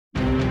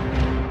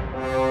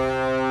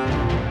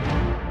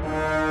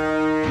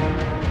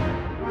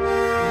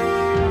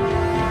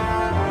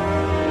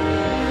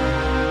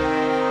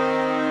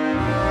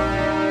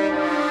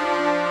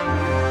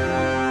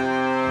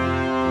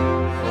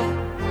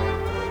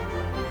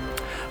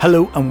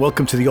Hello and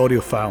welcome to the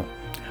Audiophile.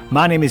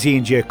 My name is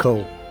Ian J.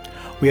 Cole.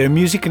 We are a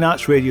music and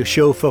arts radio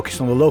show focused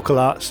on the local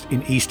arts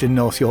in East and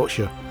North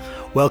Yorkshire.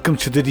 Welcome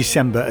to the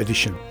December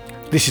edition.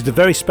 This is the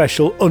very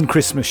special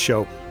Un-Christmas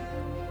show.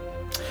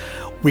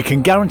 We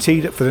can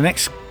guarantee that for the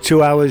next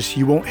 2 hours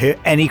you won't hear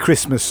any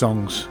Christmas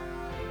songs.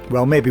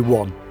 Well, maybe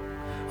one.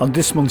 On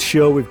this month's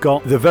show we've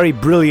got the very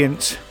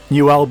brilliant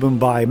new album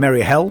by Merry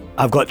Hell.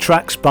 I've got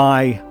tracks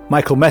by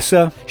Michael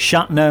Messer,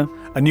 Shatner,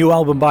 a new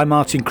album by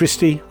Martin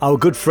Christie, our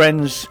good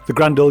friends, the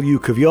Grand Old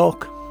Duke of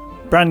York,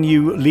 brand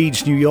new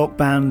Leeds, New York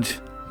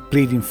band,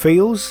 Bleeding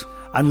Fields,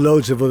 and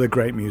loads of other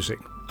great music.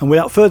 And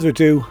without further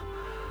ado,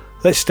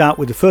 let's start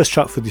with the first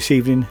track for this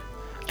evening.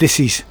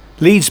 This is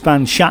Leeds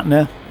band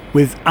Shatner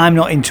with I'm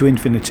Not Into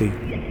Infinity.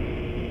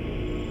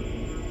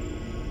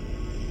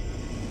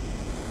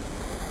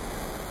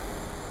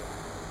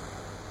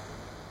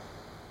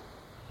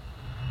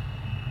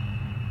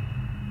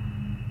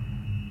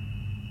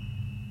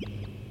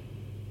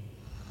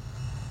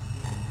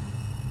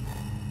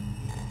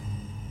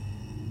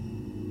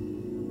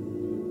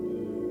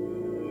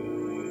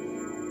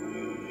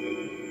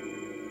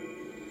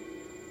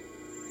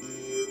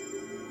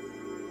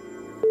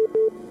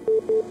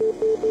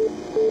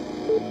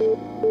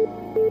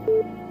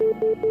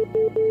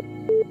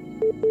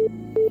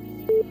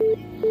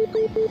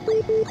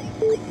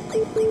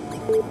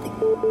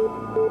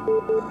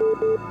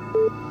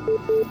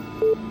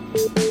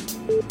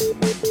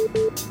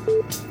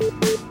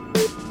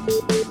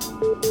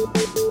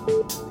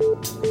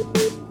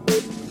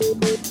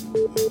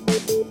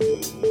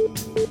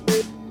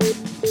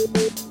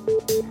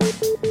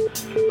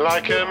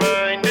 Like a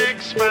mind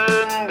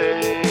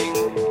expanding,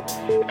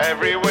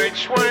 every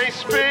which way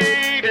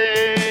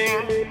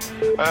speeding,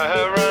 a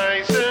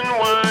horizon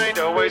wide,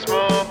 always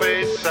more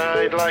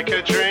beside, like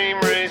a dream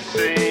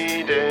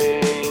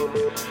receding,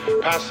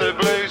 past the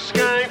blue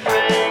sky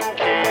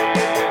thinking,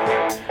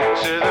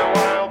 to the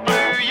wild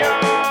blue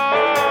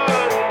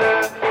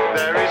yonder,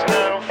 there is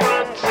no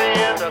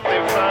frontier,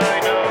 nothing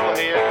final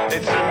here,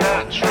 it's a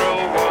natural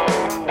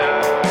wonder.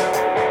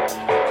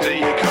 Do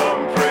you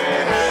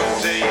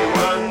comprehend, do you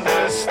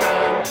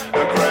understand,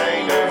 a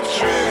grain of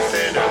truth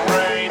in a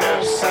brain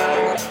of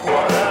sand,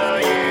 what are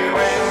you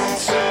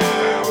into?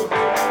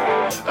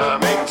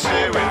 I'm into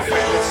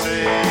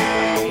infinity.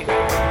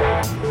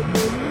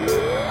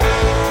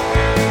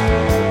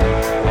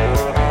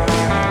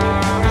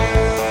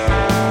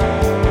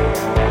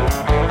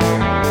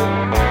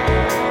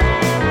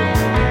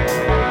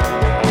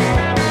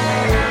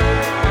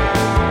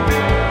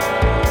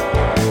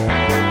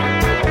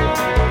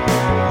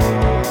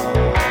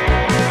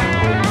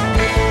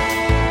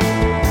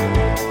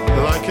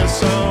 Like a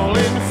soul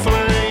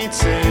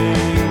inflating,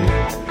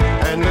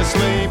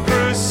 endlessly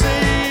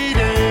proceeding,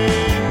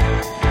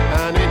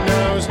 and it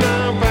knows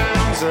no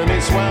bounds, and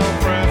it's well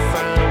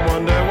profound,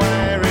 wonder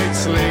where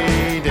it's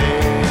leading.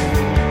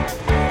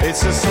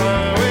 It's a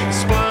slow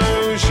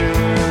explosion,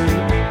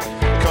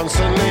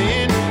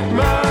 constantly in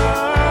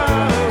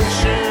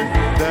motion.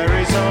 There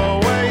is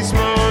always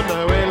more,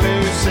 no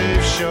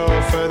elusive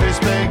shore for this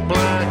big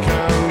black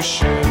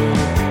ocean.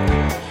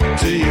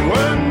 Do you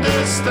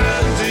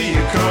understand? Do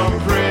you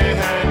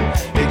comprehend?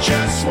 It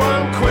just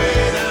won't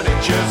quit and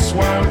it just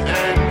won't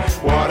end.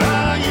 What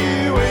are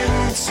you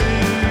into?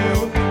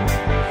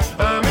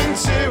 I'm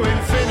into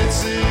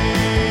infinity.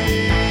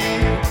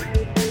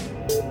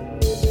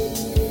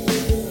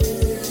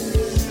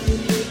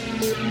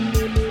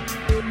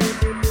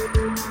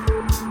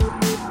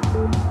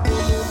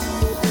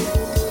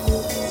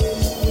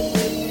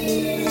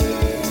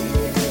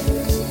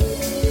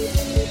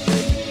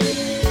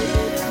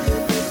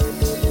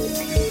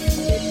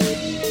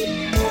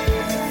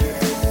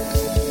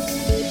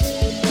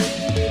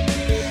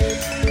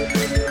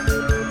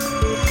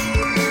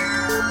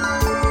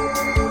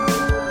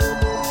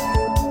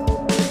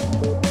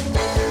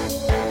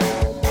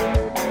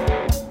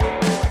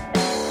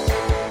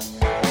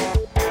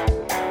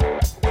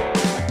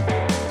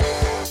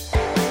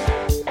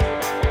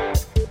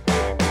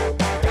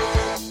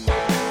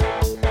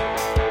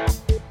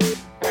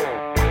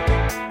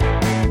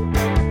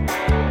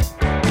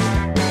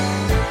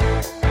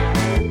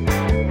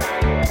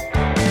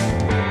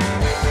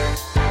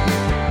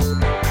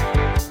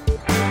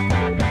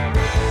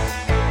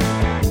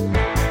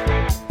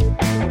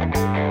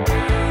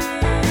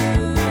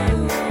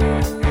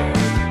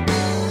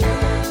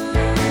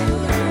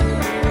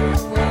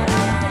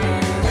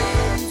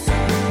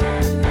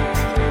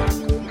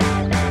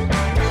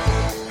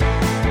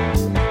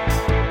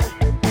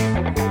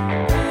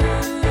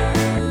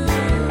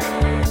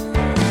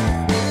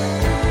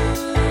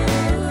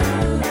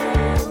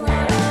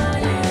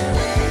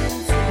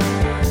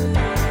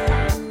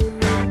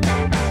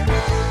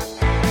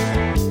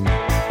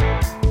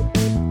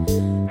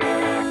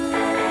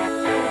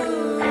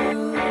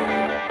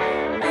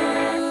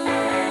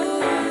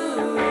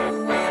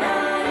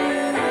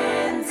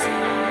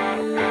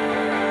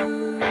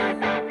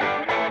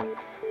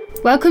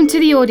 Welcome to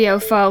the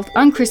Audiophile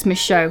Un-Christmas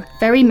show.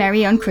 Very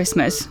merry on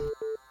Christmas.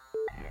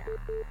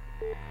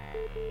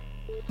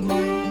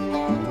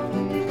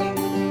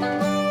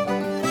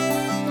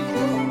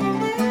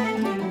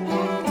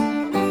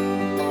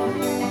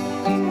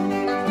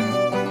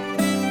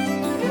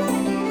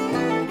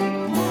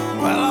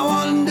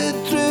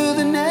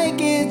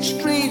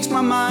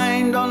 My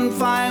mind on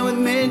fire with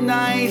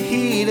midnight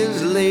heat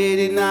as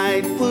lady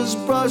night was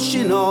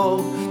brushing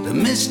all the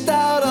mist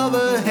out of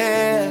her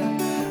hair.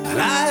 And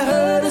I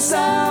heard a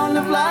sound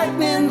of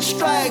lightning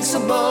strikes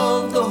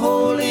above the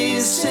holy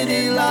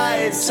city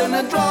lights, and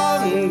a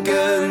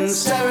drunken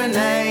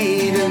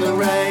serenade in the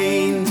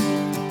rain.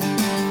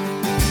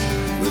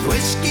 With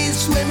whiskey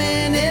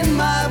swimming in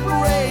my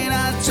brain,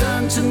 I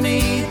turned to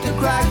meet the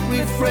cracked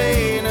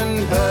refrain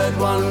and heard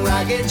one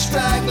ragged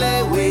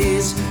straggler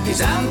wheeze his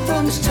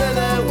anthems to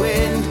the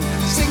wind,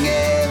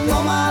 singing,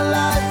 "All my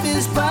life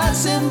is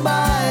passing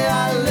by,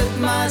 I lift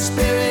my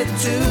spirit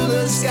to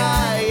the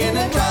sky in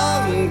a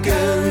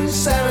drunken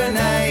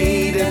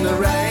serenade in the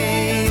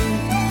rain."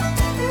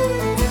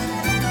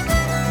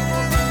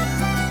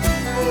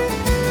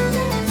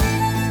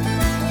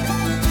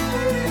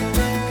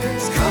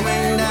 It's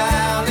coming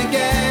down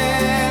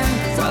again.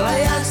 Well, I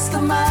asked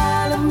the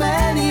man of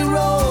many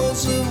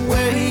roads of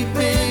where he'd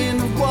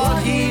been, of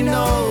what he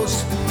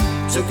knows.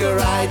 Took a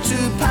ride to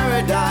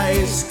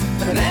paradise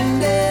and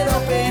ended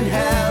up in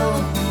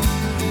hell.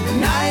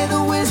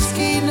 Neither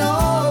whiskey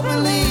nor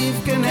belief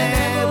can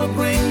ever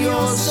bring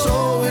your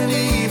soul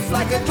relief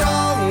like a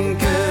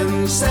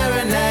drunken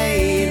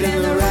serenade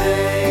in the rain.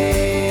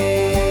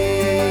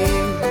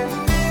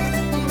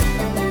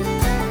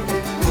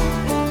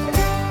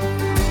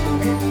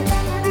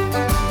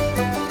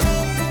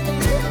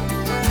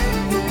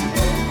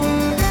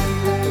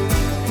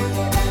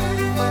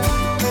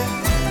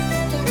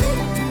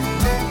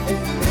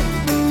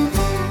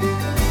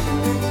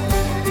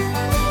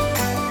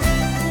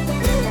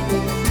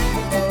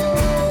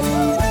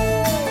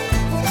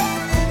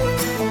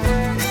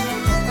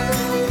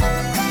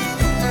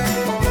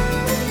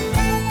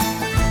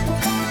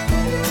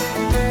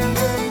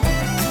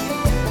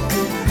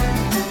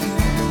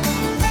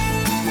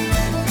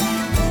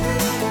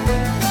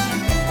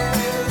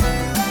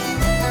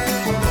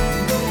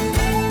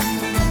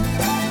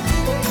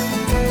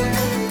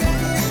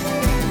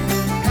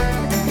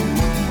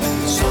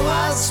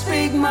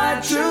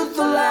 Truth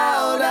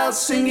aloud, I'll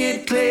sing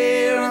it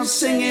clear, I'll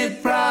sing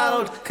it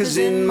proud, 'cause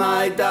in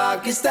my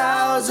darkest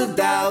hours of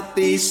doubt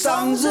these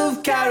songs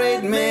have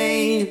carried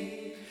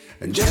me.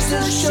 And just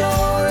as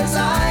sure as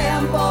I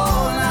am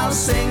born, I'll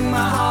sing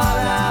my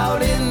heart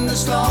out in the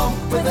storm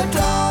with a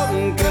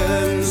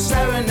drunken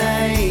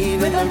serenade,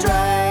 with a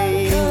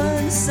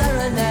drunken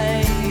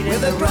serenade,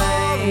 with a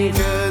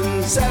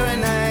drunken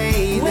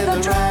serenade, with a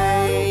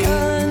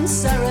drunken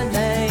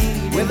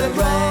serenade, with a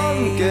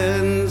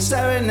drunken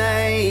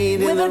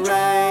serenade in the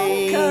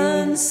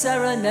rain,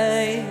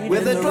 serenade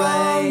with a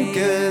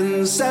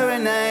drunken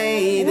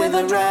serenade with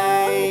a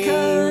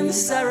drunken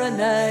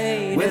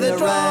serenade with a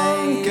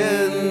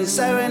drunken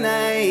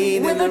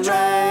serenade with a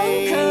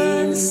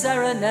drunken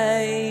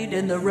serenade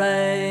in the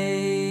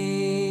rain.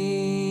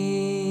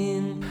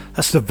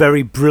 That's the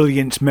very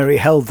brilliant Merry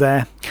Hell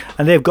there,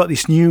 and they've got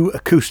this new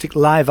acoustic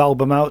live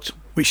album out,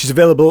 which is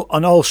available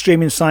on all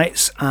streaming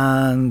sites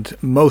and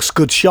most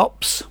good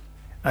shops.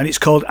 And it's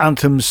called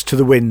Anthems to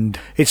the Wind.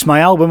 It's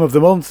my album of the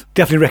month.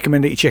 Definitely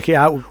recommend that you check it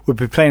out. We'll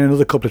be playing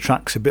another couple of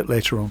tracks a bit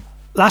later on.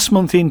 Last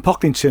month in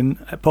Pocklington,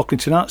 at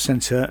Pocklington Arts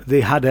Centre,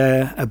 they had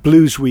a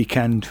blues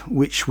weekend,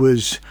 which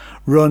was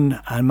run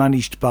and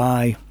managed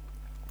by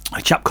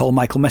a chap called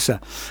Michael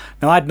Messer.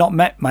 Now, I'd not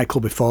met Michael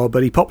before,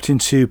 but he popped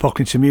into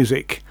Pocklington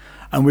Music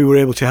and we were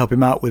able to help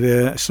him out with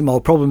a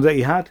small problem that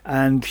he had.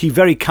 And he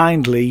very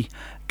kindly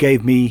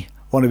gave me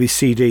one of his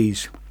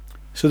CDs.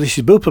 So this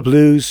is Bilpa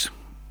Blues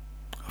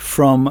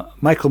from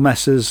Michael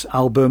Messer's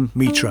album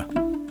Mitra.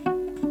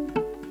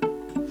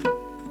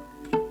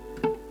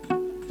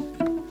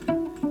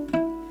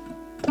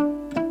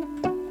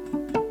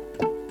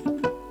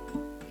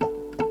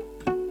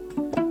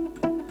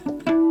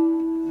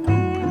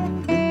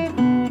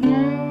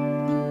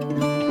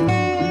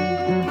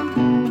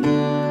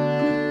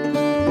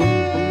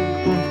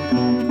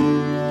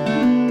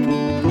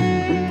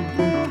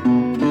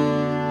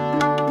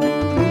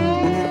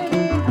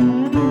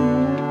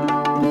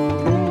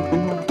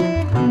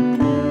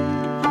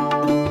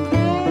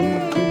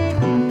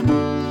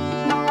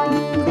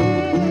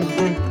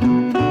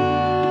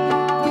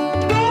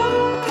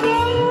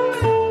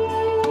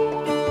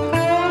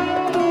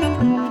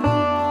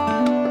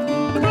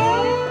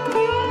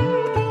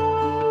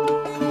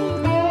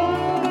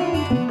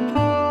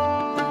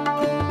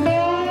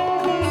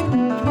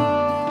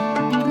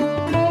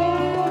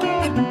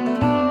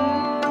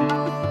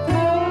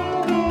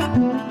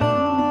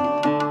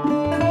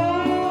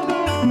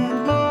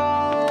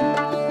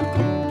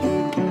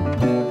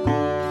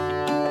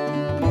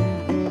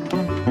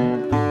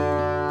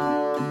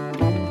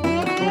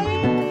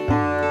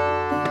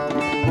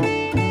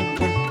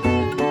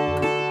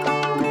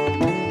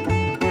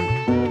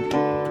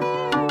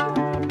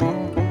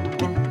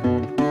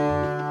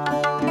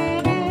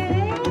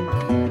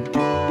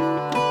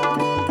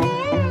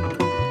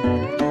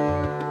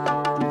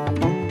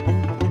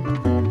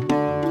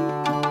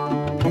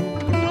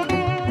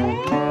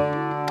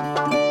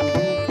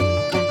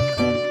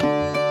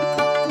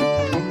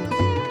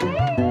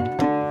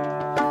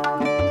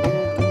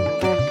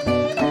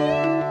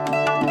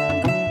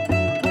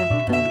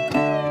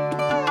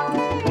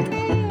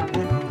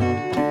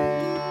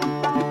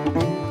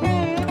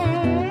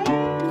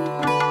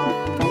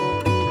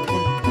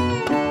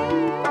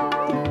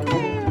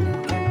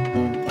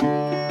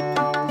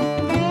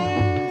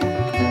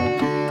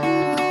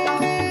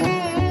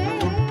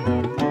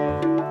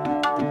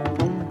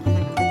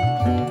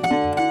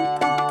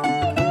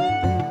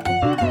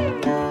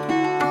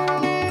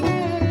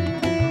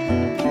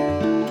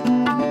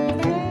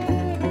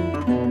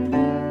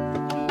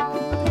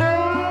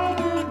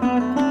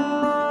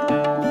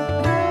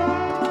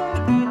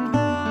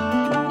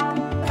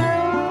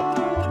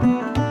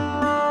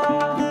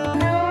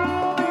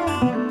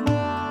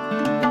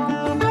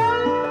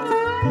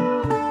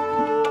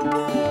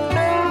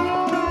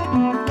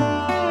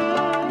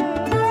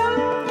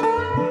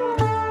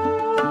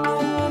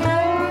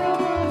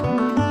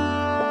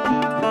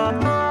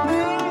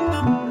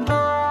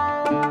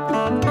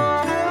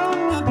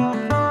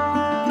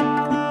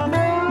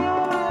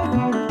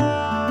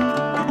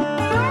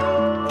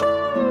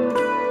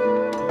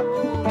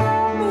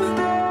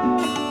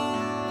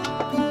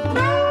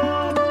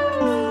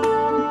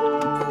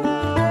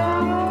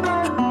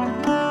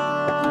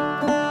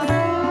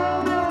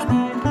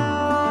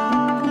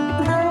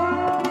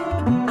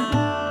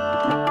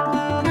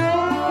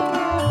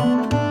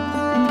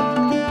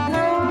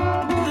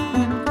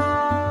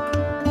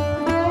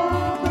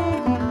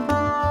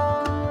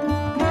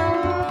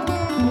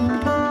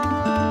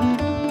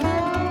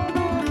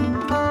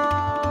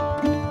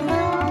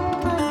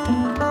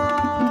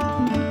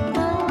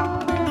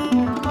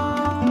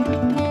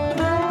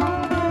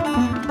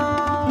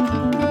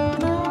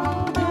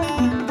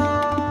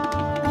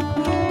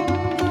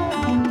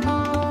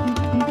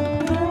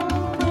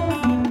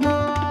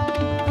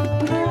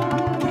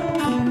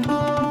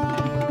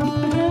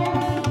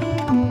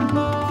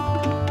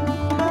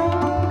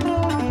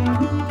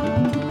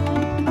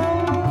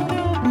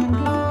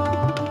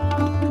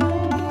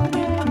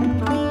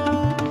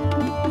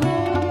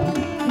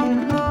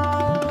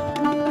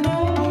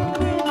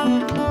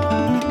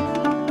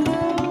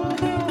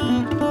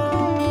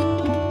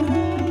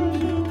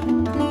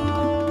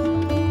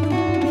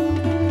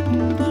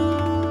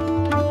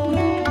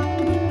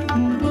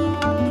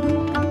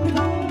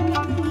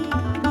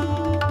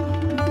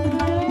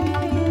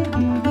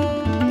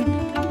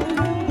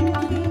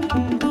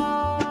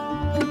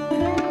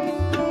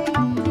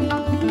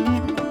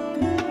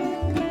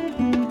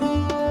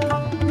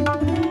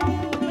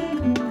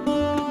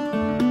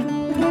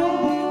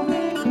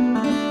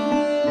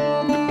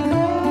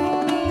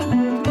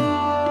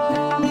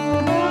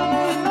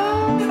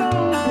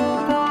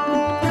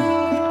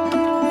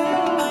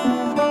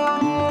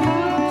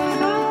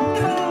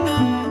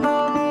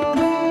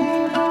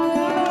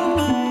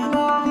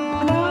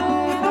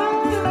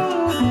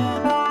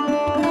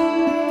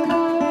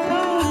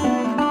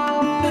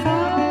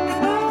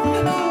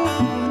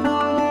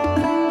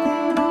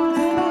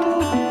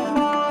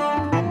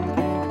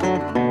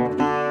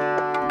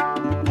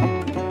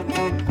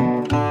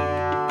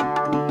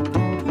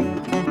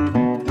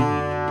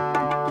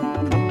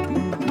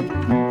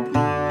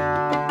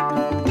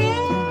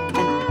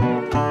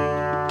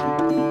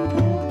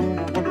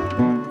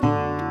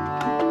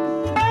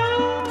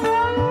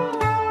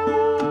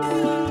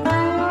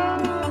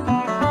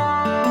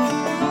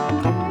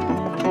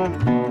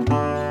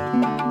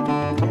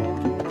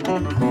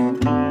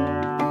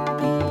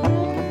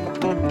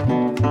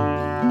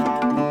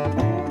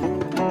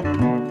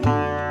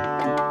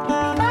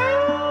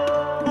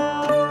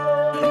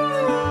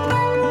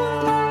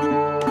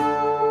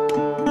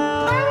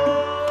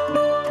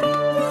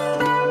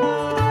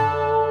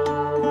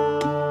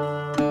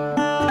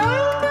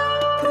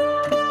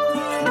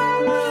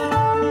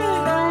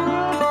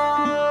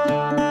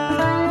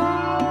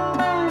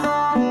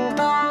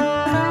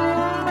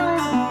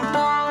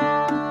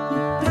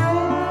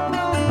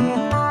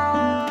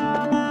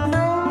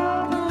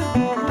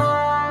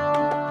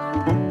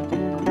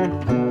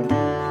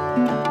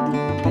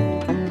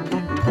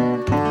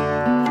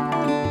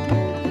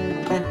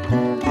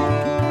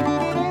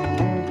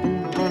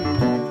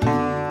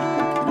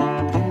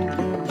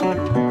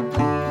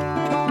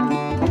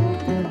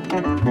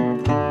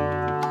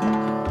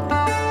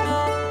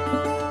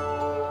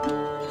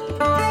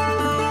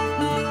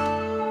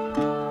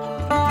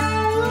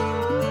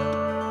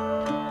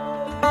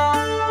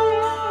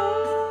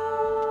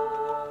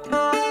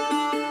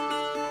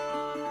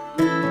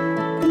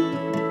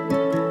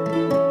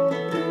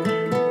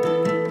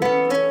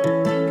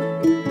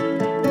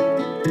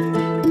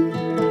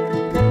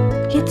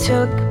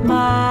 took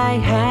my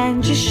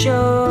hand, you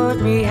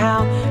showed me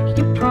how.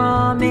 You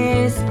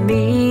promised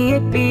me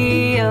it'd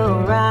be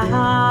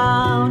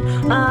around.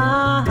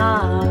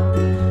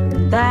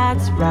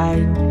 That's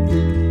right.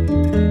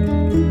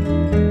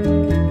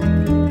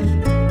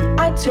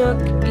 I took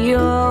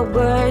your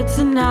words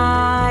and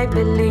I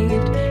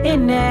believed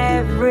in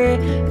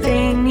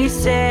everything you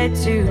said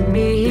to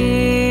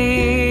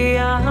me.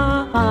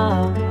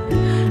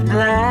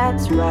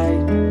 That's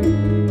right.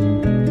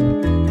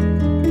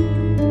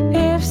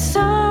 If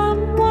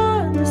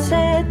someone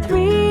said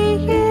 3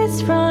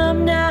 years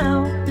from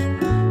now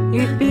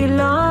you'd be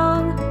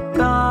long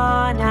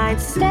gone, I'd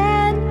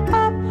stand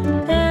up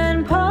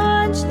and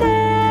punch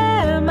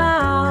them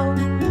out.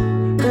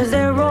 'Cause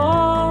they're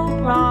all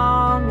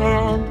wrong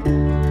and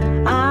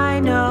I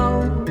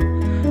know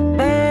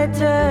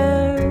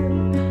better.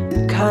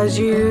 'Cause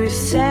you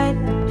said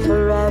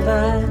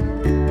forever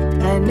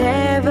and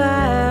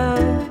ever.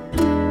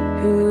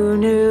 Who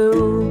knew?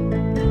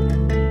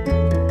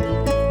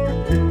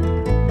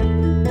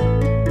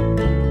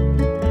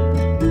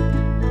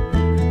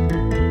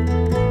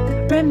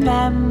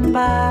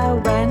 Remember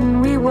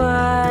when we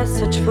were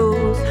such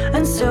fools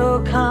and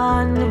so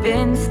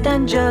convinced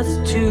and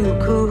just too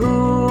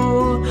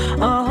cool?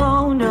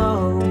 Oh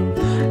no,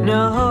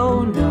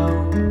 no, no.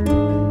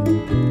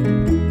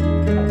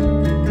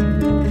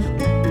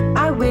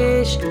 I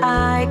wish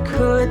I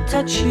could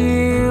touch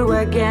you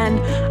again.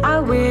 I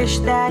wish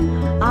that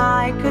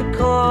I could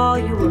call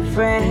you a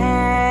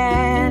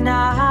friend.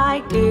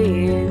 I'd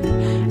give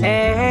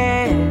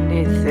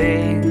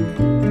anything.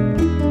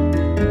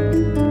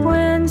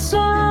 When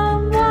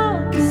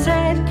someone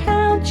said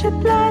count your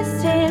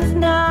blessings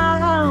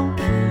now,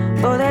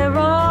 oh they're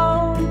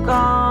all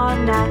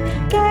gone. I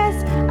guess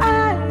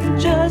I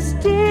just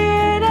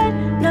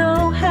didn't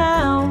know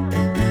how.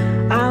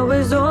 I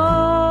was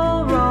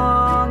all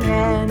wrong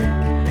and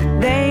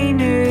they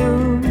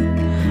knew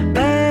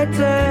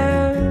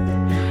better.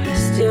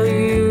 Still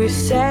you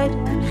said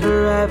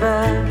forever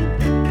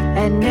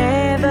and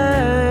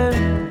never.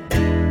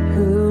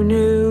 Who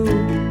knew?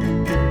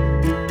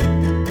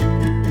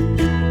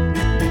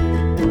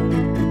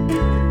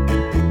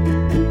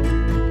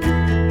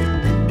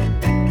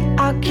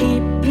 I'll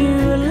keep you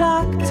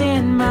locked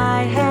in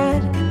my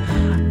head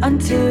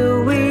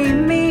until we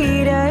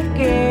meet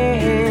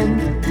again.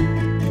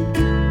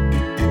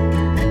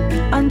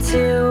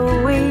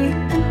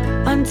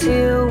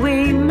 Until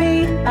we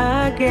meet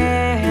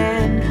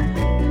again.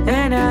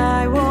 And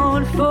I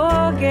won't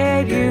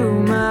forget you,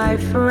 my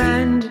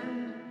friend.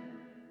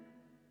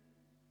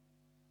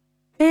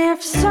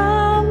 If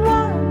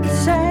someone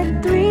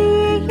said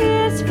 3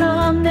 years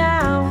from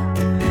now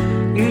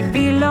you'd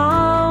be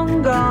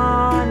long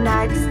gone,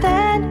 I'd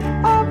stand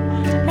up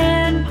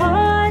and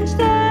punch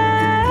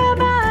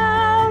them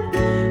out.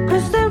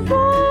 'Cause they're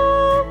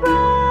all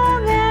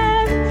wrong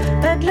and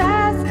that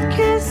last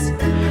kiss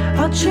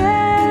I'll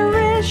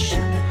cherish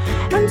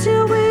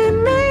until we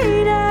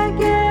meet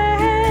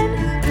again.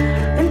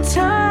 And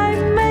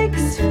time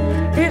makes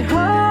it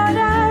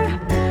harder.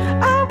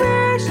 I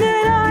wish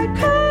that I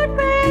could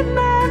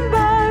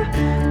remember,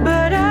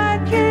 but I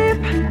keep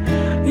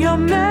your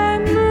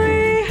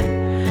memory.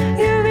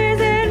 You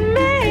visit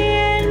me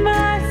in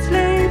my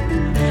sleep,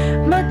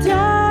 my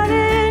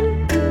darling.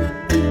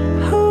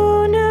 Who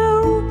knew?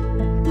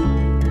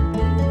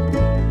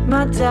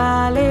 My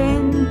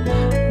darling,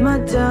 my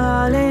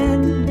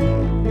darling.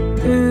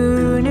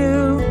 Who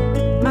knew?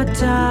 My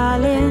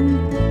darling,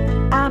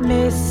 I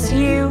miss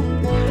you,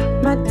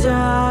 my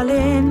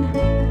darling.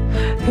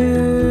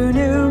 Who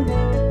knew?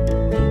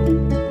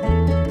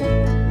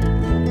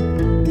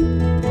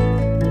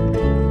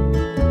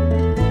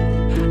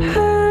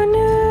 Who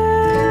knew?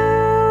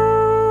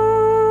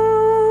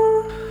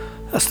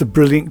 That's the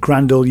brilliant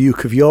Grand Ole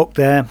Uke of York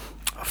there,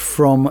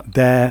 from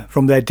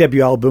their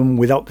debut album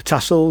Without the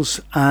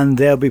Tassels, and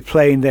they'll be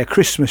playing their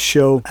Christmas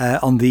show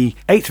on the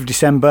 8th of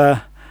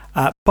December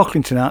at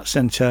Pocklington Arts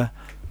Centre.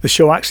 The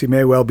show actually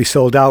may well be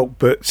sold out,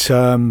 but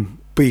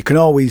you can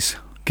always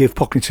give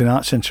Pocklington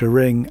Arts Centre a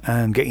ring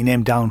and get your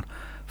name down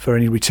for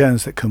any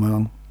returns that come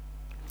along.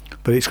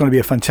 But it's going to be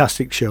a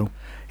fantastic show.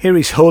 Here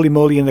is Holy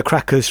Moly and the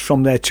Crackers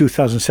from their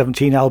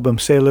 2017 album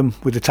Salem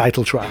with the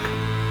title track.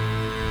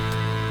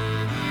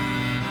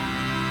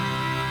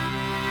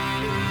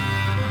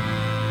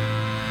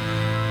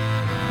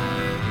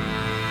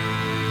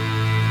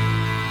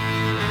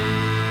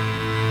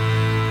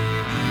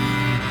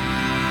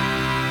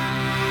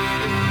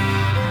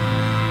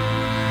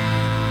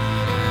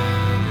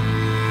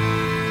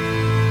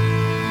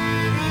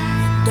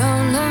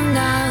 Don't look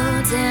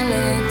now till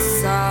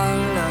it's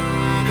all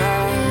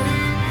over.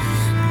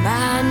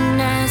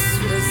 Madness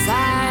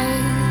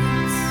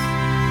resides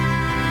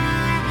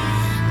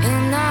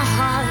in the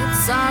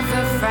hearts of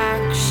a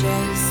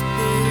fractious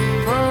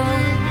people.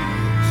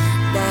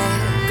 Their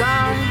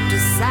God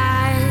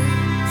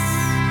decides,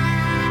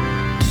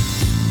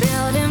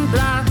 building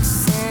blocks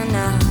in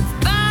a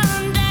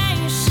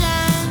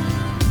foundation.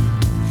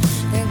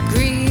 The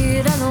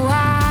greed of the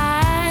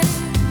wise,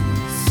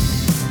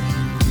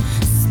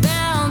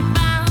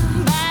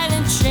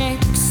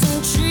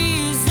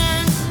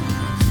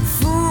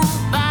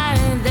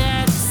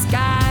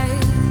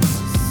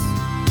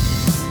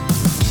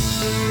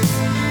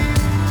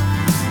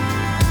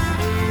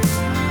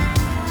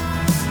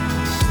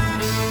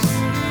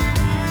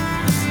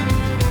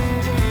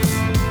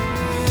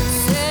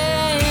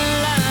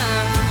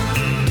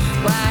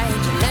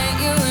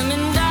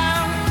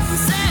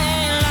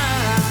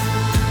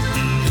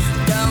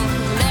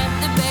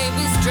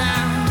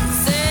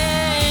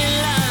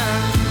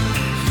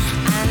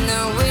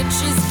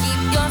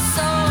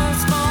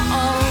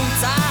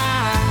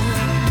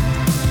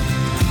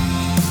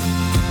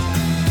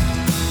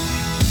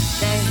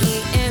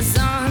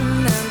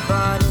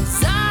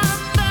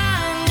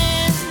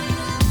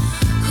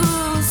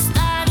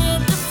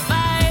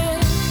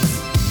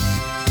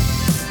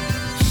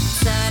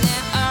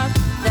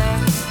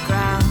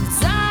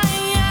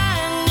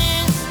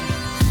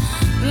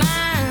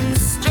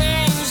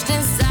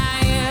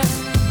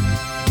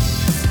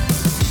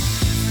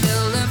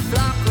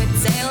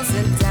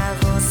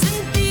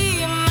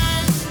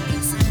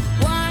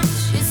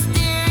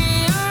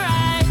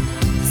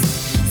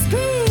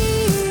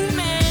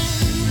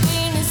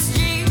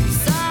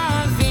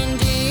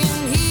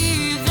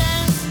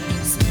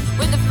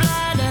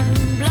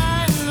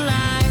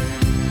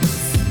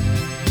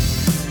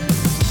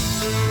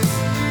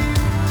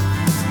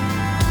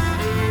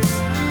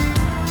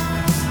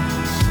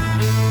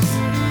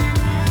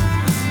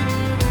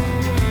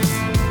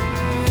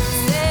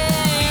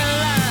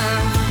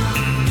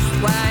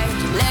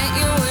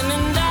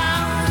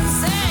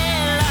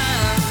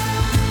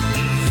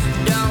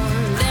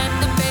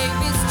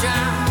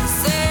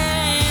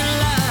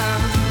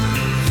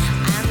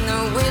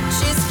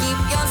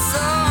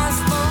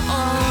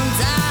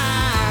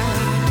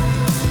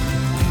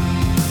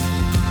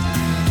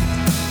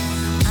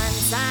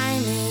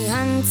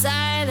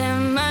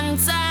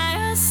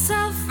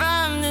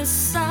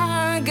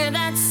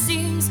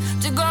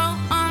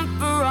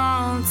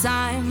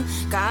 time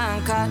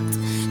can't cut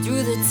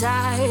through the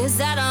ties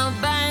that'll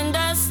bind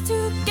us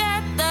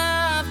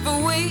together. For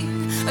we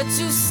are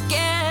too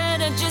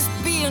scared of just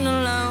being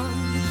alone.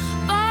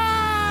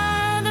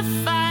 For the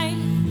fight,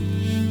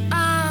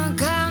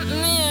 cut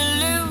me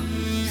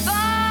loose.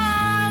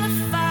 For the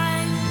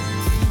fight,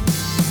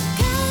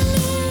 cut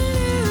me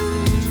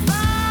loose.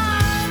 For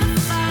the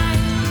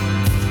fight,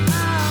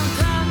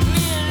 cut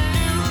me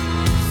loose.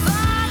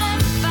 For the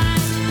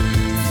fight,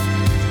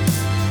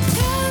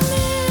 cut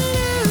me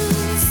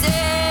loose.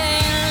 Say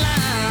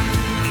love,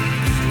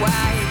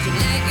 why'd you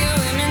let your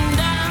women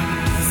down?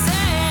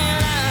 Say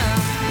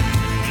love,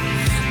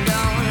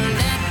 don't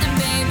let the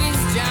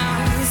babies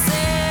drown.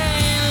 Say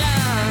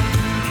love,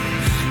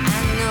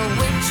 and the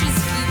witches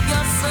keep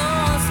your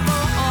souls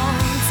for all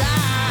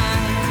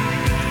time.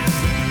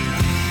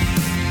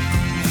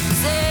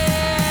 Say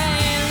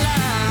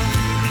love,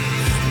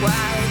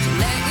 why'd you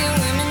let your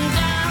women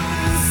down?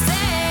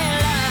 Say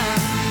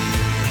love,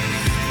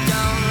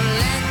 don't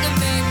let the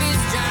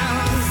babies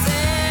drown.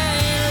 Say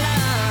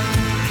love,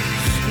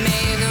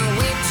 may the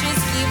witches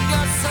keep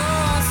your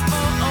souls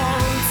for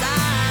all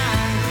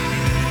time.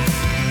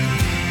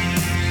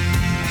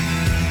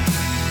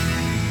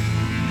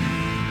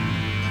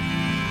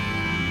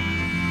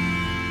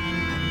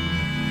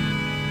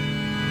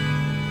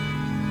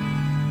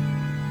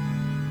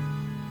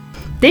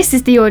 This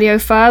is the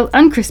Audiophile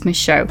and Christmas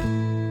show.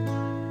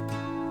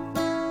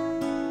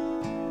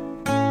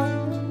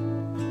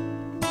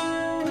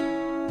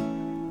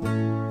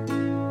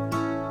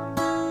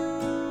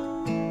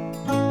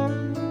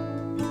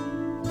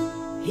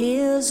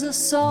 Here's a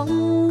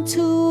song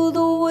to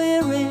the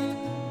weary,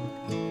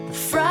 the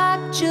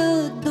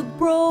fractured, the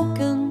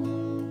broken.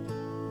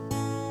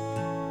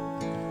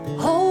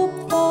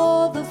 Hope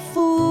for the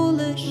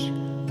foolish,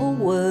 a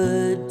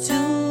word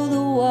to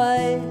the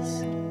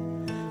wise.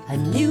 A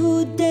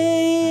new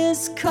day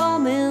is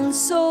coming,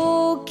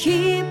 so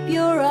keep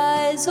your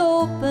eyes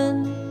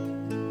open.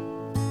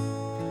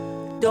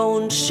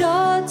 Don't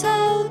shut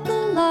out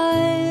the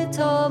light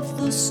of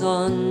the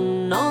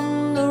sun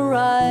on the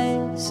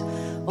rise.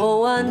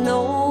 Oh, I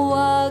know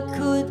I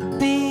could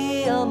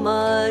be a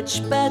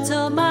much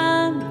better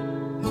man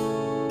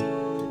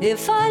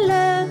if I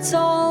let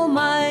all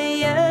my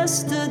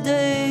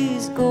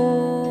yesterdays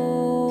go.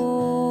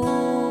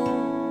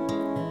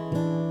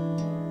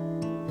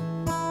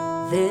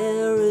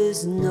 There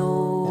is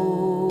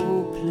no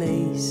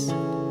place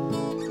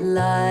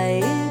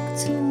like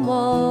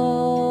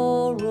tomorrow.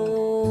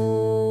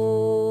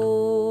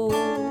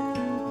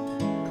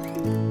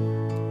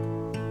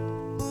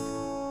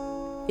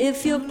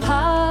 If your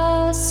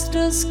past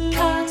has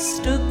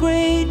cast a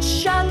great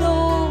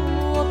shadow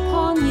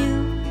upon you,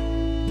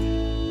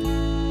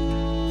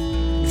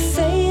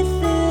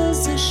 faith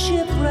is a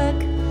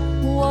shipwreck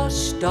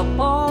washed up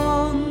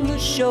on the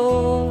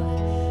shore.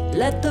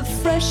 Let the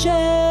fresh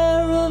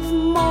air of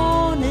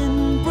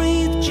morning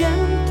breathe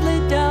gently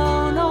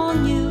down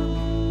on you.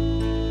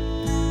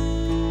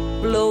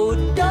 Blow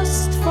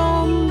dust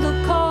from the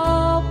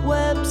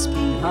cobwebs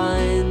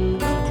behind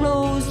the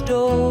closed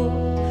door.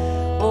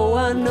 Oh,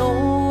 I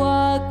know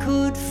I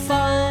could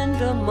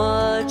find a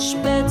much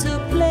better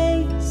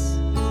place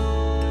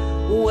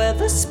where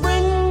the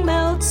spring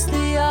melts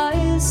the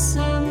ice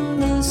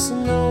and the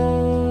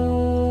snow.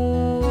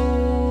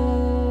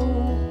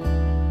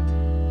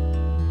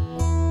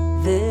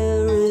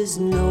 There is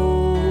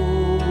no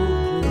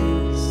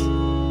place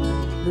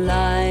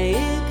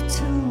like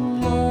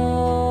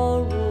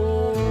tomorrow.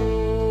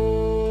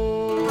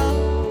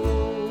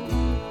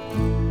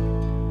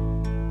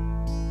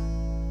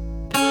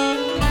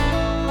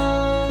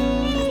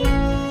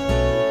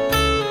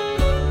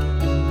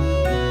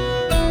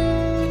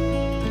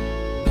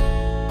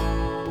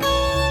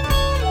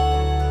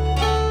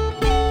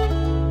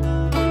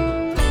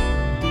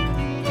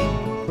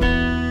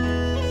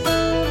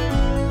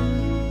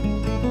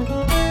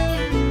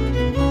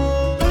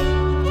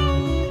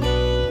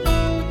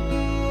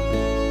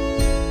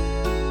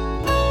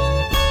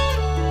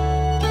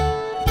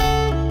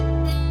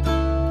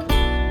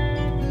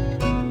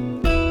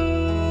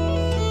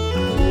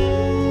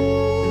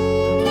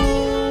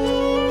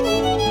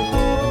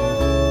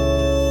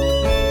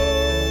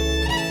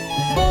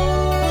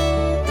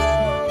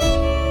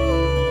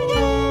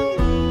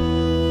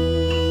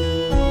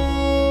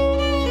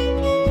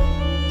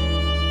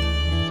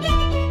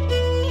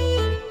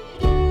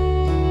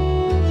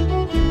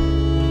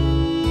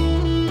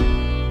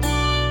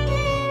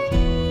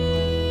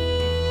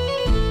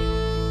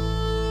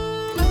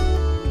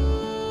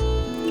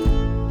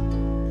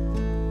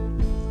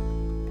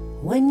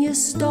 When your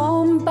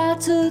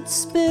storm-battered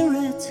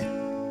spirit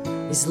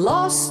is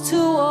lost to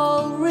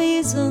all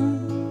reason,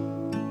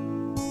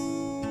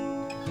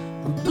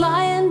 and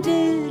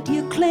blinded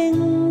you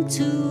cling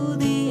to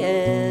the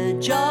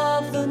edge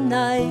of the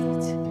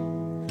night.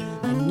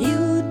 A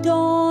new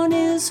dawn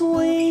is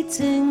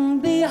waiting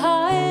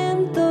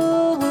behind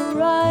the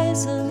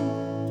horizon.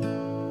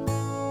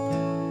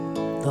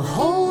 The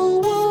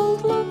whole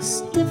world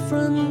looks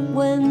different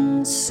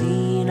when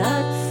seen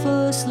at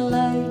first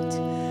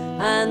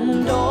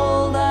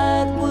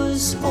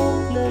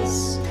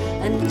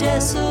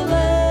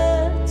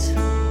desolate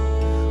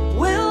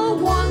will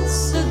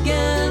once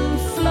again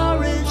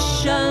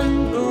flourish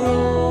and grow.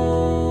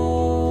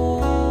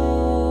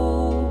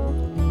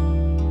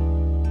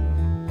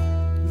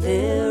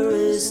 There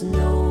is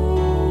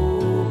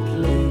no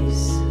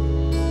place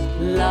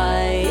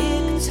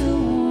like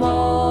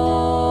tomorrow.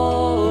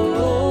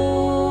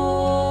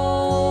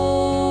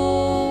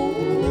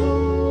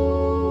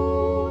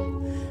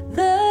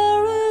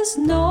 There is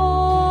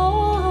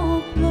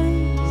no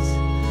place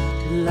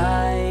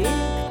like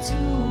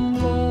tomorrow.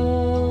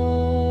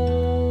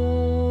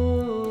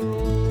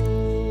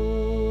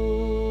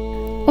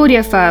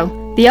 Audiophile,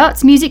 the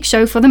arts music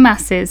show for the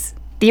masses.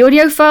 The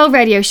Audiophile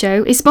radio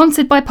show is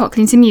sponsored by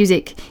Pocklington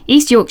Music,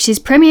 East Yorkshire's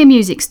premier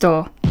music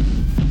store.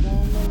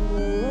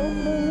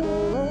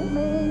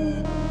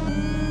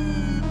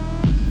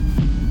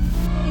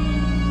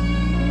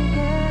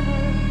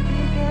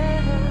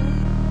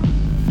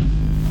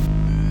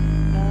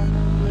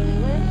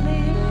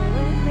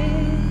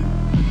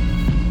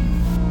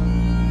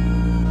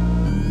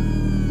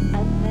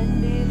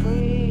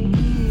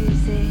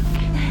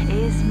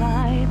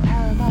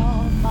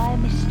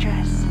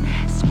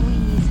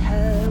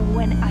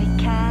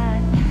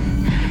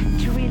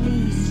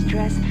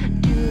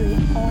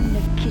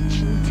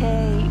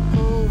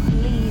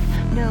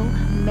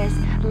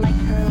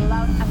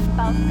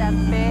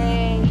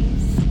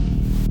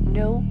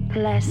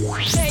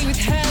 Stay with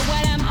her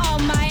when I'm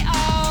on my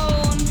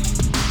own.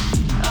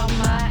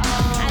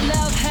 I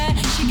love her,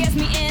 she gets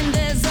me in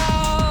the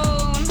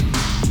zone.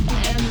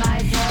 I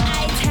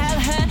tell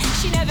her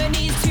she never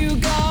needs to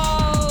go.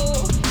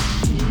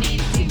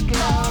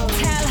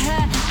 Tell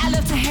her I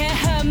love to hear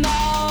her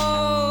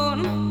moan.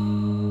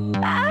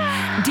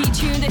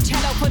 Detune the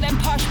cello for them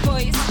posh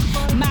boys.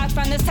 Mouth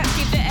round the sack,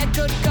 give it a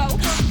good go.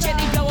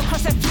 Gently blow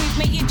across the flute,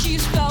 make your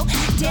juice flow.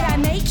 Did I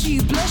make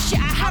you blush? Yeah,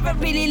 I haven't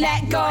really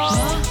let go.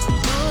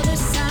 The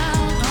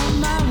sound of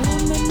my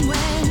woman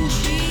when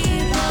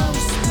she blows.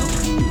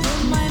 Smoking for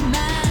my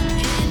man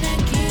in the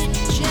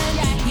kitchen.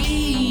 Yeah,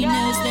 he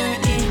knows they're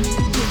in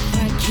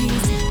different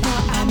keys,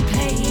 but I'm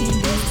playing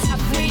this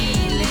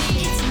freely.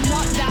 It's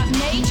not that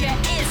major,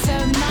 it's a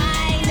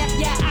mine.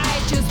 Yeah,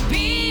 I just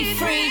be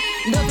free,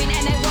 loving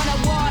anyone I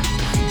want,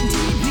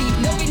 deeply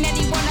loving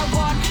anyone I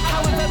want.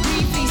 However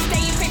briefly,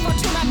 staying faithful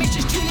to my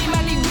mistress, truly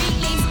manly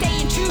weekly,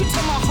 staying true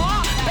to my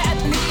heart. Better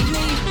believe me.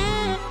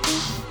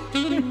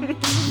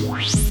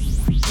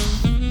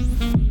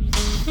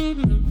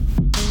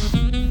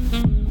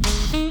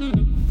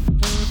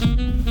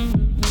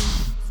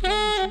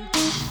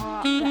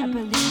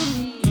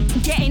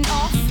 Getting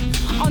off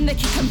on the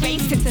kick and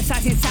bass,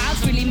 synthesizing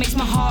sounds really makes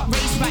my heart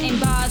race. Writing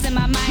bars in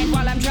my mind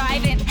while I'm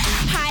driving.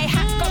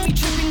 Hi-hat got me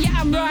tripping, yeah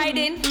I'm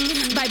riding.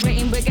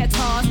 Vibrating with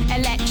guitars,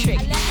 electric.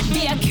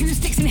 The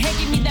acoustics in here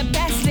give me the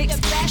best licks.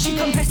 She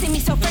compressing me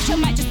so fresh I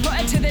might just put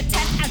her to the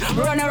test and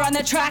run her on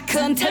the track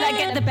until I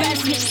get the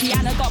best mix.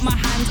 Piano got my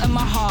hands and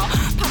my heart.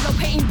 Pablo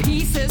painting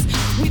pieces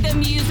with the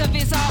muse of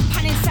his art.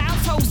 Panning sound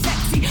so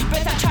sexy,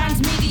 breath of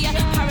transmedia.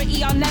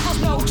 Parity on levels,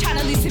 no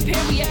channel is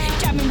superior.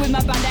 Jamming with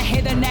my band, I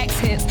hear the next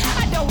hits.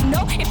 I don't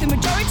know if the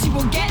majority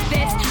will get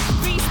this.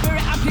 Free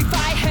spirit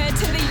amplify her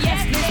to the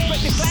yes list. But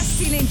the glass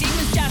ceiling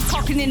demons just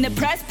talking in the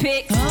press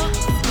pick.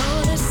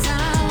 The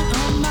sound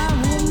of my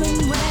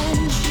woman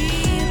when she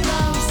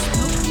blows.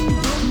 Smoking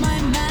for my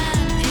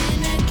man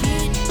in the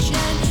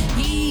kitchen.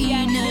 He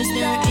knows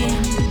they're in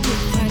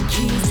different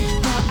keys,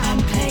 but I'm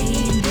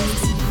playing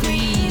this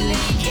freely.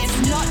 It's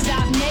not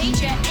that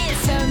major,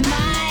 it's a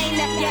mine.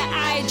 Yeah,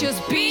 I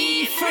just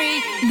be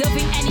free,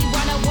 loving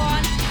anyone I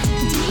want,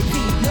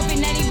 deeply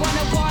loving anyone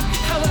I want.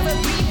 However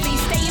briefly,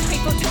 staying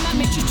faithful to my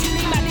mission,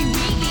 truly madly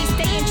weekly,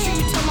 staying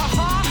true to my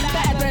heart.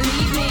 Better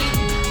believe me.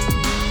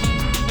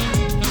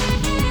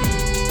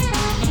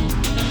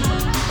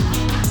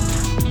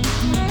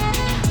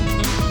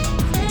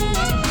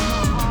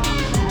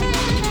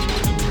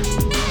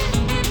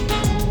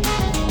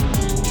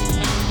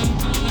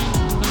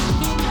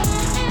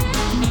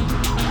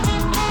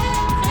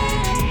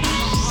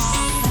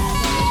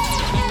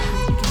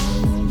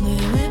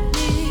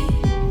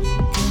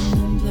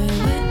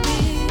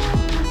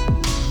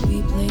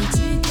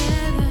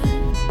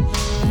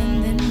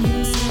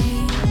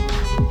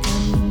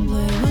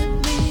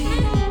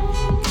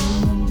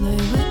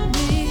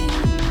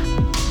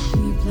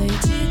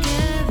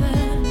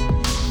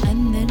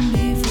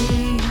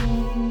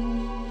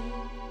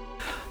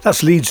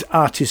 That's Leeds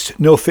artist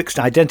No Fixed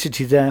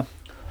Identity there,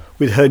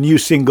 with her new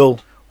single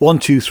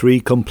 123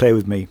 Come Play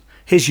With Me.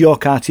 Here's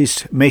York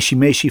artist Maishi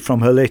Maishi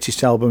from her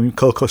latest album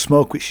Cocoa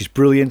Smoke, which is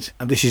brilliant,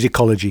 and this is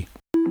Ecology.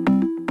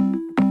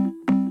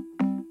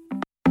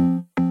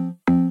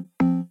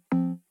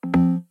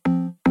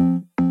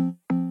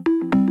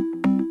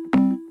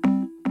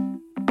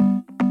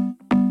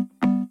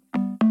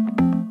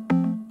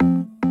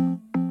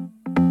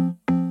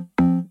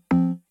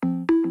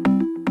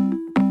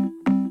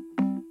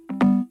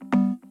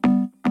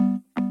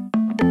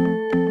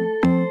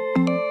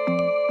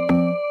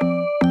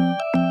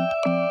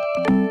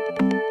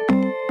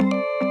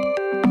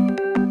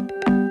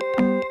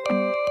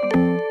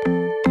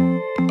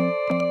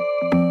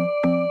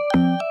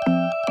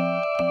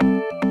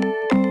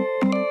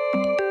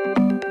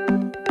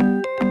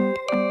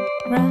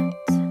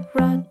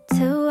 rot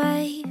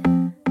away.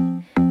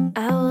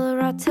 I will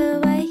rot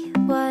away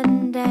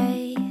one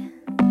day.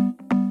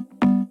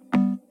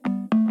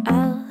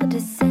 I'll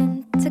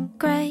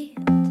disintegrate.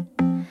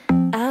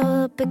 I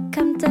will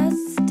become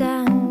dust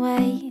and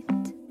weight.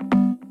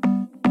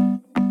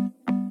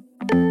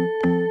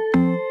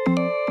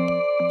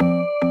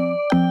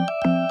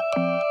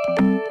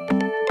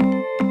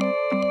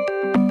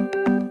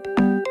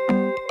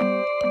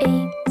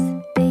 Eat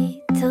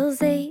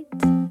Beatles,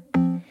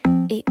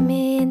 eat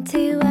me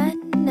into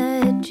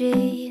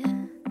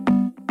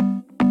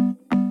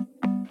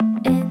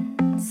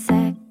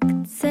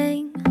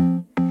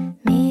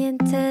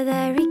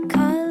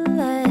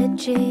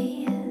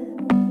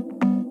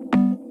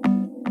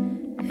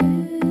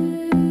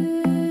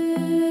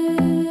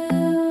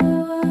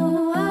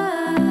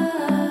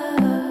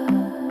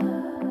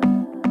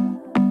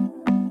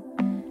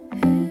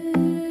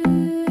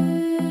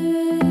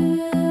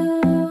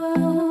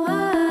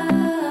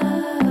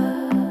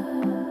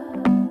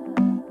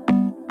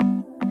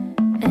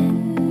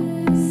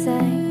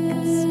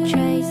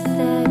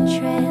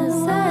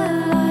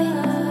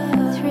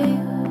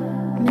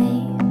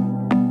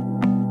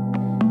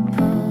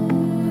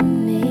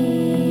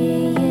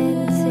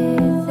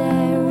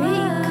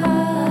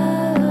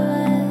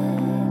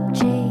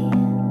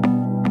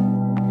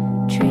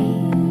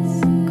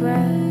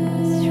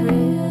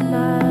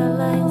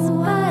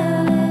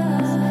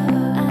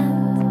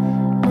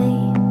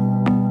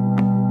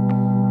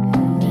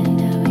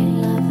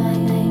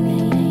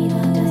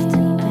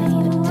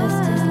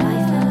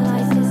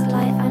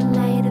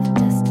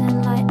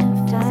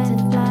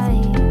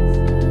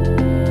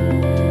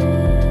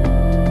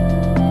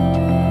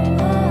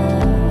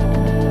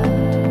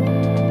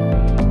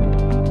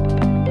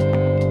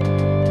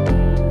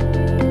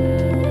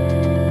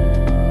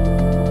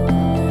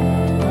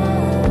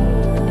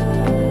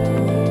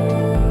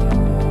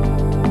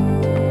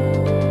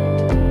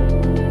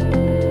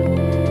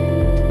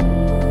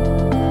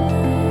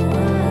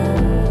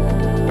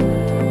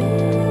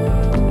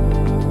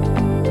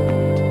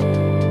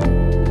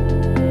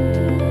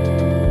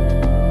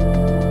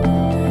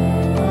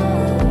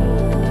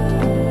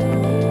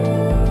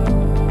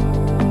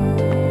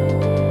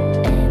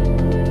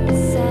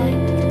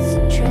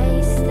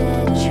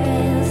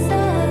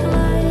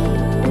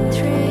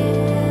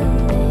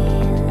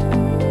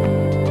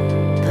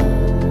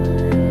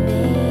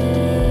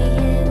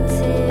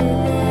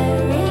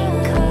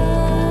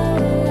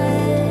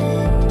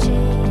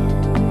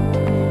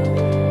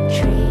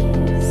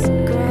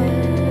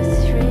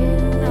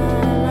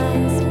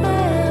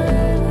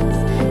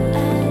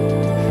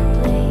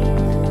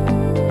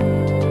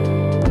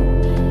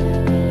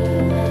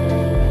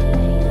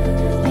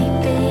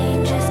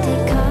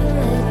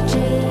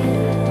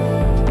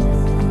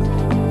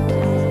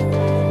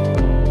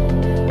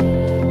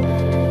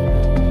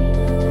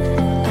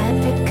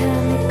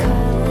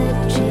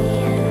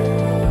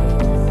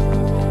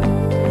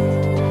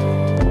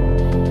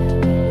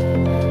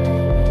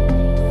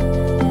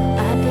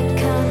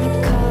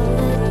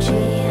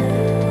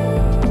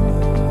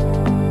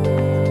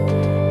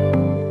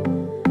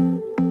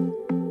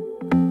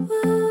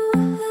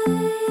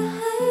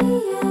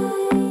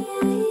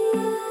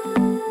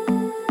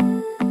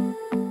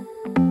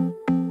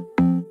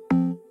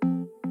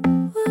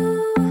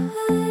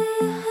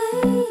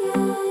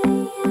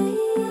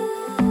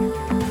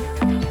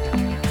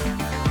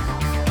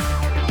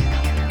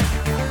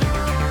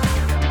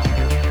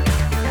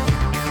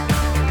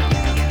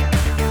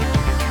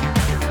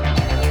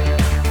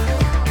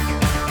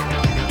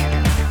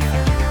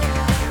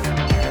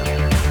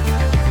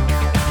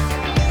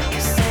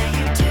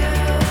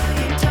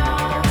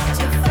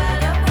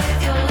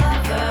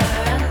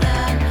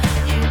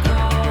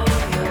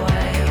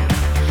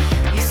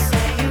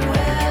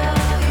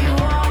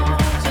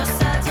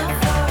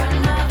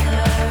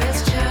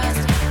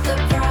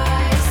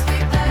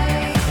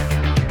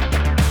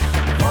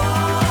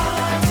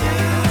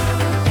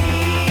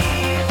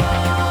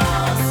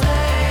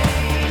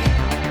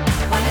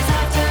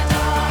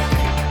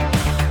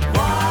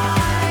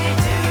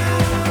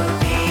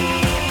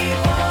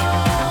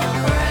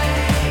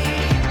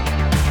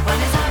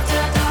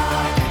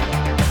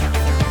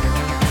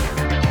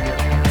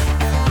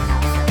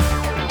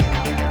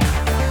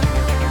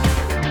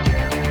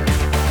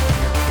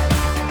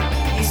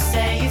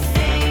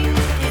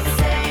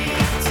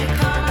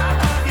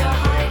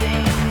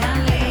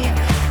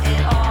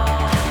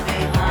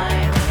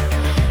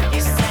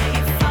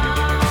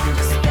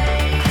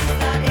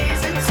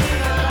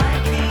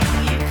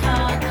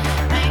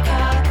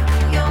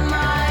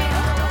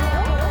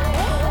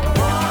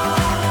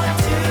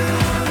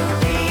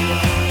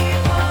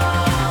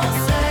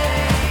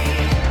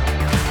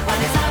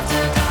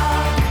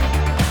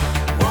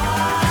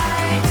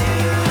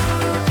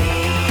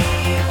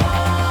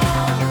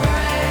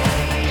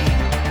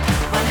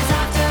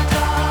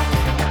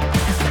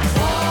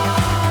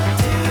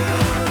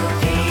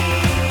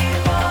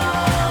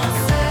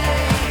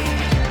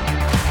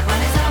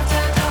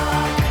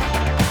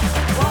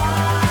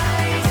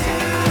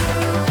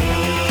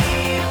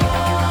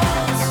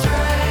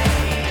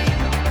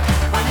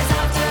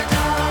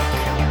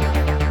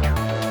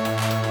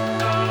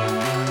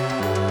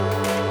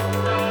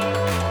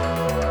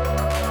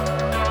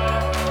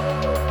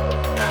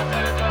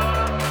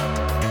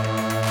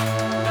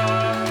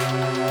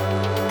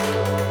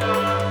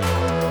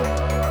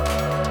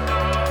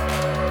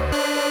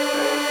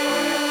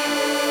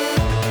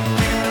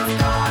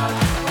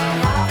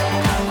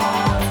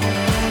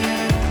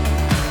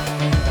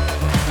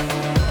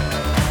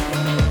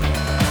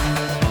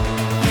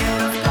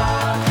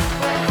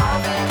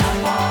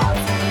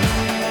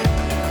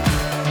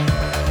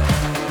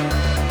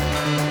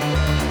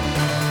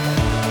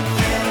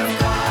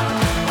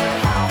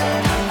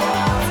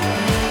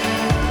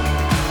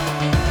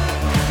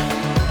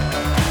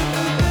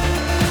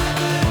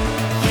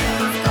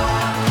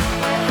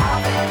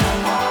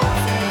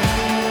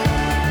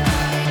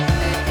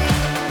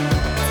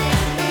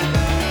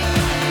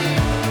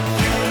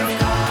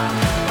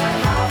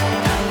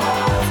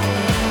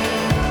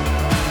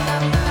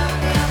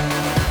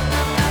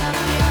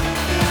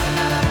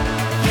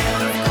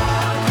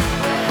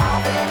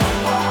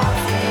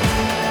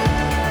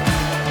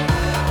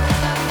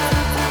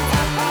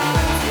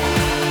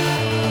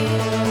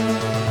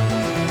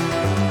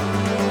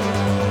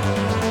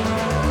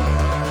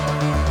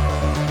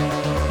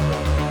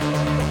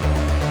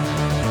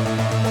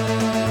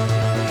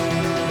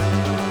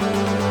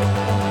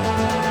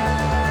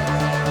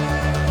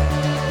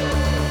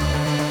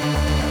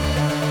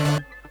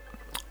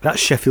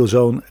That's Sheffield's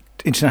own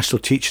International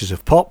Teachers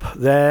of Pop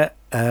there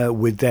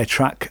with their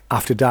track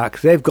After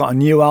Dark. They've got a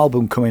new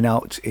album coming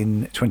out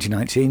in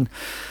 2019,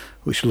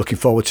 which we're looking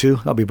forward to.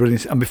 That'll be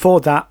brilliant. And before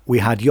that, we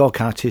had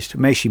York artist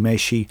Meishi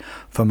Meishi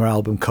from her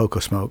album Cocoa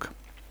Smoke.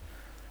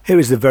 Here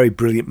is the very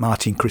brilliant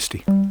Martin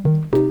Christie.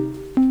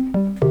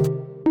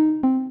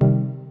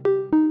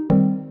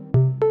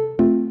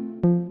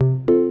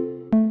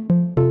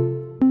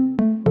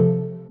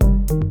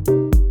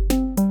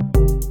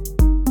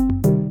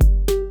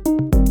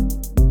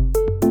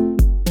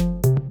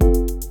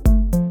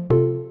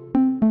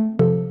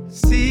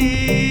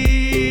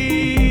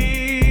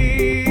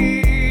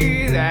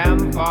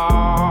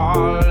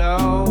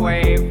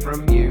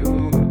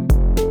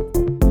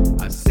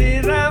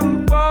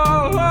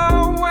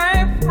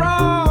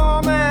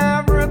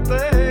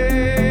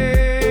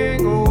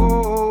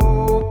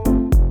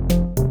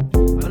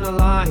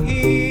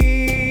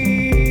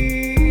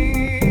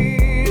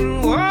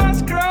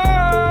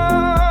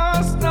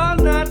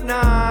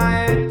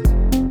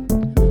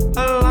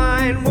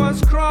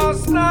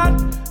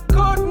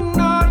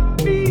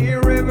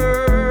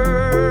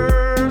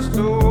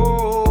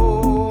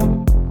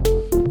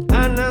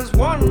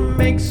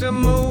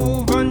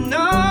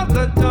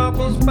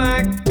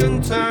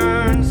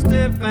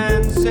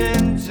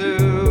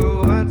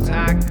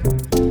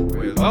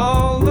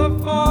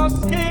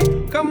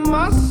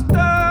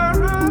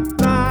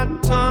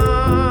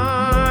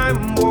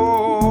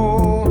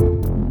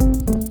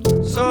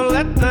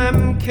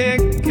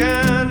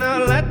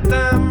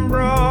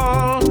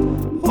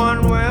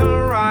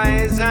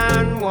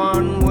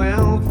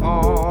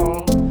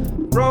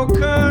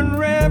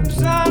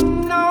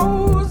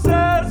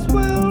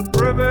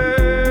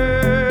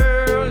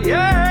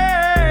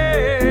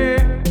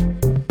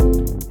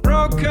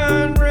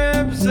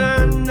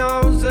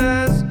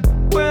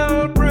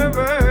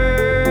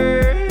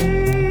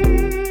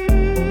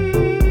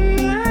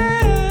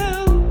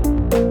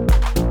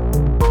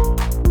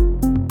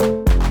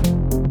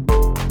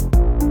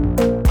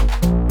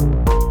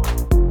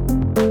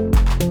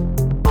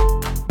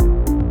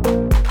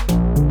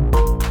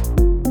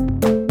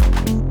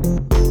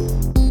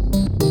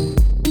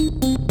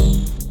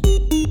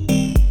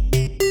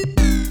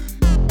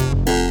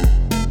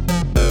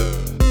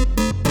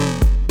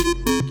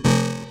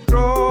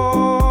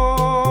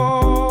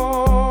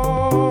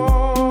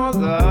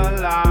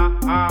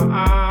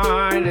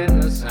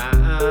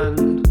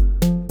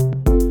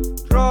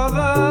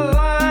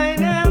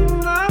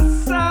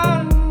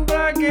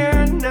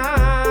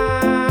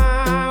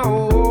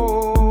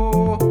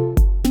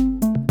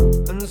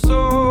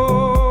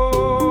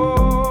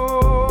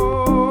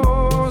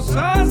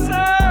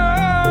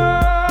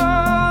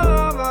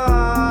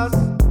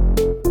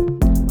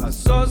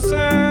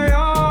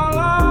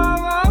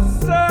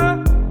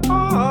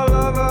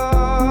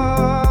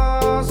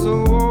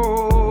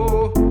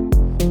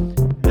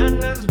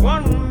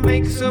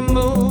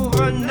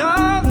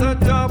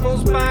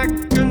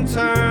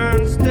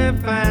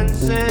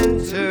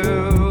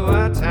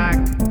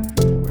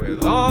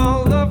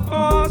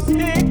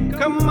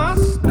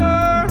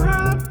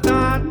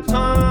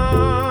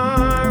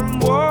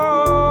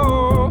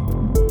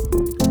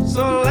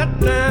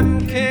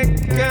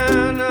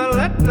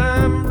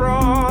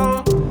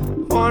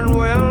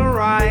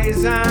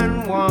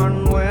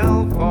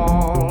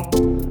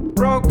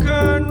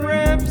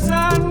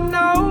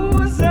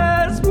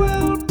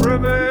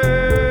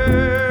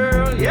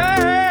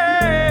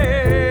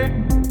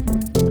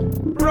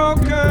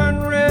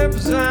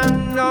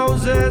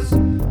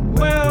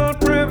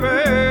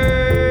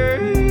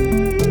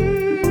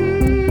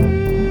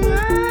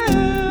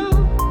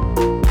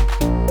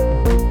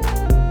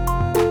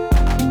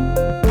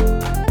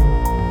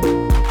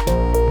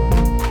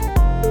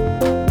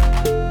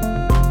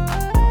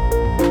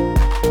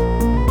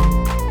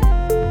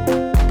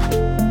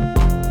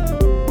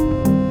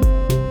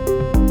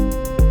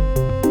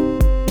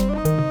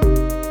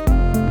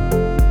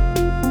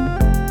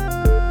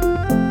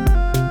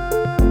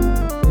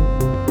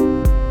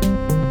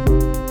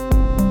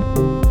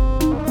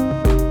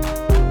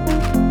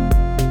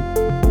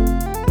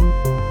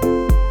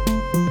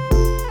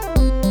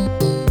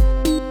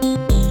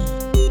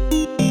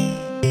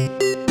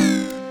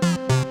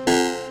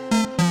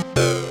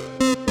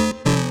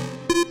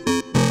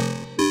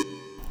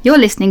 You're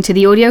listening to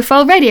the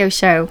Audiophile Radio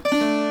Show.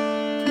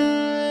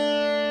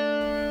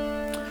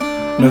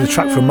 Another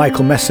track from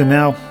Michael Messer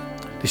now.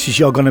 This is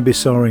You're Gonna Be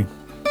Sorry.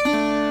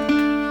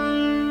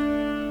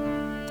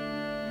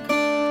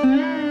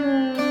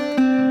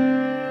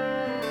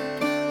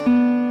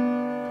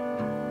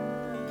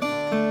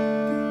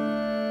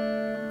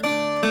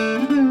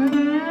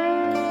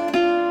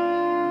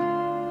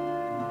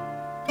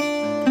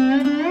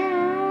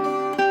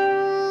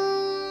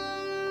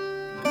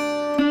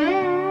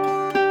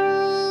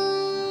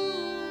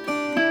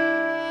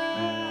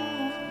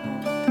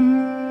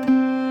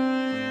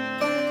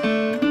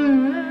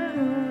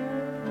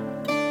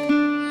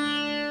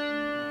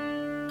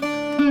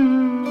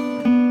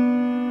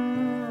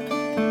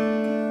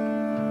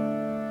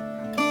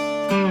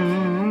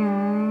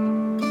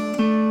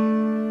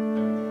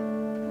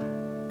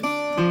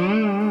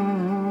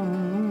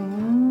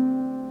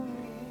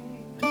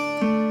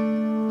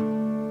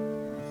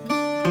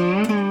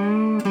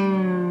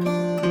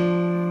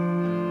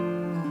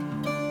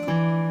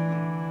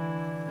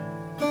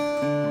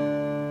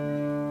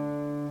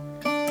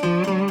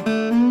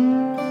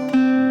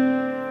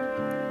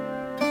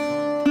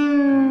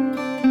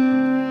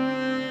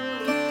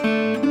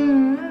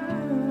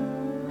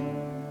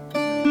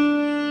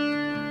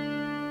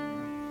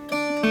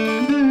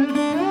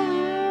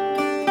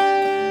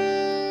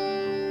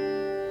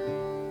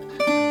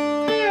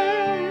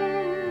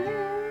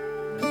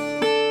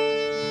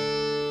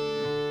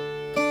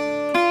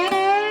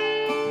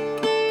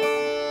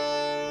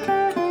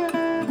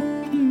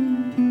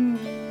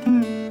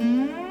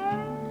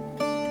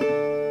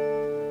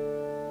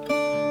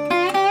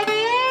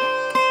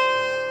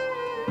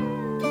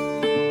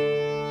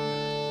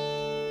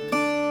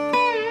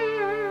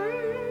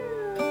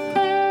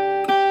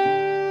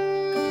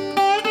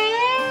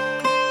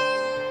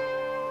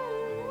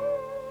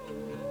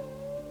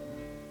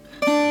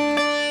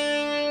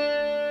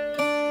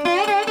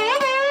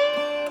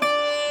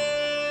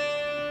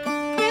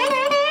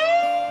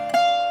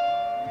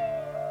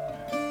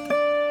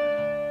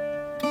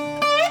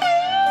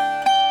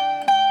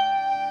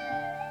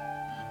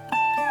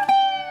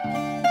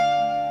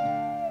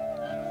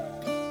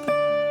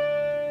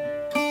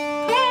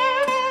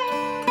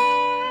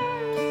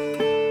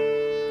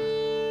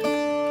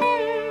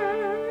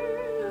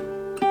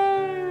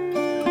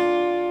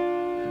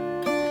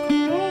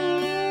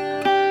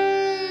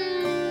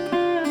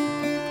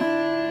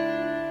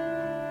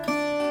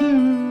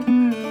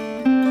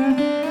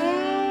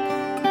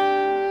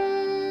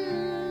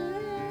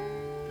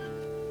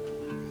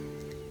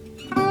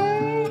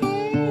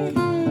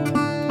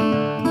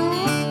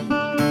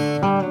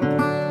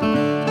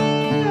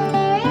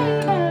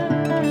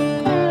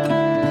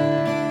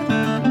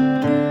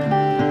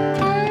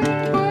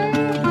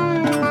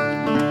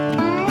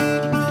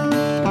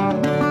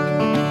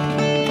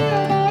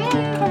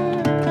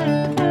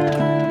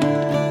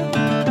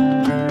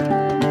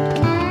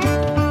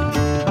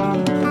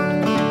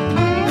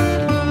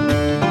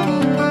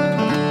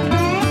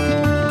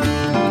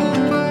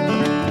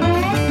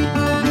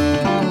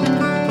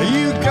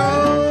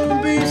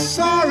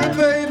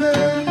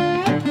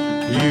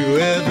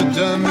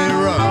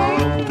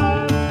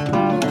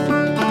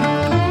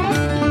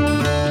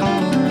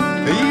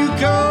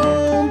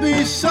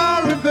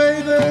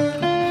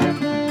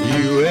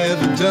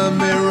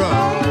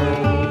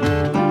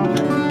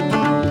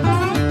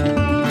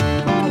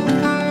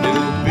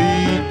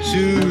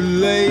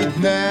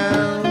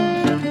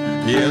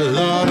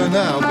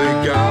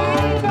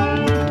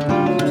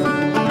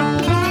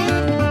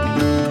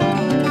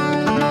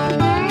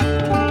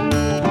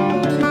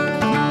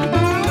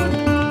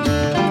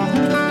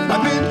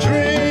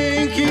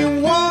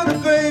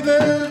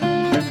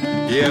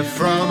 yeah,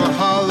 from a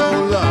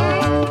hollow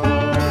love.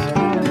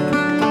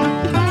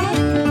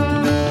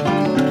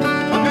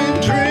 I've been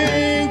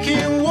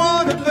drinking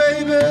water,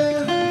 baby,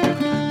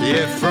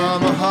 yeah,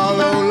 from a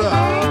hollow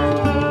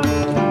love.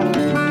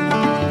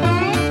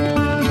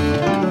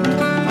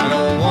 I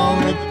don't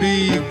wanna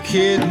be a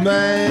kid,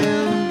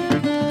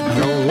 man, I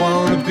don't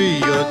wanna be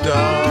your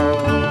dog.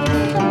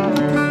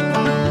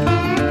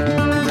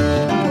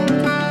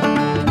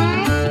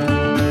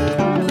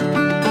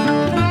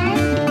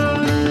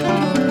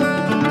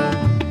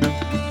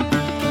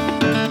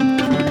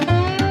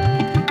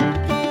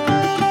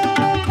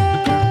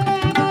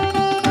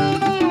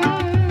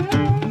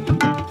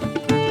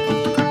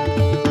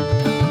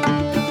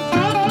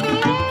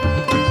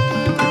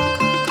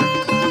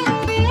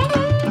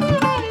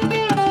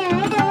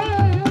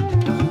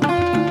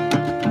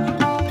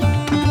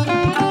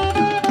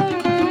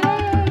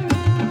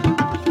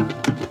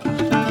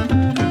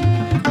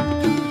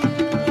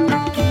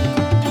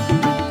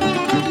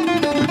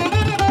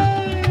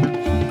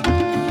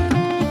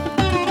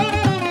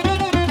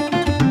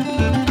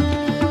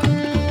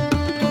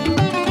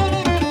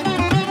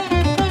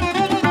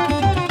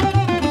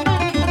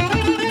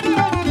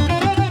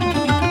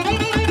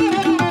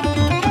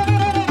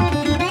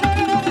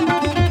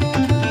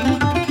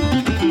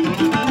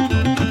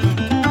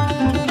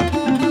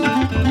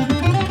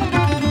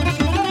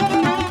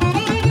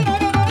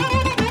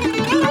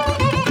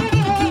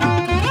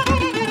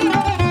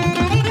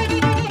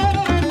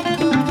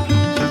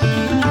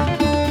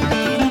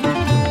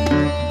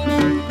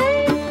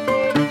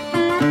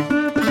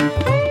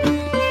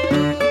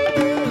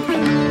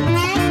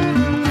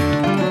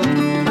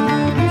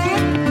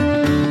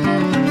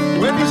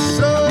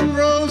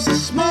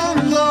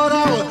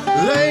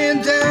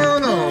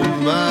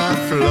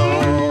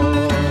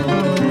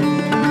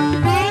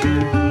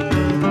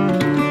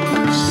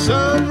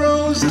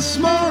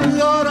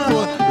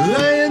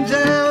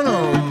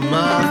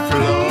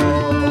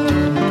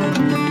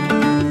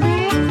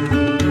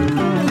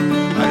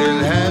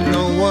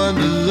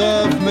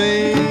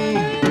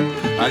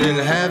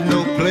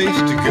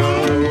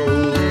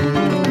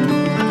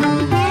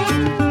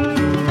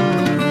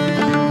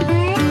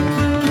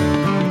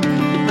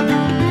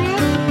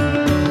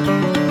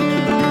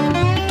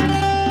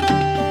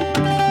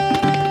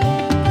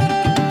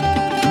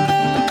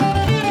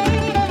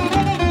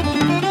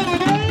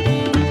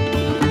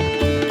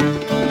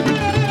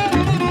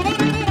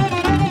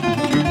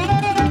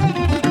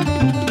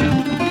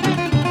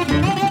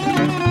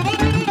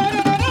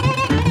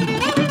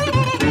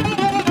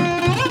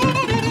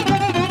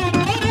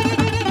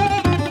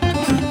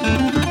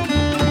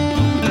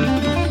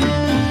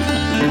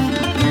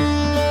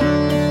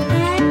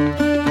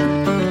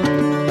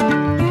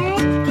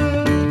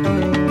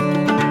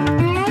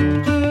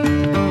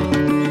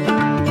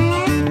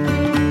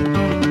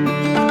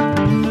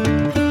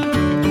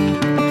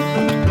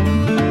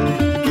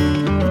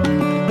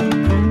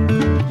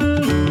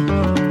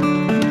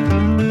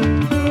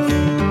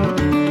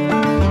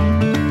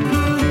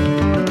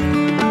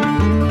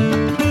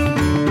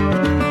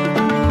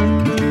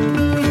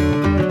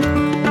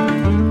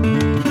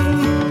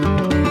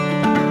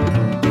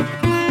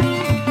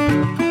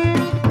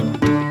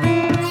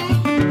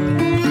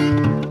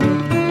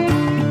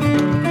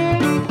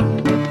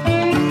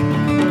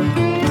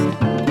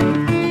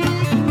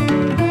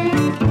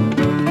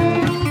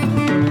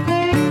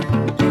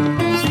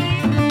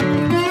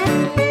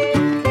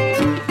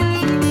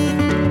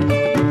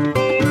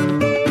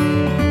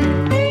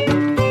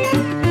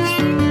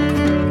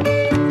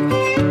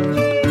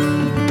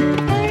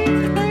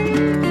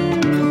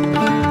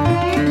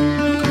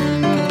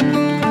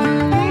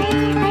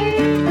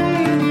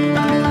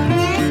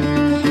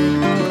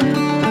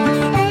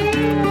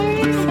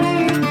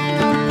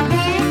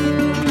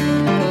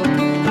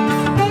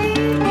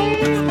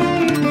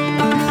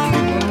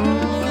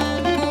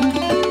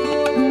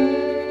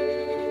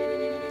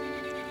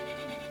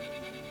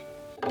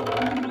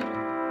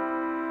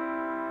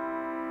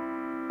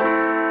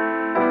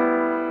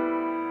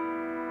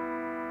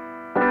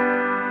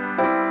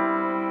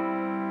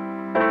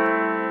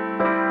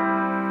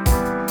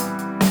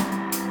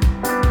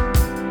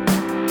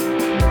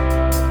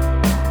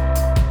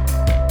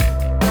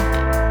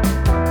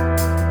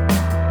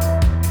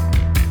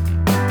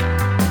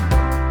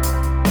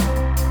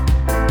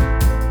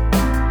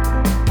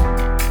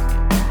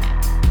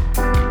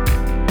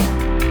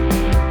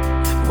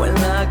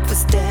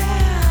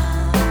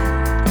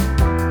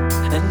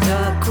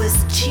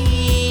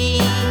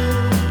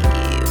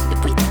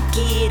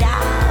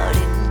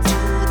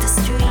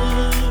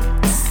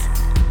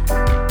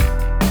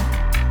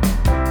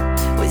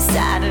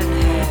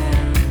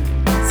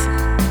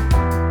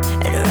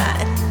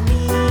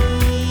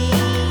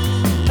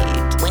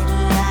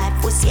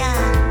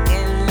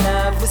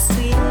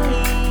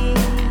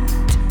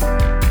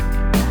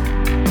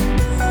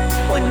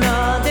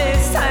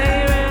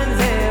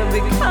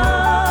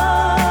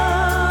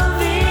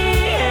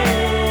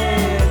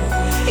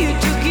 You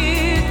took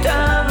it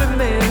down.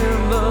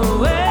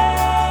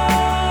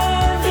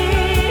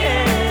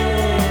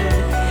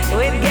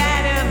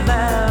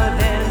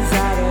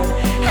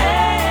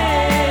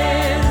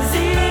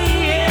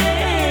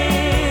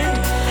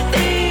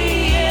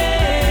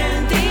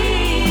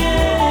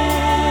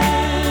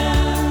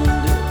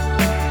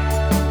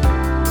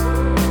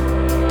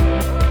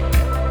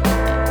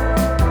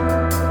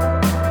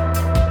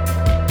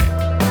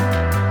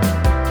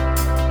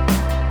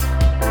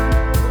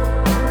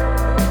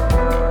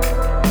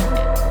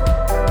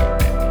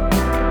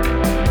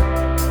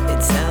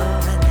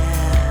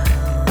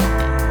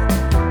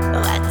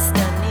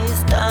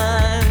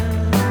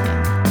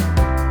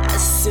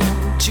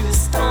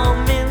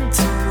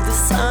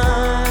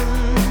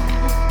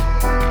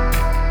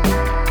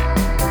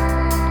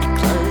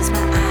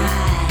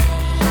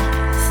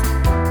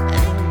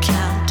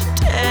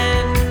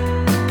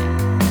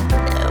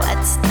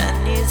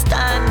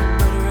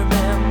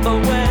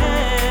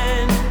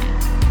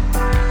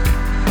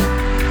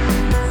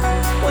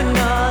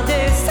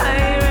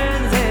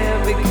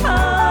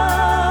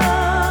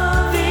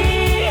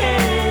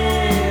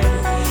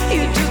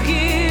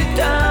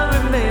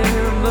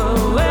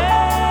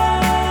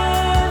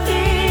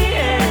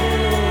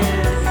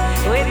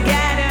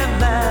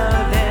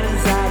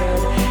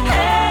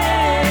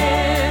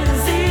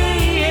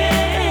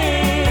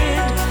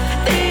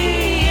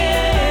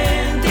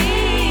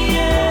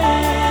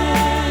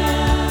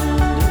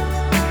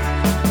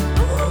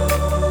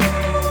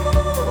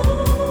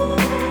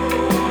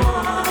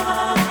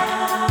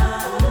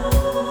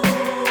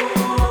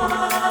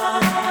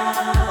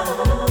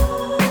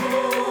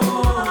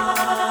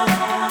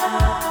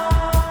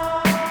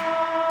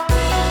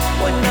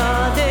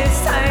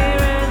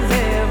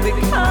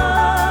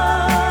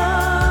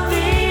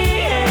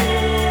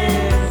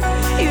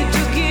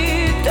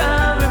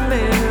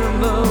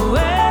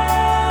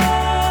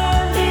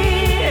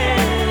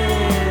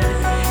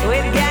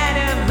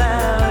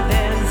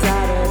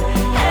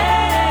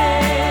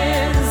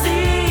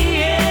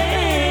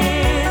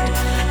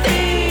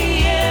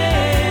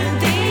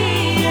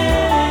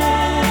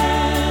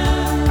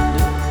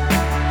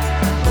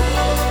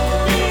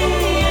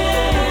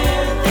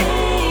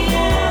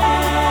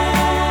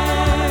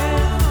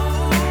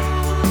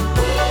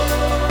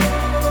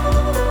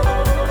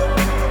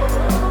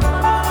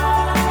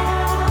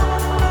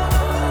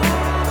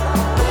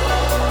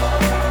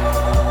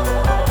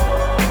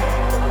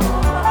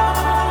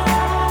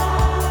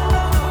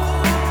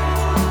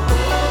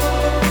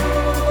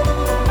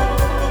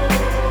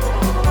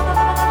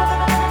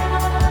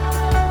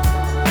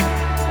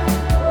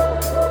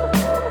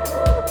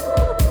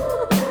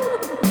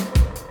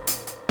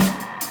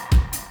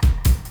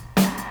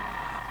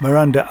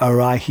 Miranda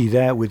Arahi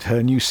there with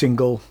her new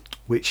single,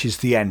 which is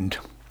The End.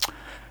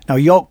 Now,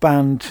 York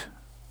band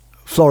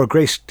Flora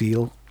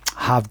Grayscale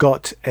have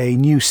got a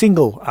new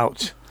single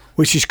out,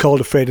 which is called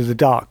Afraid of the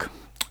Dark.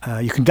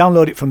 You can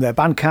download it from their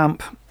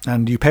Bandcamp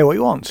and you pay what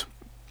you want.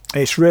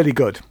 It's really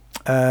good.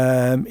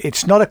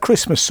 It's not a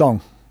Christmas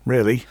song,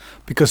 really,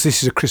 because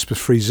this is a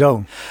Christmas-free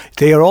zone.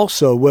 They are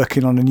also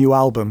working on a new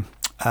album,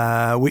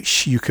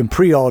 which you can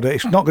pre-order.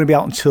 It's not going to be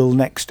out until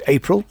next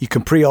April. You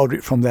can pre-order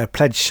it from their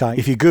pledge site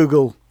if you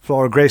Google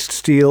Flora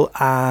Grayscale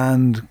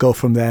and go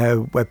from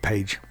their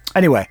webpage.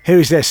 Anyway, here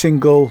is their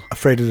single,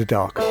 Afraid of the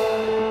Dark.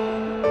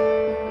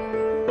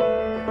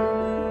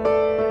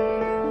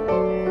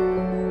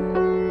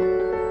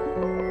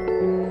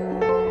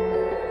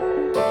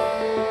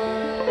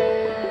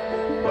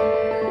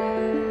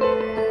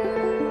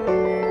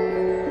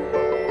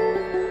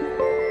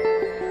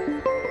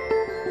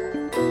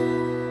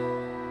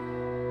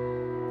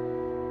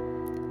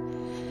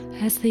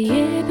 As the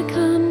year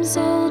becomes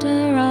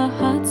older, our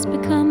hearts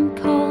become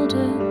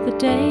colder. The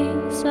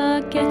days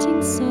are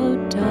getting so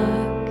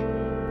dark.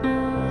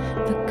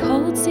 The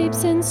cold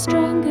seeps in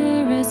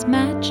stronger as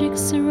magic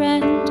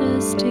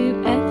surrenders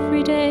to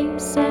everyday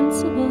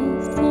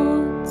sensible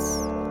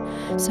thoughts.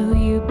 So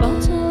you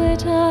bottle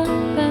it up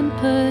and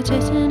put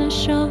it in a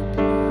shop,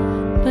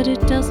 but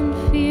it doesn't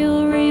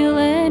feel real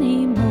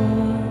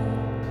anymore.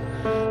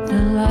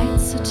 The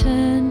lights are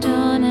turned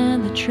on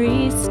and the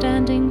tree's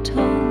standing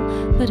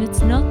tall, but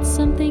it's not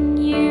something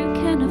you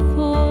can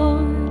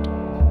afford.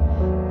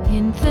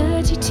 In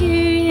 32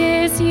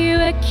 years you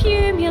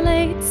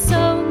accumulate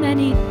so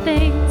many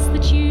things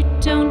that you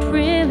don't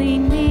really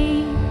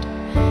need.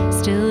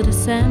 Still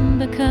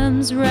December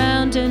comes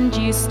round and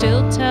you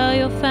still tell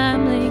your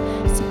family,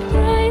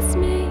 surprise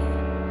me,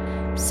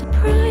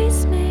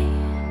 surprise me.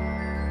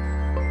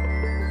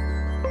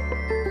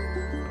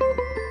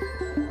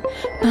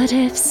 But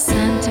if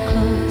Santa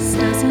Claus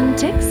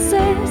doesn't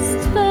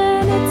exist,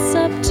 then it's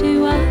up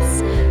to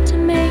us to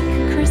make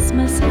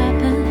Christmas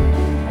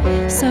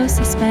happen. So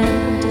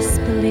suspend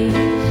disbelief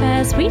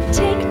as we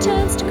take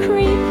turns to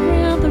creep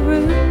around the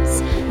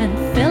rooms and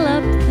fill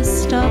up the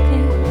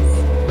stockings.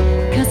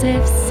 'Cause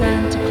if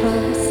Santa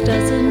Claus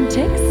doesn't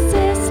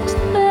exist,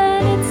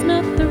 then it's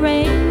not the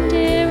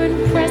reindeer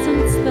and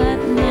presents that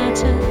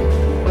matter.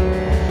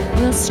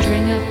 We'll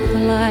string up the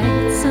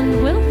lights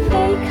and we'll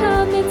bake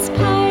our mince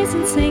pies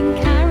and sing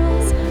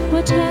carols,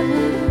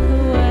 whatever the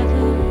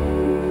weather.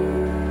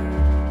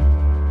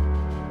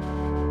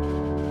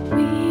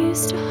 We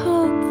used to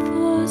hope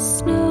for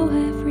snow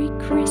every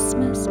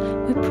Christmas.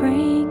 We're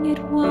praying it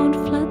won't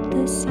flood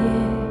this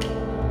year.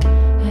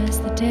 As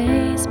the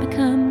days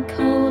become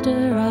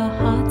colder, our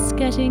hearts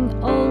getting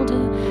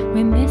older,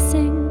 we're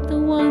missing the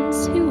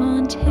ones who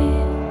aren't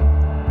here.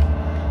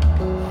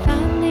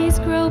 Families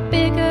grow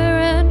bigger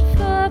and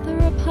further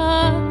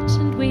apart,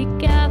 and we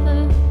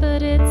gather,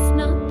 but it's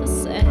not the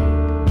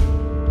same.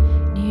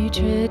 New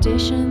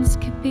traditions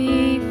could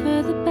be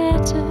for the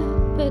better,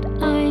 but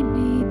I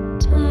need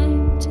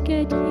time to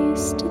get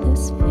used to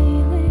this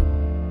feeling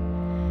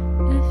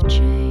of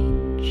change.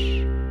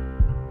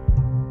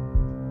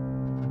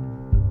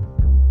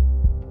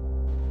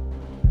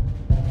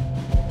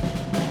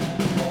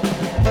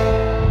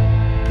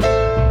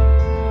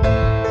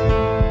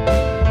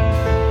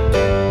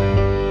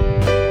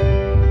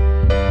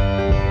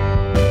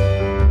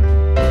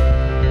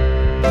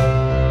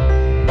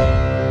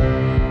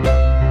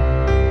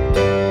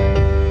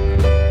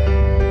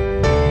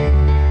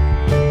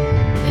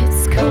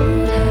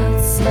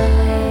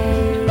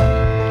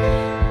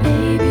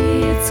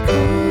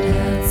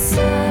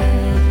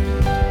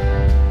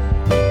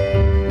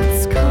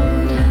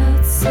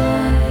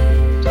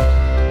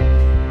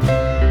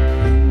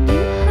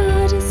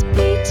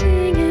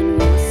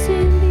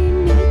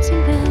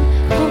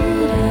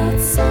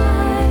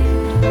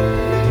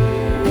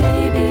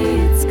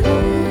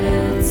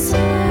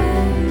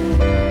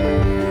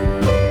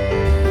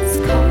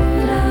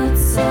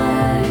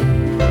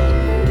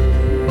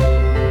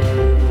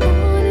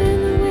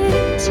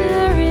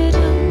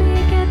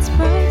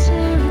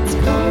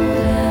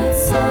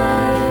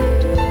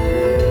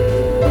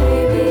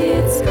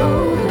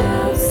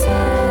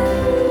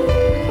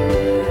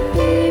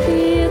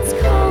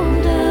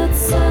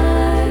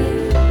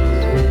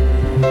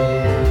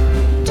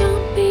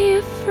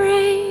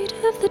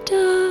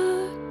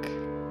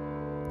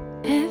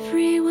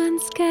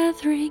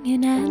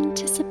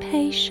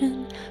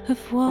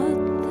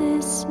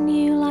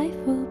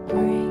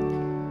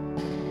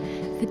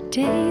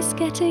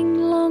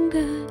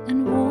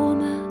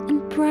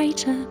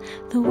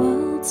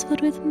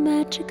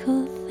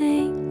 Magical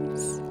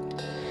things,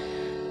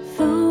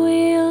 for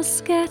we'll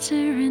scatter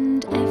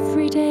and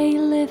everyday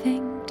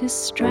living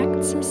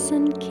distracts us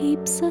and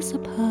keeps us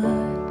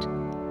apart.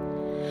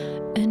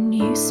 A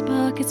new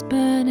spark is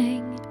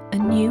burning, a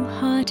new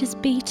heart is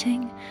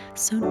beating,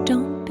 so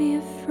don't be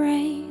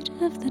afraid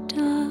of the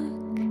dark.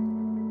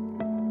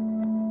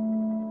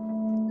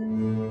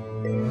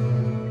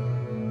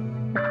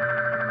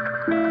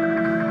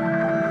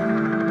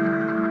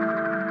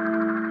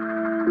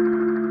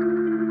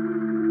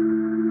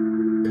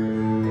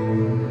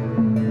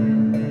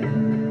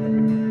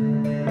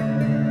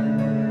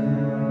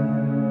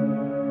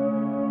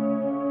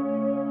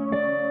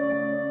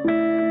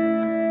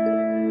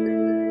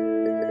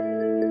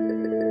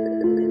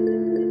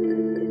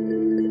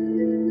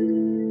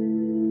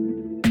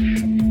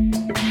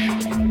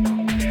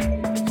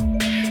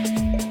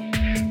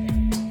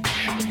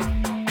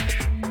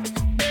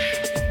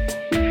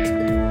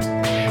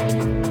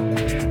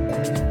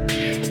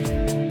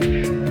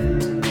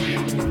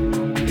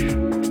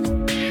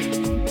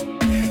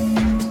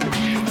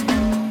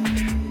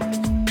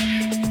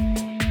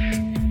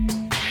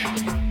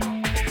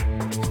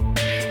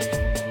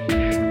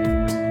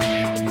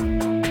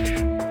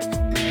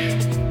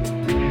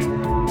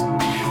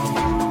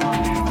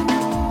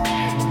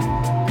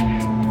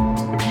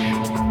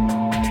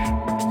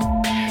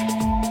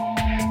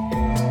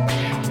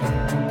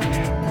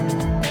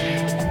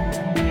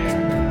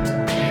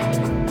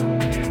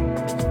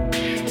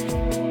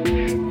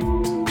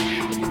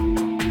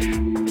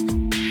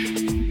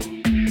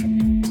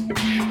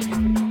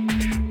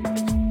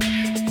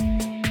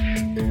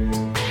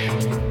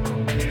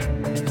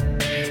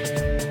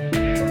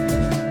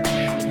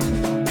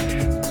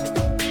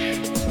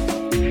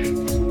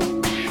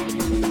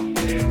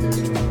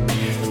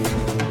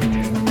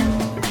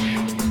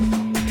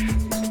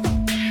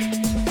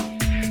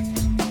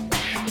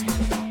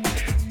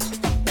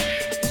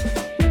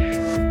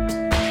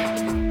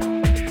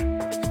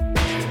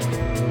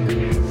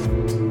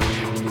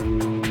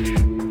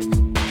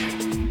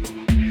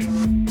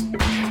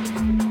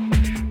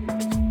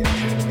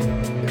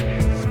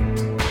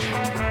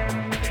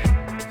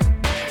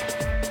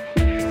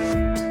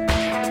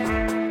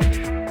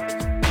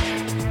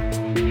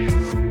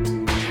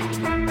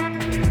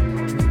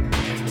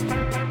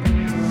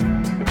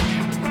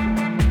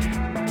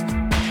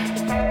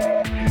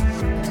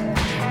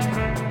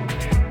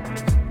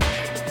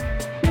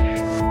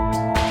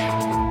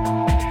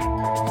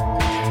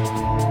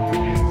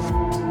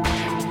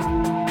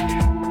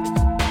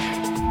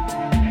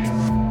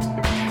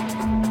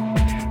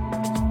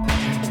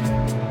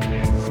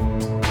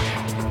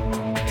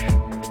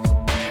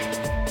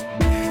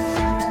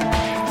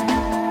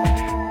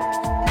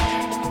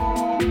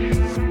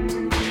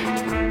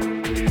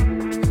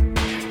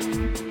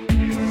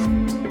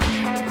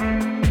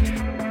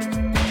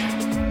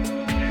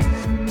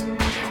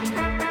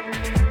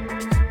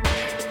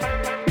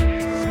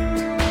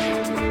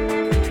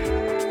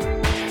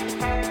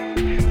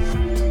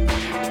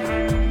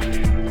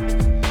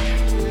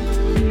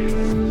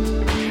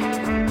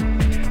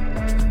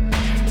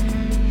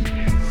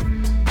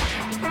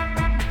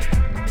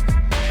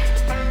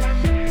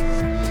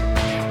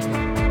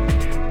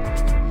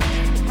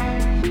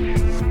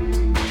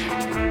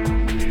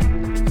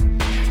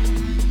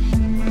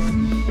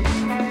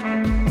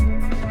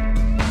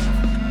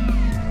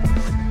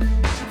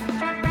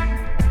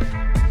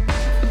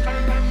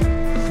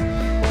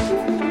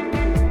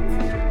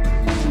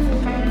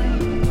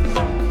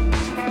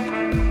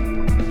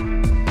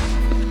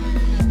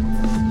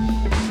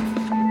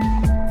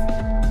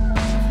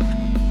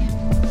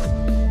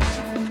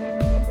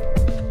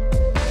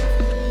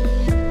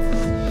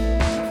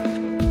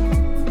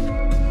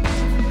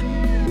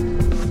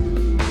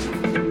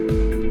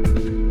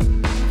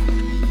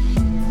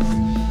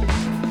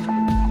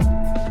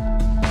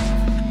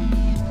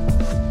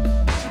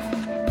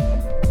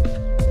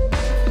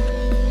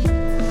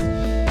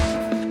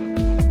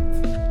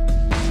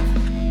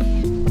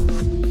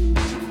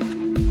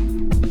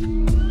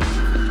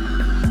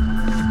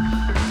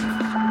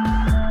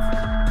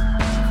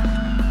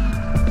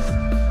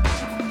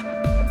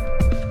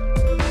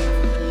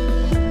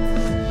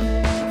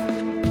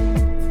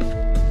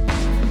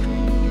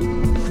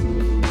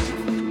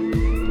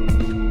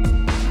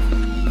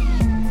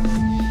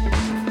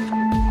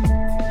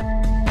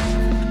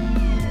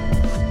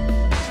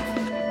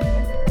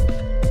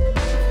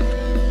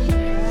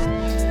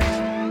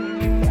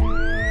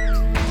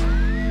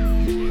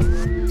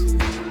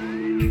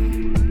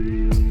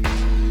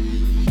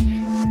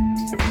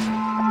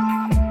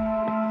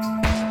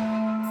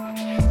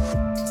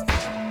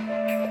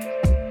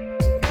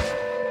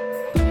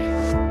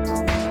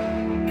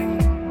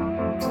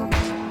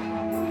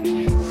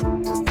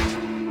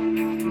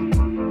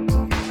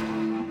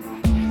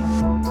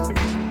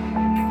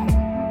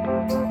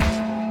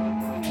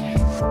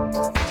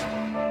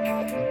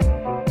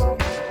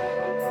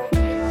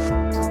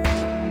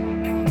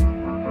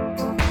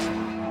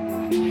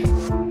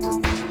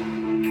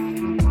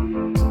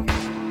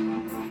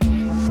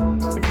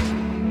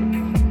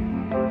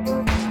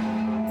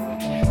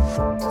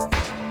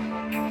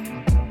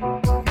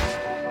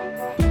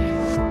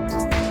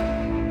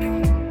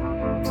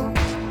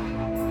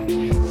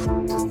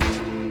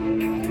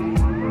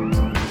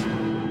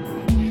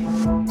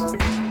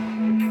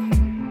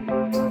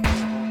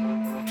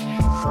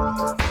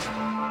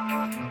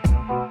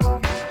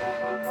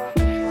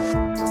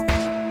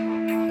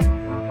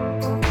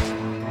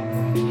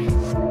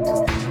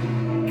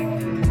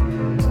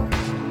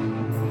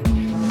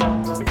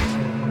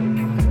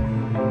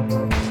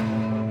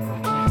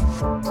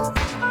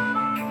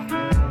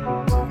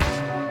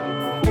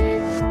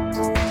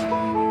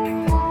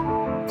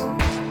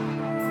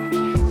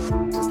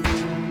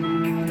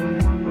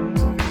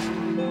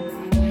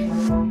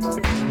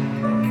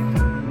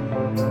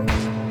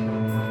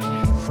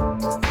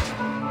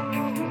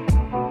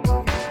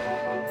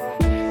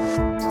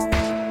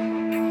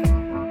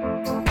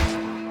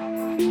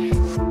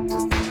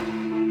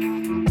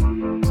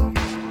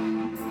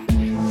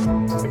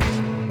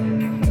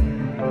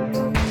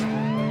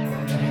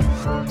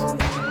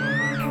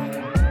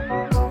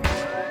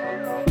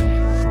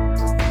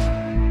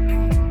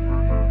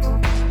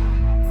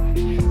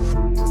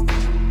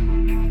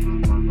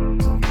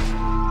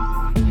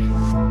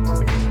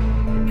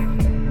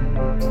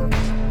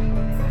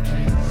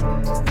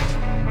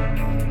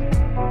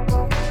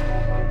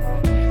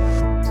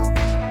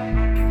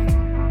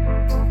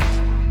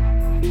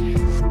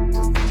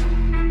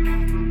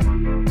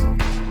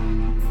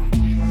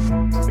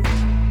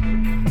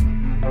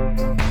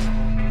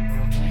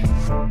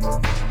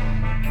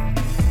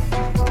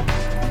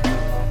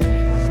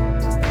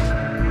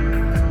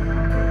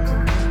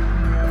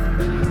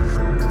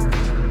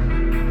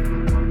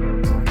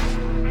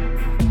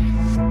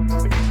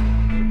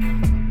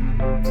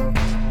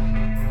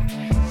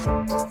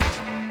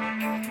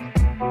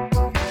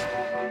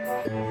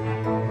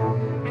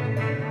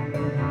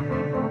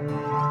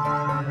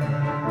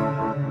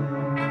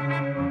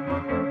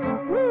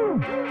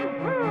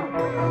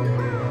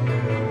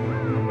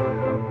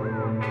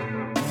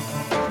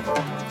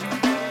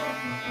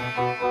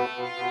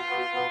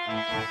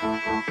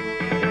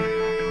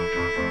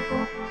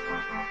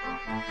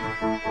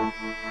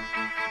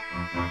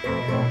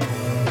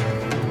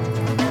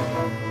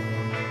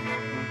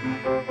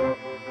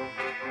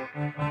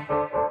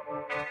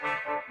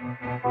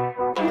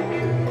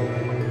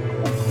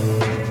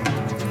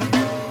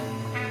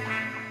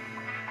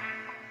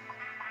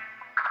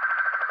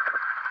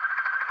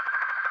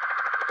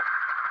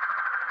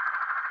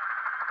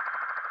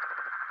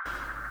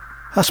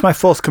 That's my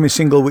forthcoming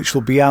single, which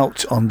will be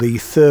out on the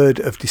 3rd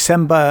of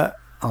December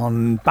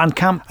on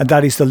Bandcamp, and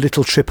that is the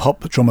Little Trip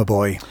Hop Drummer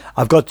Boy.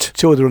 I've got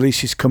 2 other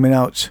releases coming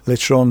out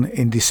later on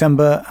in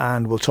December,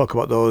 and we'll talk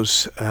about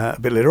those a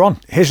bit later on.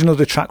 Here's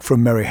another track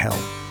from Merry Hell.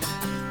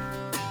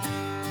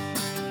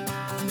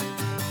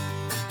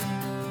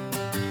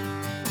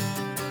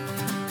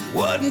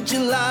 Wouldn't you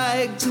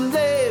like to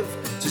live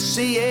to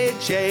see a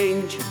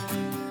change?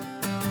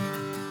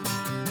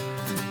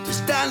 To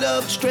stand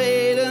up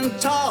straight and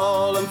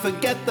tall and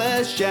forget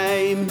the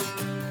shame?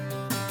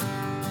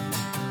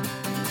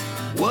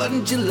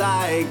 Wouldn't you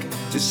like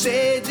to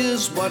say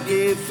just what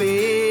you feel?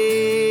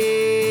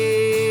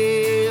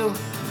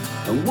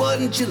 And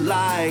wouldn't you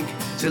like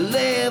to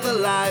live a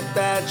life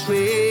that's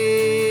real?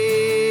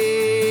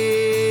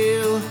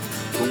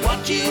 But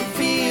what you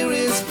fear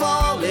is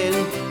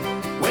falling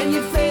when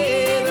you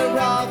fade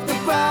off the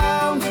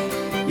ground.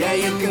 Yeah,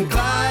 you can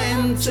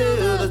climb to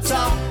the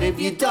top if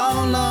you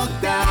don't look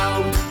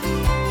down.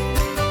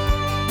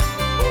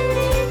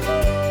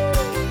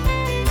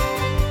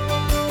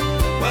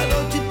 Why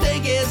don't you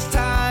think it's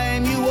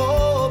time you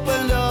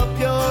opened up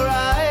your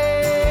eyes?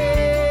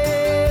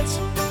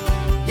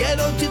 Yeah,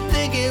 don't you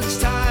think it's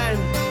time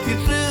you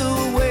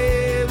threw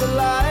away the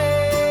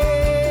lies?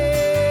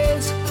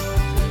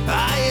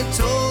 I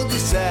told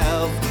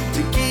yourself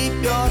to keep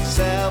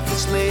yourself a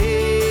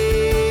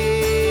slave,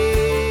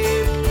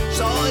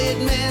 so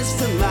you'd miss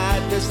the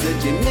madness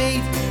that you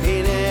meet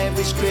in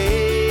every street.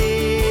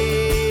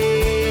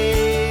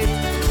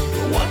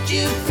 But what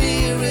you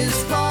fear is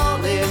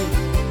falling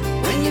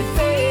when you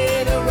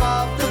fade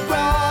off the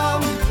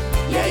ground.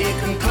 Yeah, you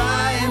can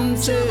climb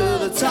to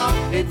the top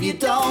if you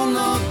don't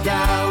look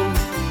down.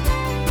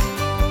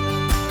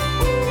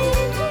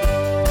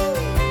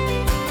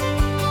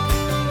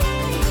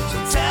 So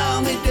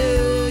tell me, do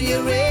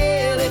you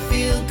really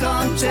feel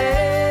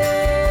content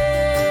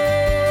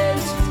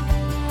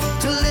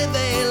to live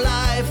a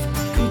life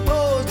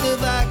composed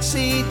of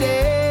accident?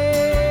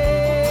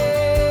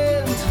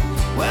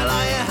 Well,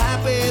 are you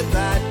happy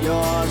that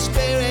your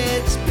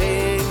spirit's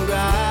been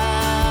ground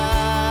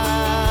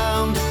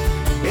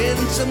in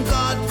some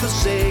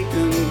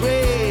godforsaken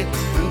great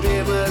and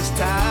dreamless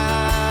town?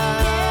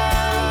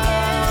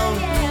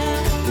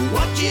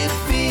 What you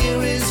fear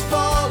is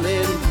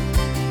falling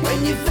when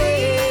you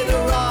fade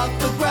off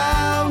the ground.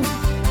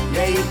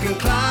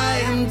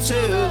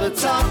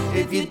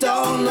 if you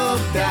don't look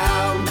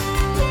down.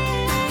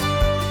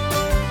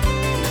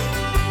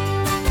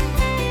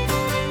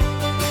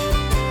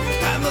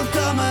 And there'll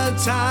come a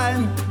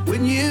time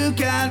when you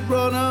can't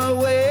run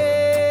away.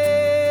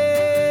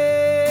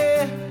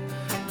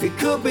 It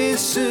could be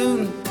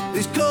soon,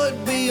 this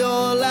could be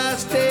your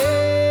last day.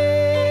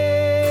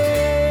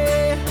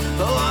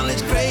 Oh, on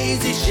this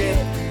crazy ship,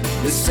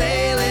 we're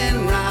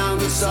sailing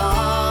round the sun.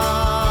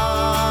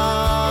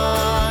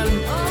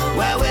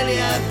 Where will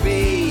you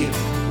be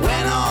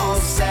when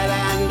all's said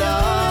and done?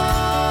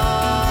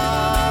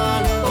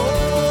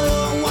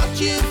 Oh, what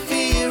you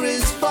fear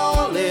is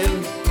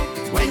falling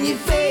when you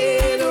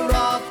fade or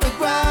off the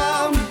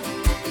ground.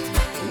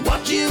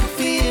 What you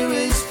fear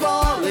is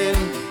falling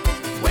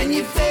when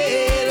you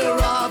fade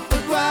or off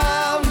the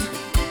ground.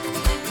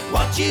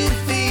 What you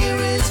fear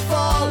is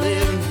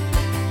falling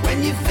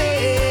when you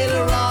fade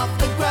or off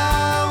the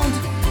ground.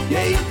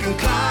 Yeah, you can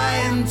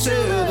climb to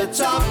the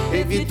top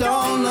if you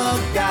don't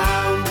look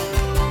down.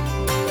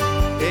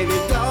 If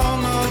you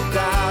don't look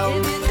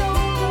down. If you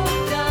don't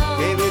look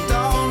down. If you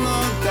don't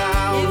look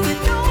down. If you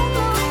don't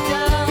look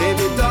down. If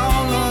you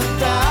don't look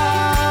down.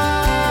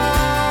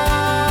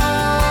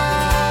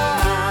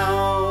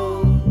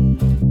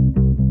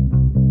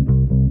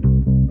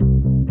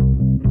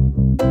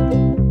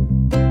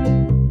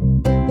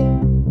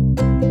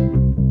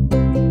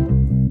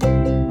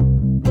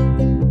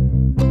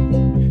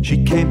 She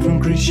came from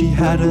Greece, she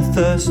had a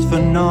thirst for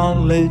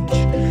knowledge.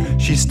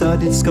 She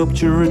studied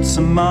sculpture at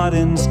St.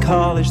 Martin's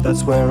College,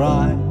 that's where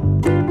I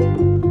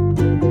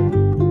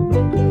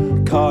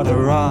caught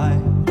her eye.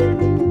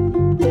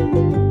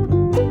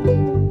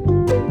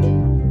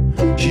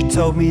 She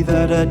told me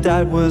that her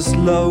dad was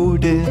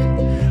loaded.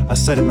 I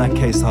said, in that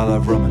case, I'll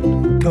have rum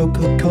and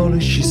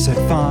Coca-Cola. She said,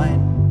 fine.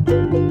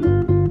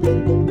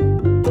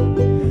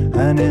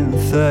 And in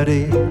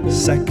 30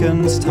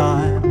 seconds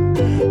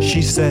time,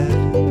 she said,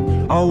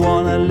 I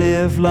wanna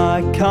live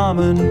like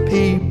common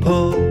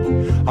people.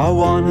 I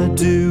wanna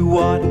do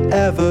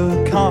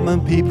whatever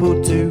common people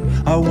do.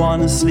 I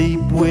wanna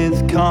sleep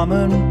with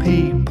common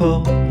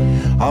people.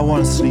 I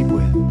wanna sleep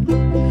with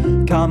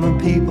common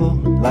people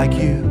like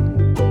you.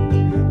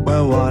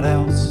 Well, what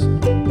else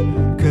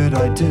could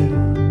I do?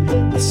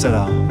 I said,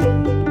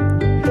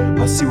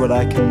 I'll see what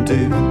I can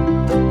do.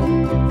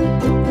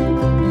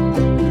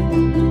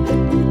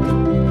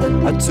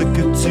 I took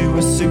her to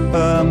a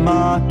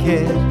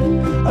supermarket.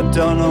 I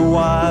don't know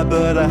why,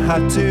 but I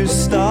had to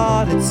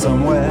start it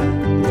somewhere.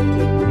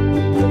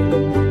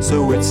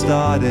 So it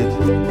started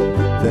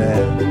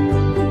there.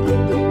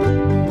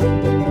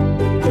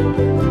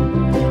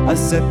 I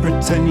said,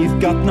 pretend you've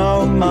got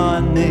no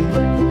money.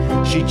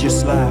 She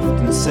just laughed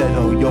and said,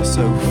 oh, you're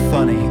so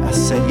funny. I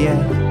said,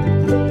 yeah.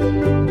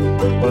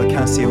 Well, I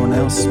can't see anyone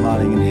else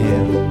smiling in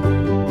here.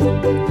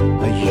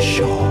 Are you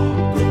sure?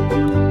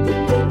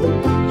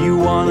 You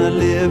wanna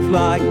live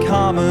like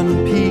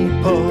common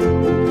people.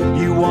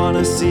 You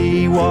wanna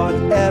see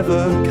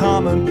whatever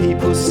common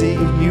people see.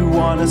 You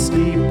wanna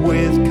sleep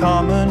with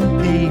common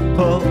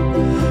people.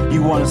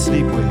 You wanna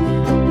sleep with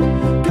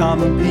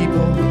common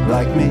people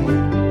like me.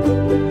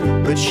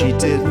 But she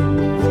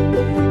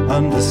didn't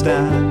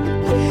understand.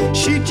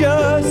 She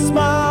just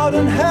smiled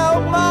and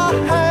held my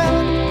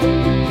hand.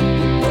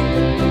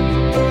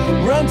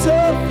 Rent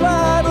a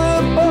flat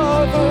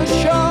above a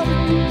shop.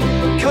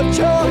 Cut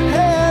your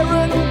hair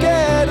and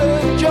get a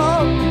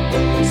job.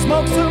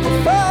 Smoke some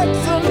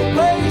fags and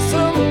play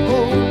some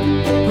pool.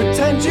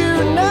 Pretend you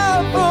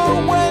never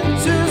went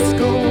to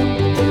school,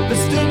 but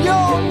still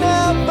you'll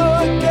never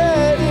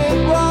get it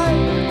right.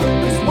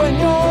 'Cause when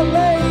you're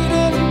laid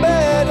in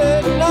bed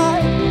at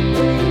night,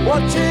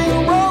 watching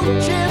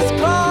roaches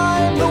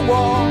climb the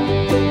wall,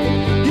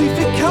 if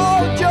you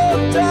called your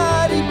dad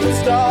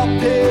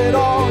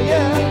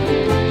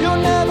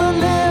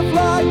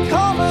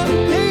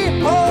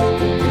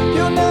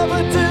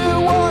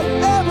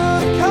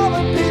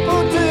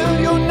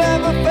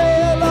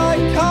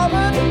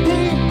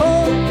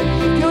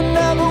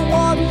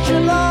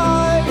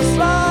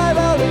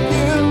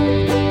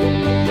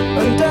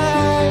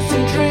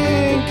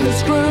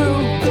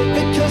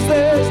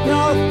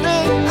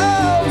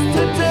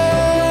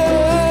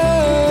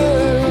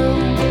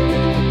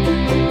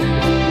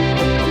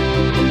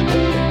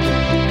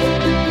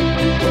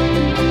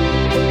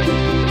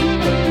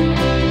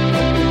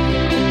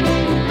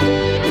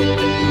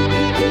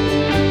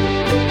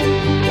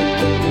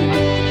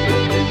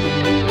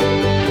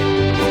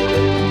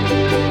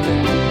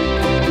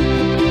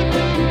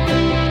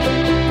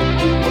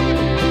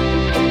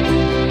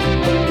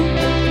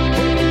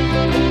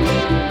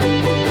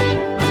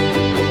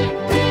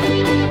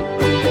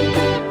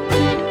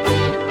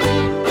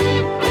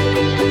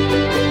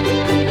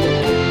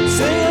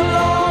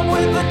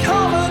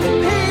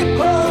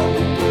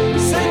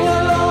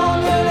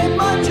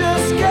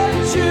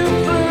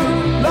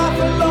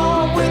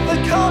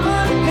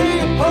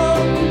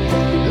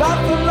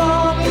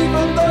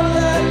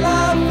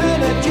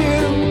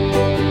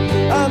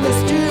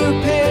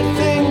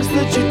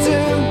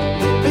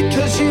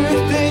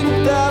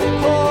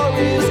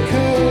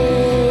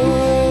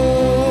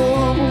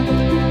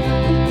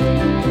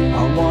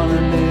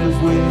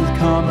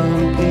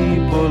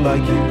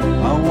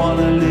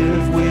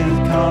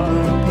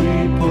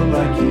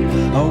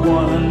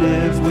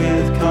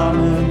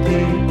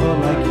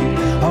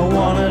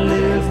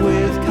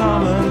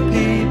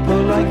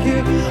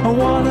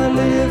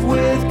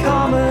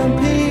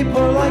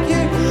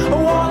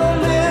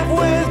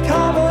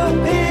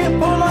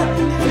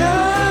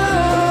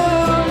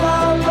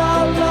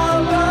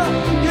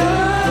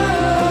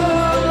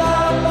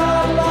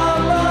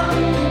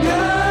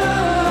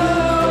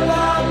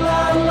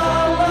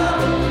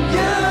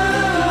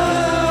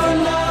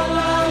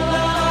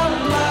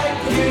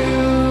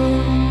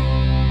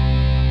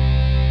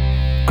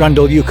Grand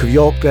Old Duke of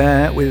York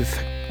there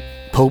with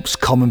Pope's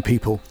Common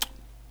People.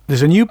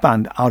 There's a new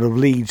band out of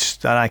Leeds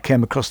that I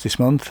came across this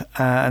month,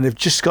 and they've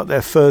just got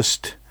their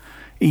first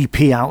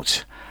EP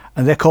out,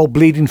 and they're called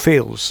Bleeding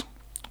Fields.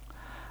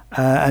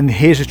 And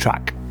here's a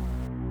track.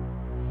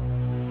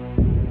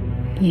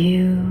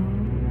 You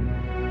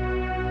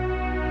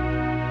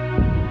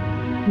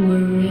were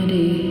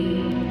ready.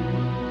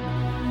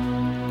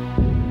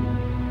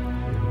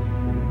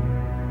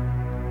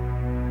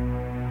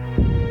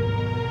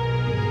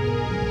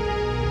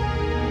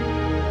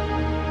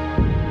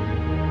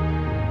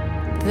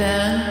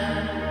 Then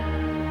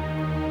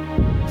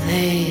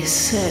they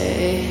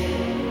say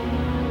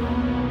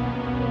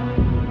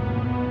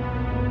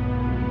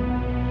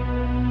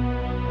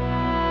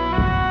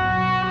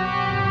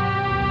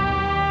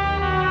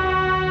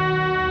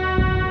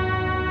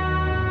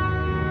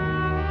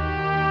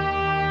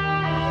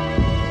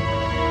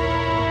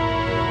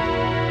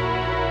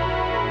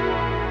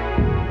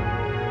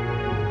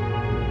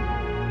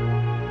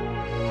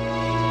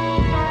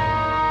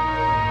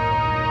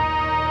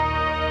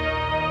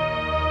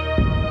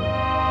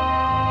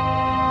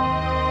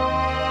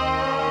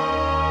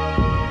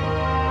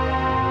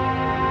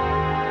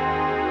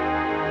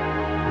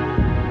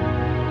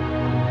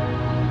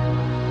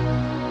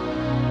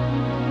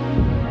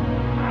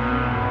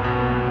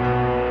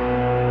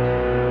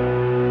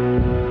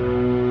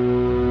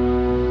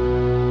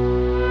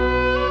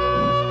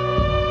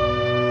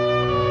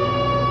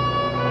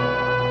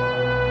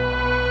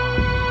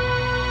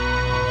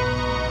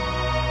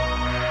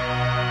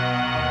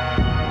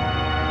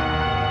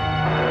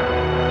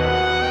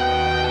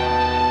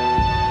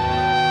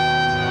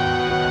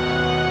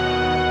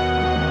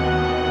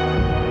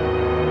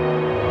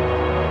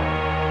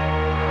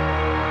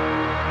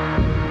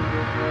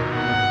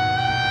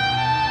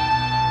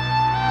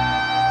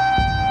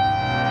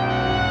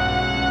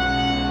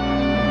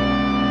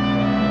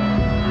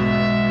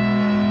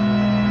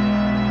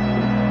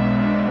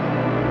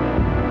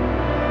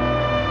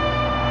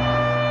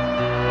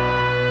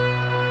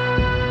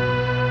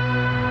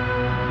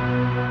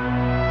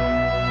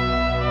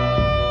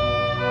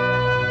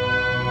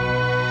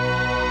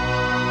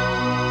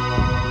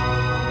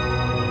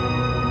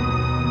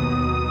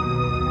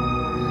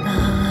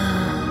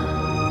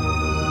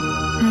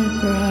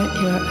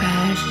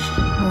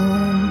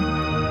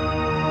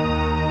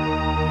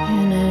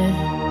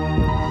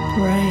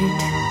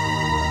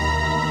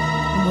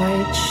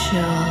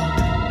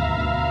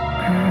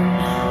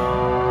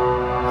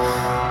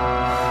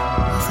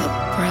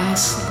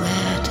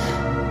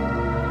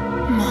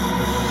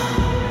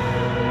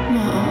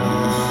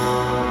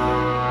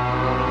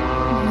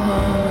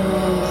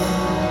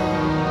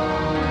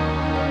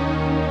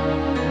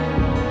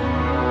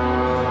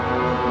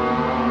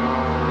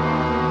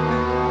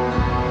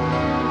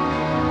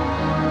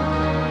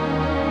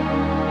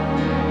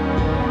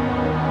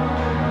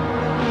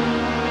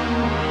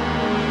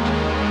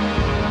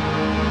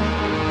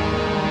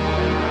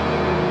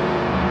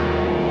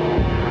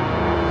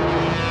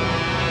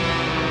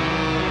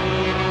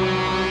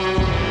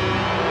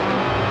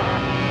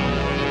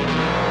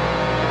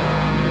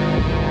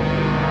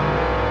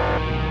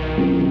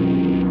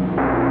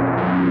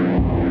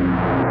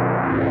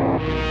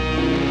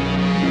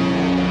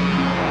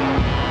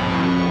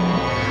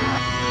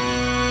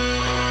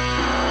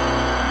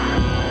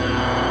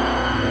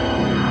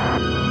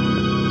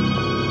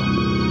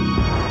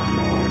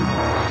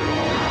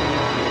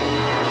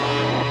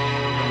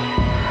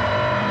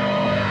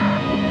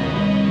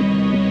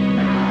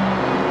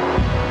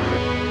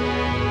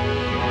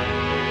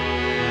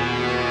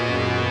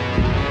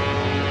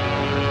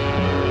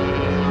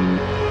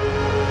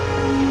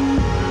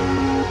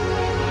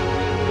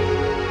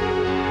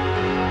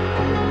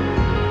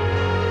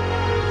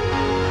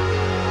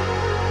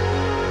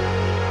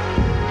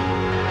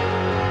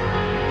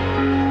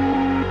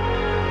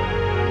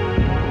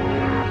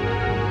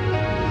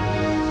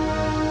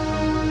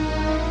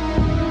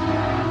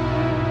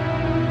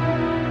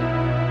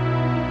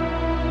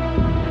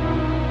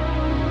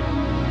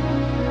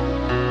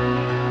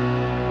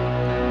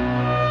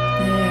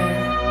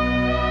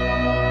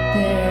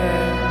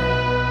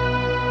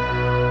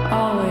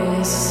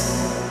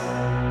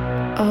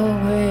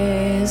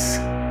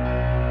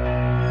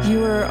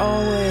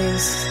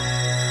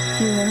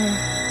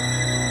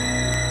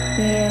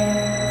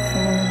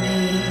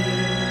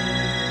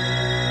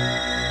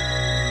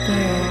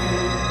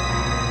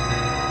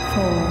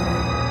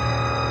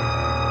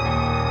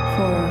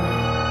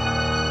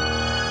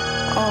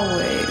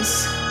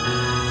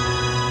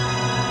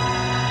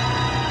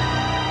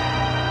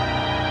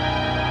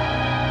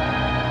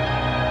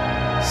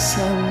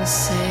some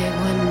say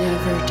one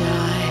never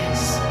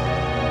dies,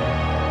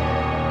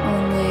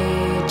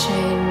 only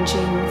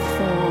changing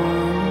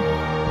form,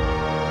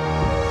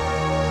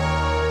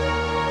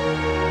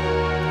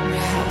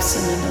 perhaps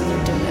in another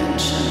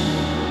dimension.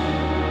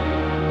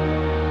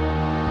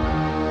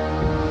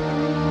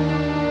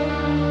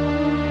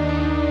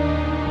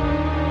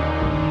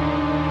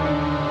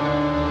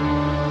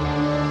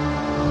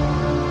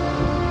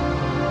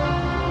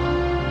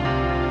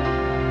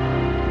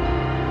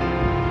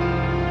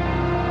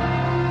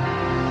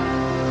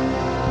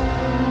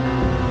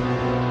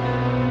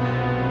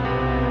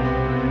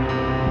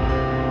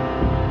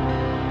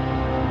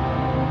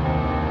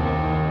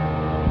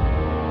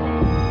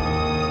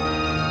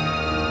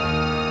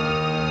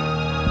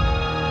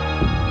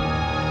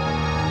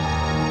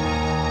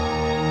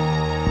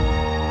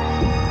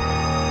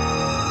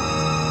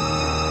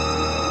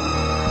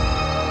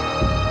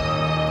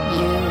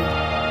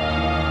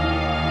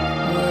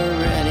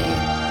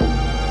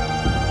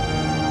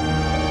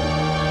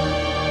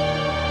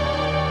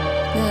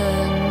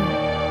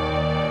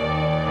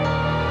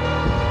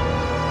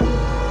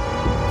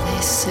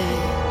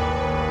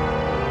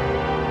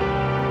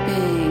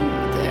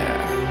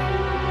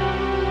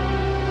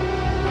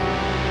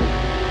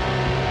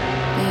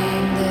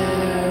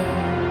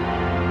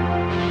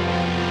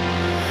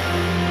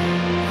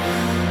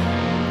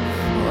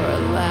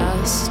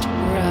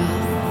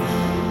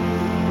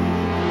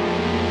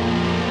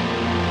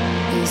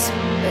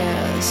 knows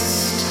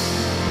best.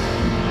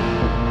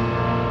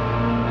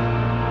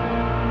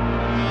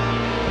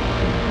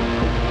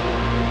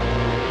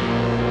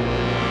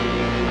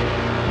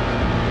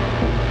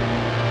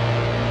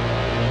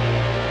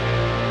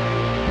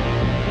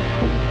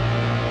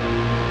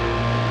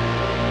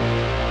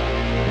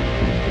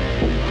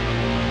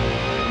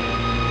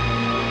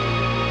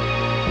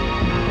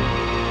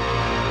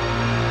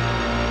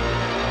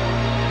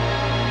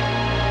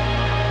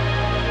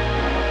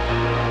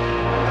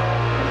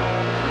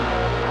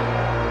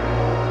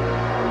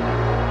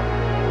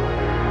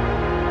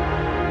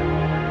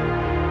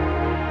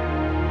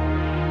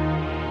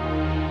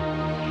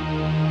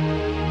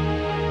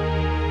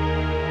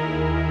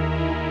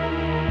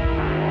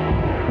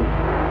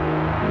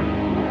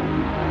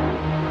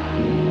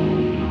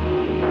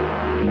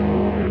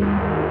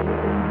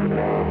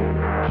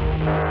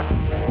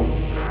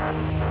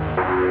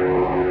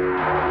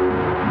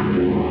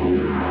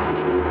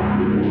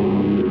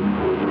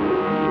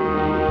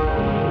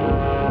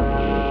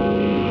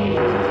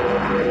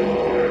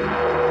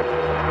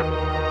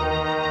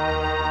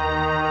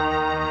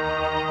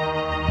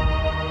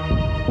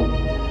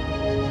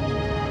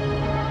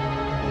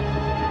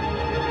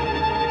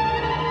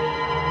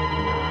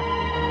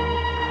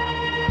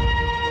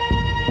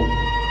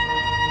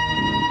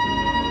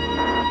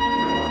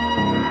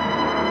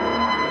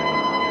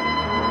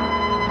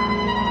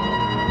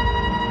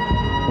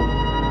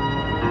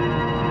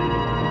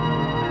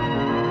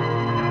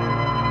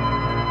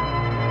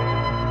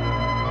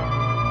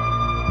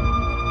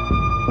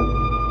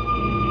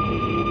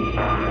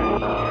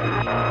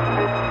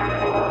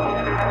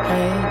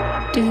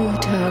 I do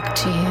talk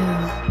to you.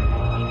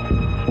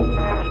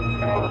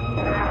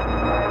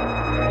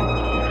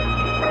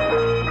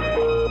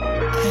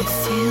 I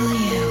feel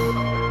you.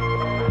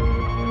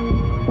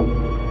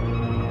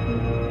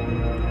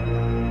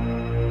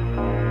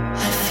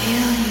 I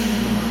feel you.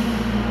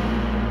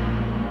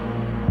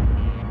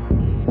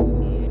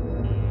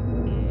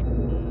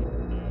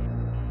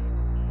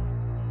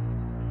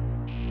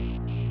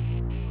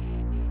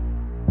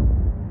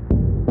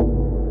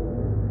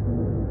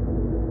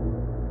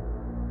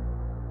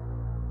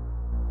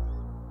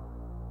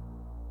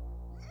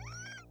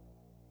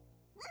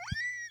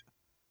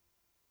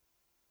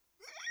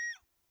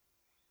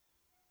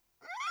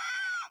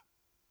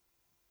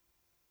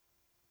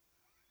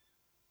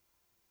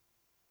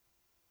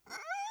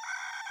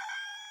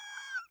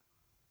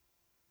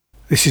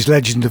 This is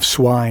Legend of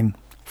Swine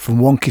from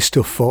Wonky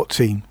Stuff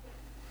 14.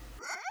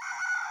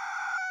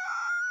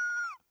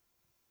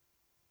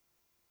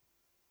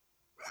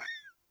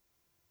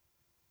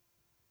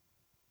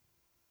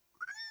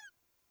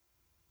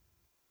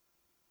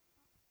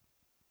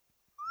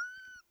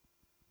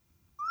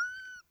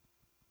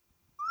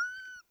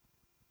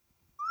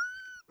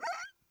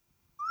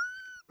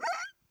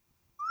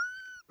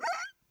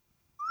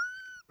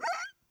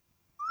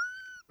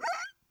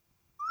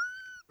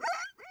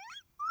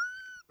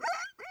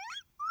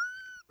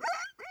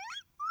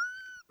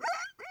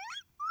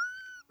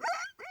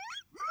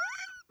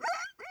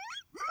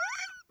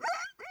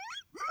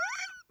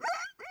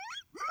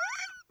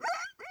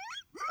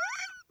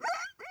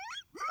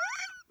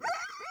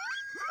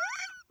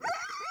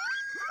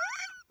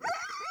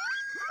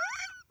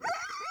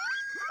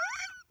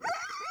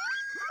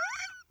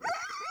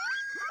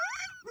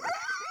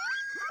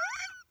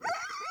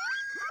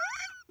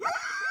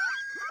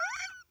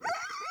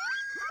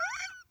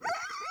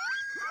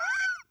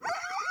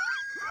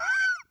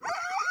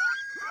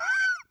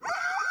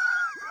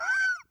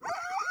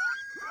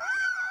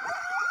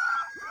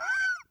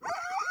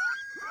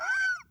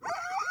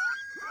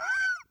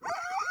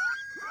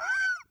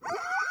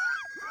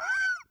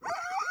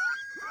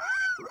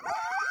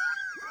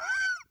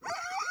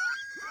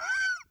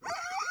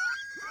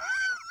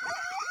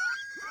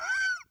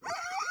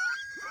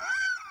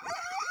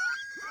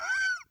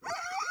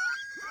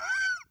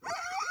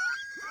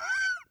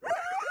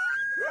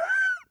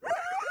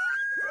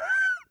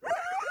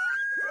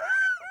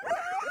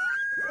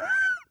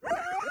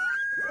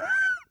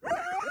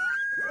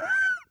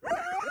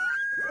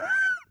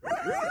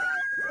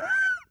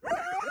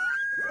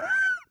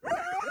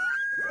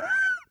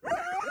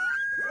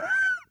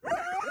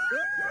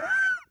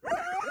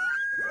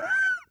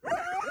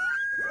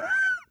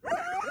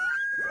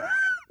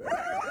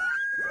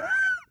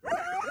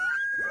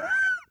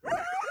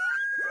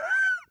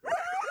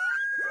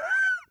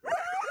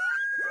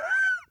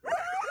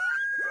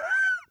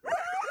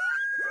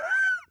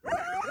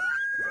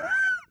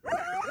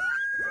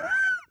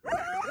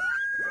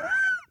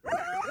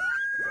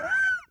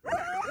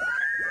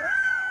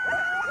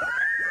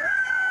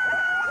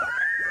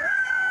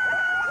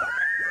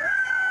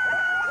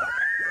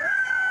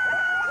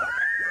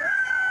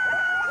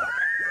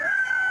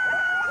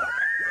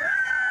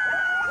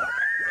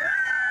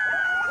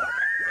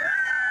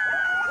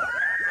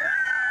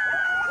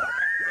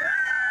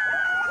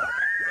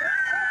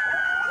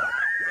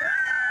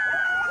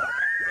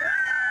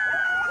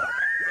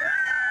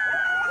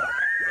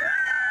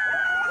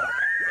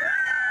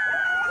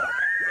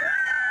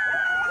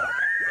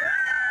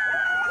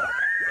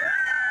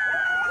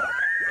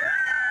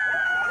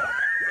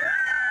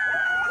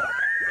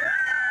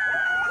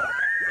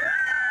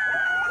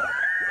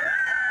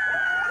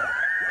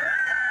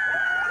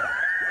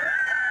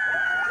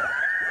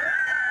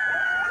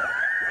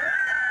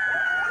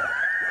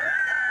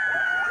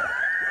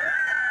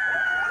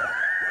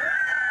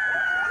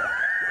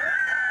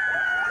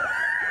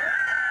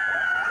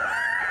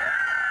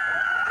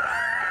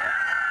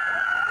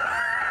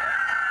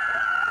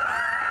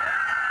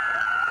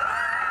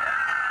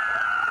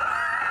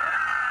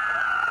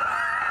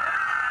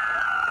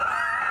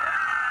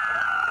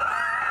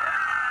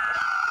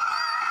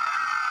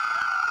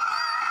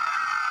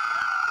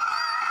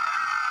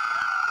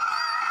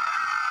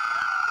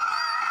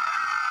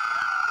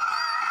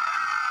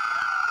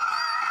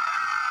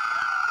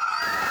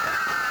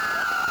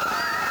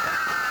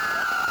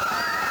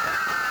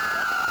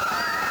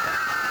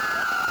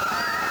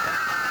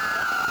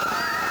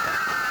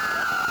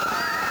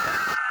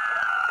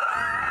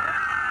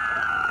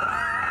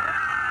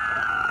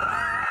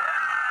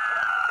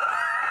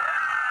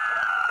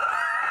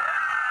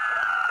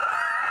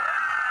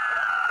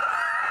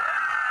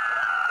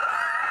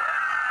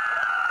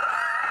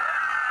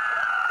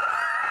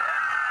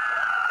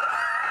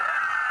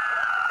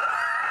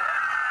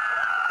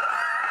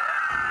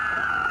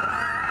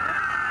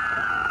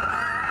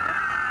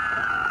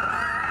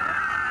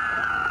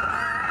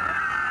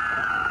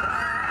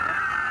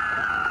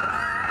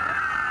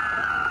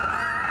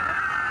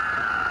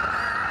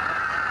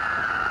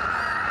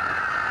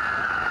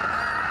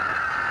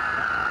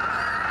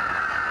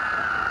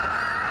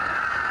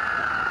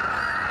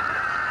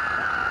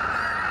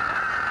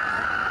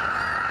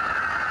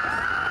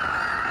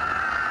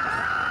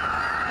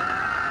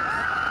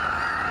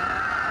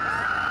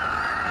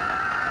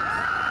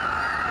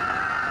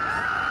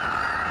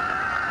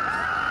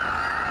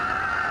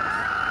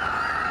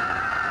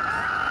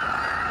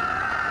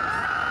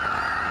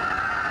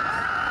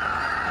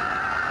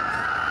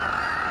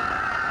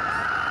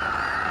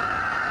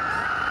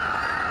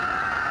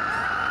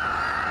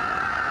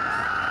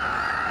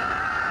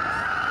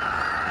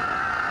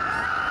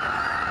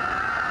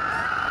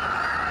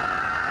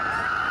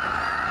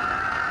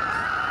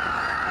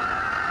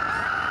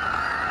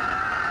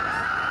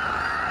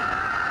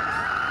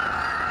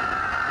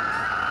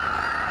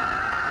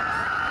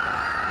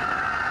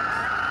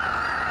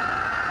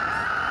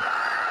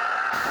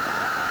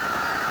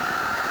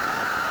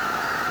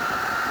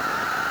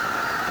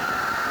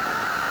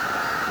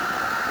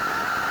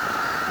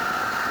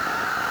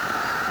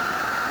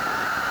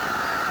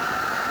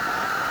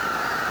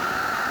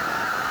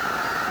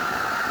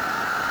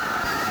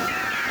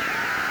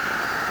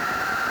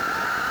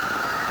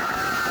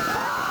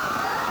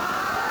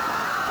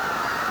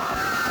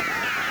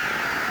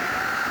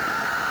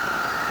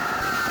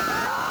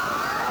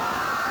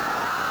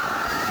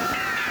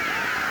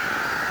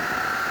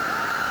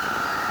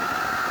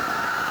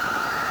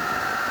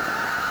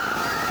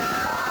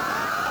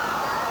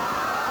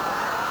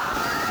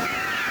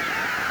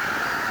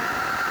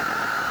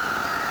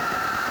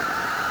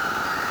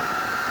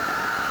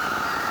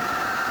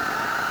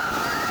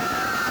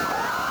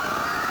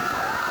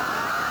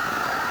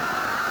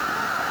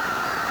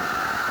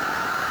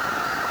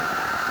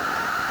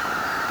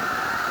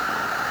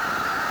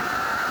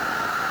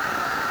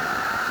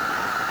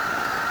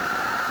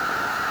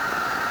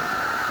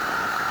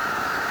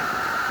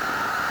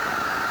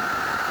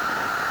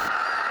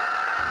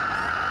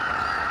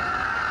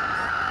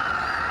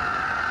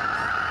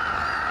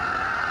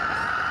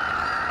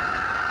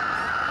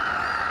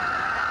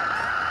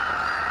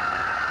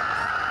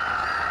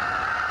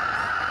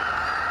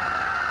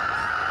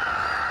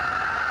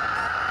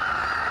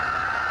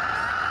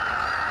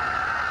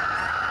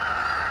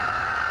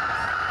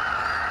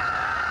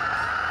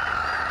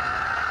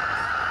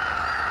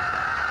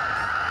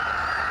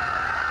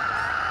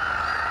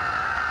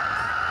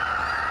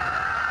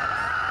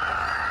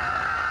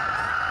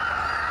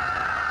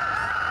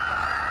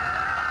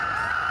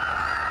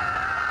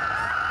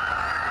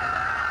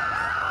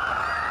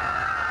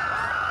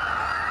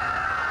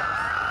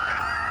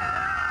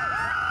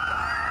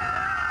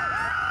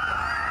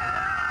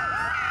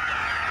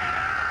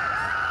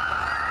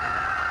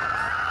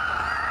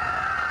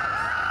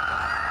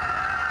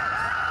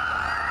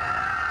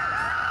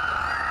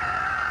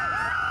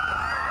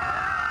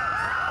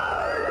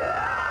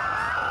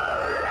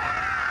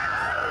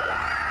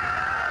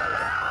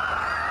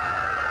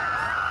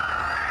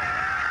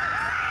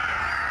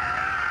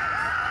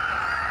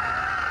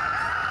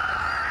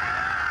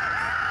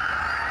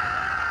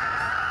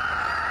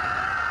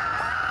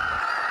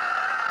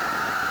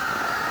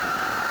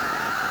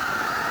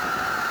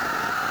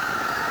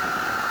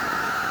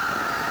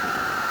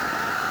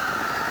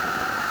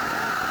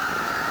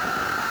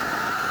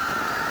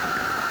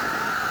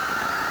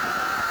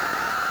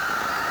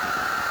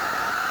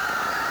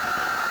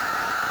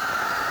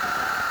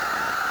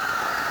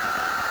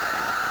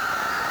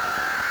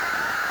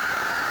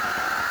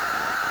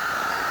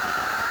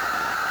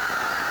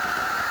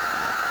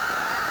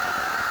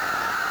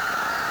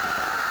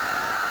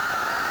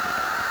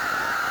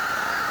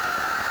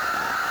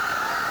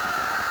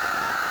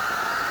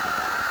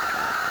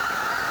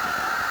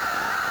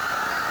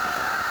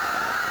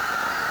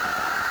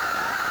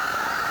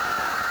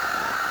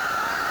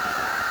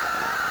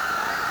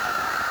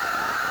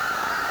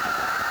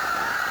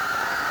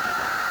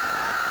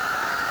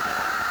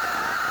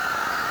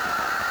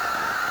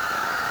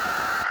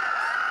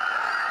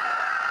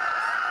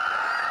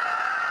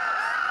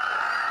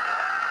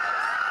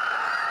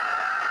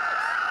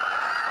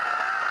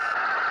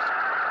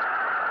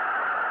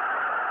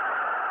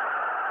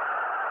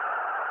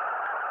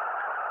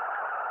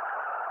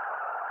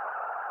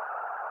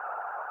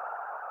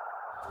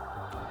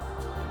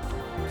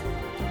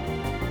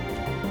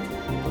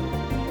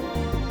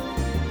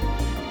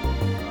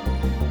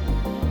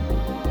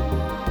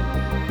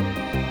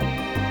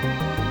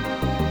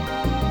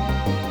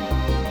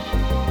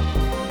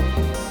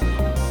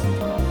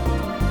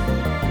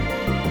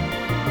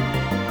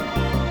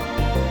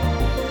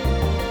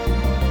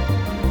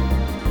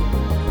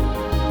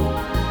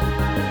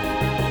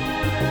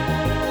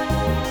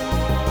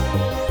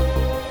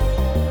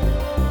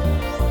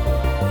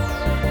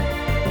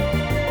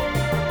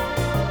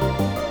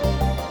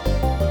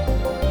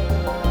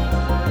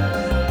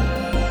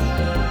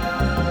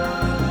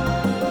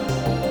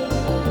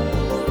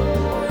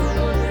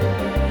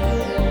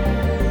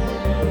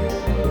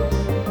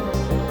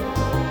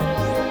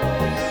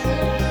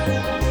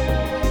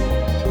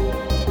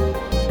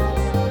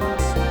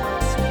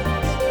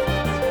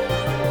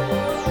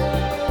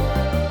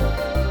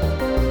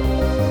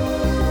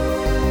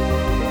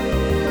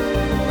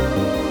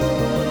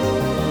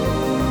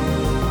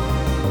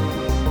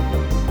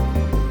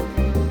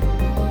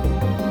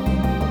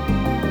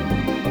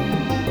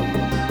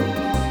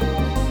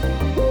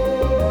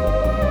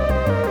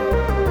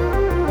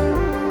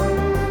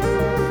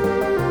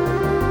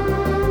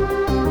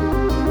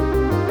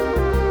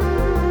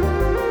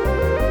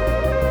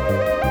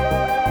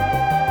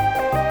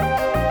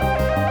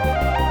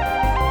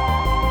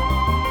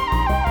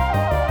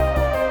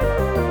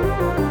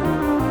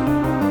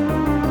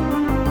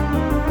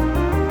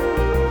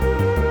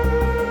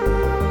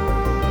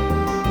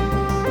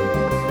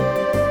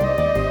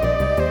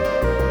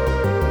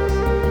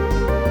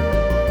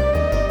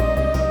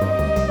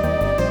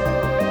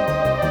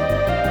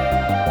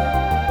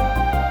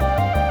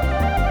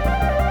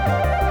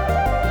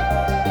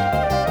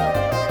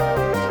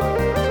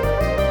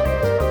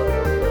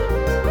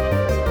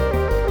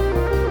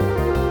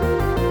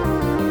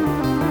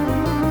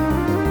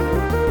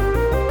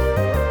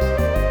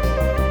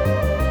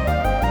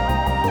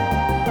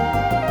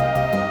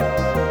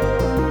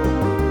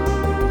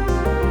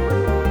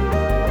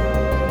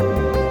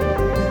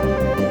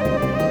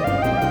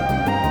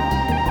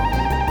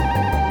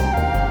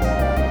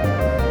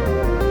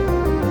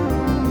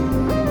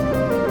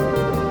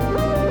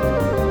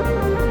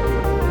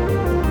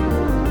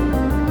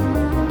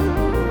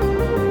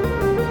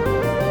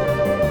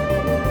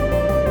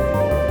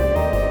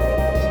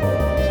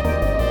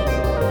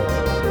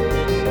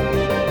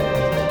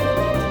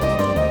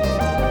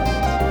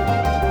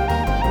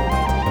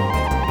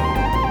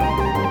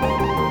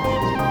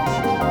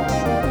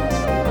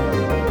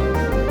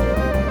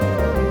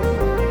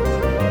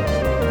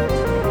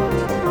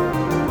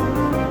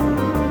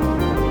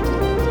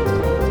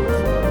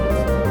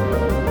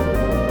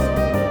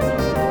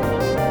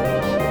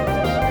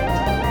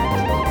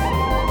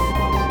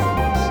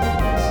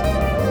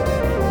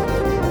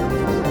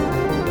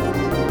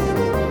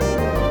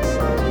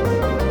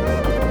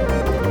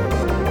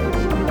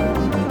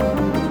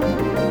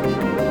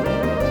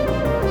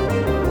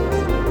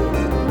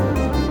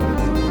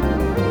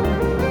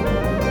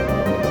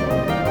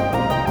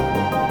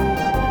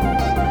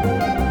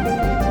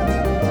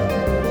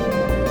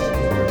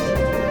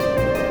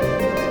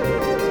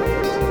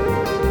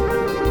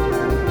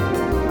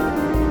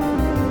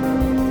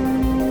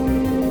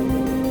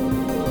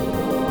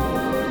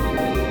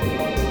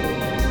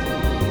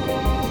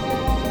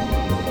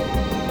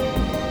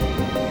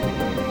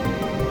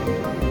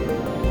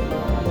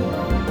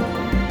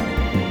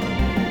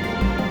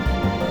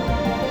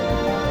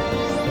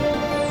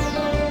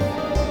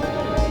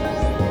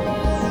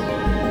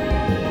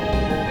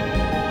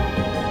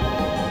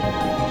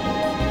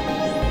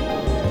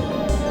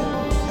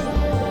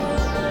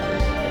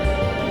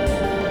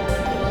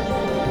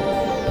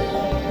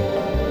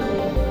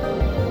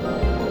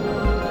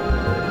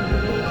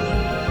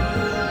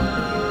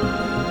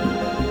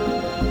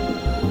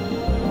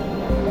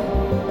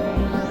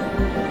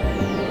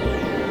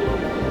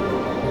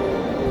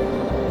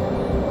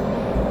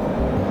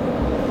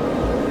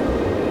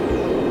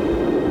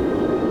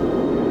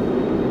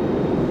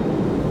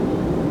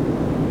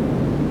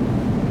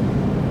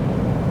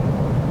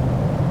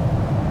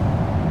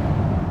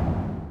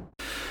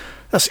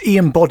 That's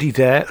Ian Boddy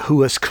there,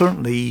 who has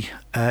currently,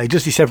 he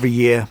does this every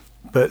year,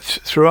 but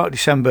throughout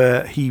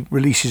December he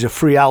releases a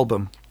free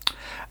album.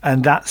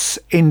 And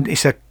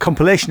it's a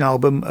compilation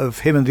album of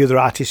him and the other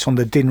artists on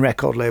the Din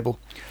record label.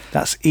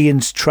 That's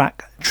Ian's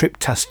track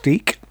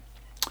Triptastic.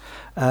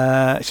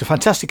 It's a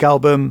fantastic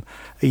album.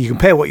 You can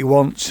pay what you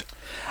want,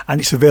 and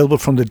it's available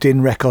from the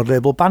Din record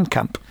label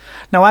Bandcamp.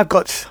 Now I've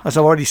got, as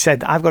I've already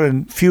said, I've got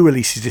a few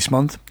releases this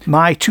month.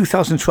 My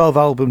 2012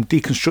 album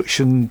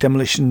Deconstruction,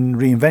 Demolition,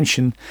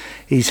 Reinvention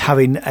is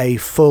having a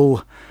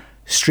full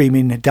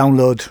streaming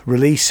download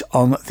release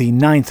on the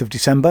 9th of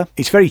December.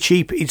 It's very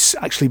cheap. It's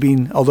actually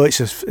been, although it's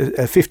a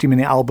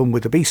 50-minute album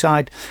with a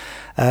B-side,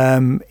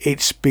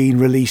 it's been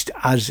released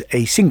as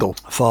a single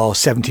for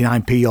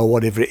 79p or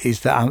whatever it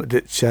is that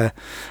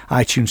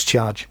iTunes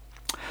charge.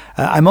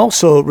 I'm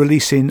also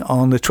releasing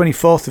on the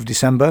 24th of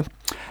December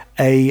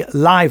a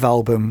live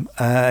album.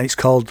 It's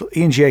called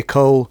Ian J.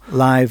 Cole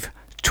Live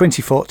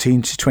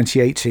 2014 to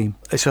 2018.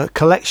 It's a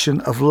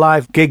collection of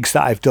live gigs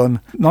that I've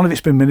done. None of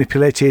it's been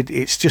manipulated.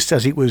 It's just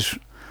as it was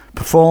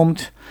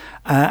performed.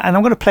 And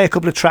I'm going to play a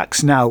couple of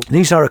tracks now.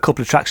 These are a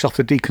couple of tracks off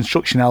the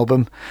Deconstruction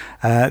album.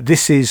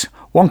 This is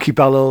Wonky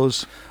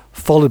Bellows,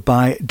 followed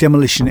by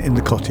Demolition in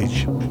the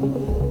Cottage.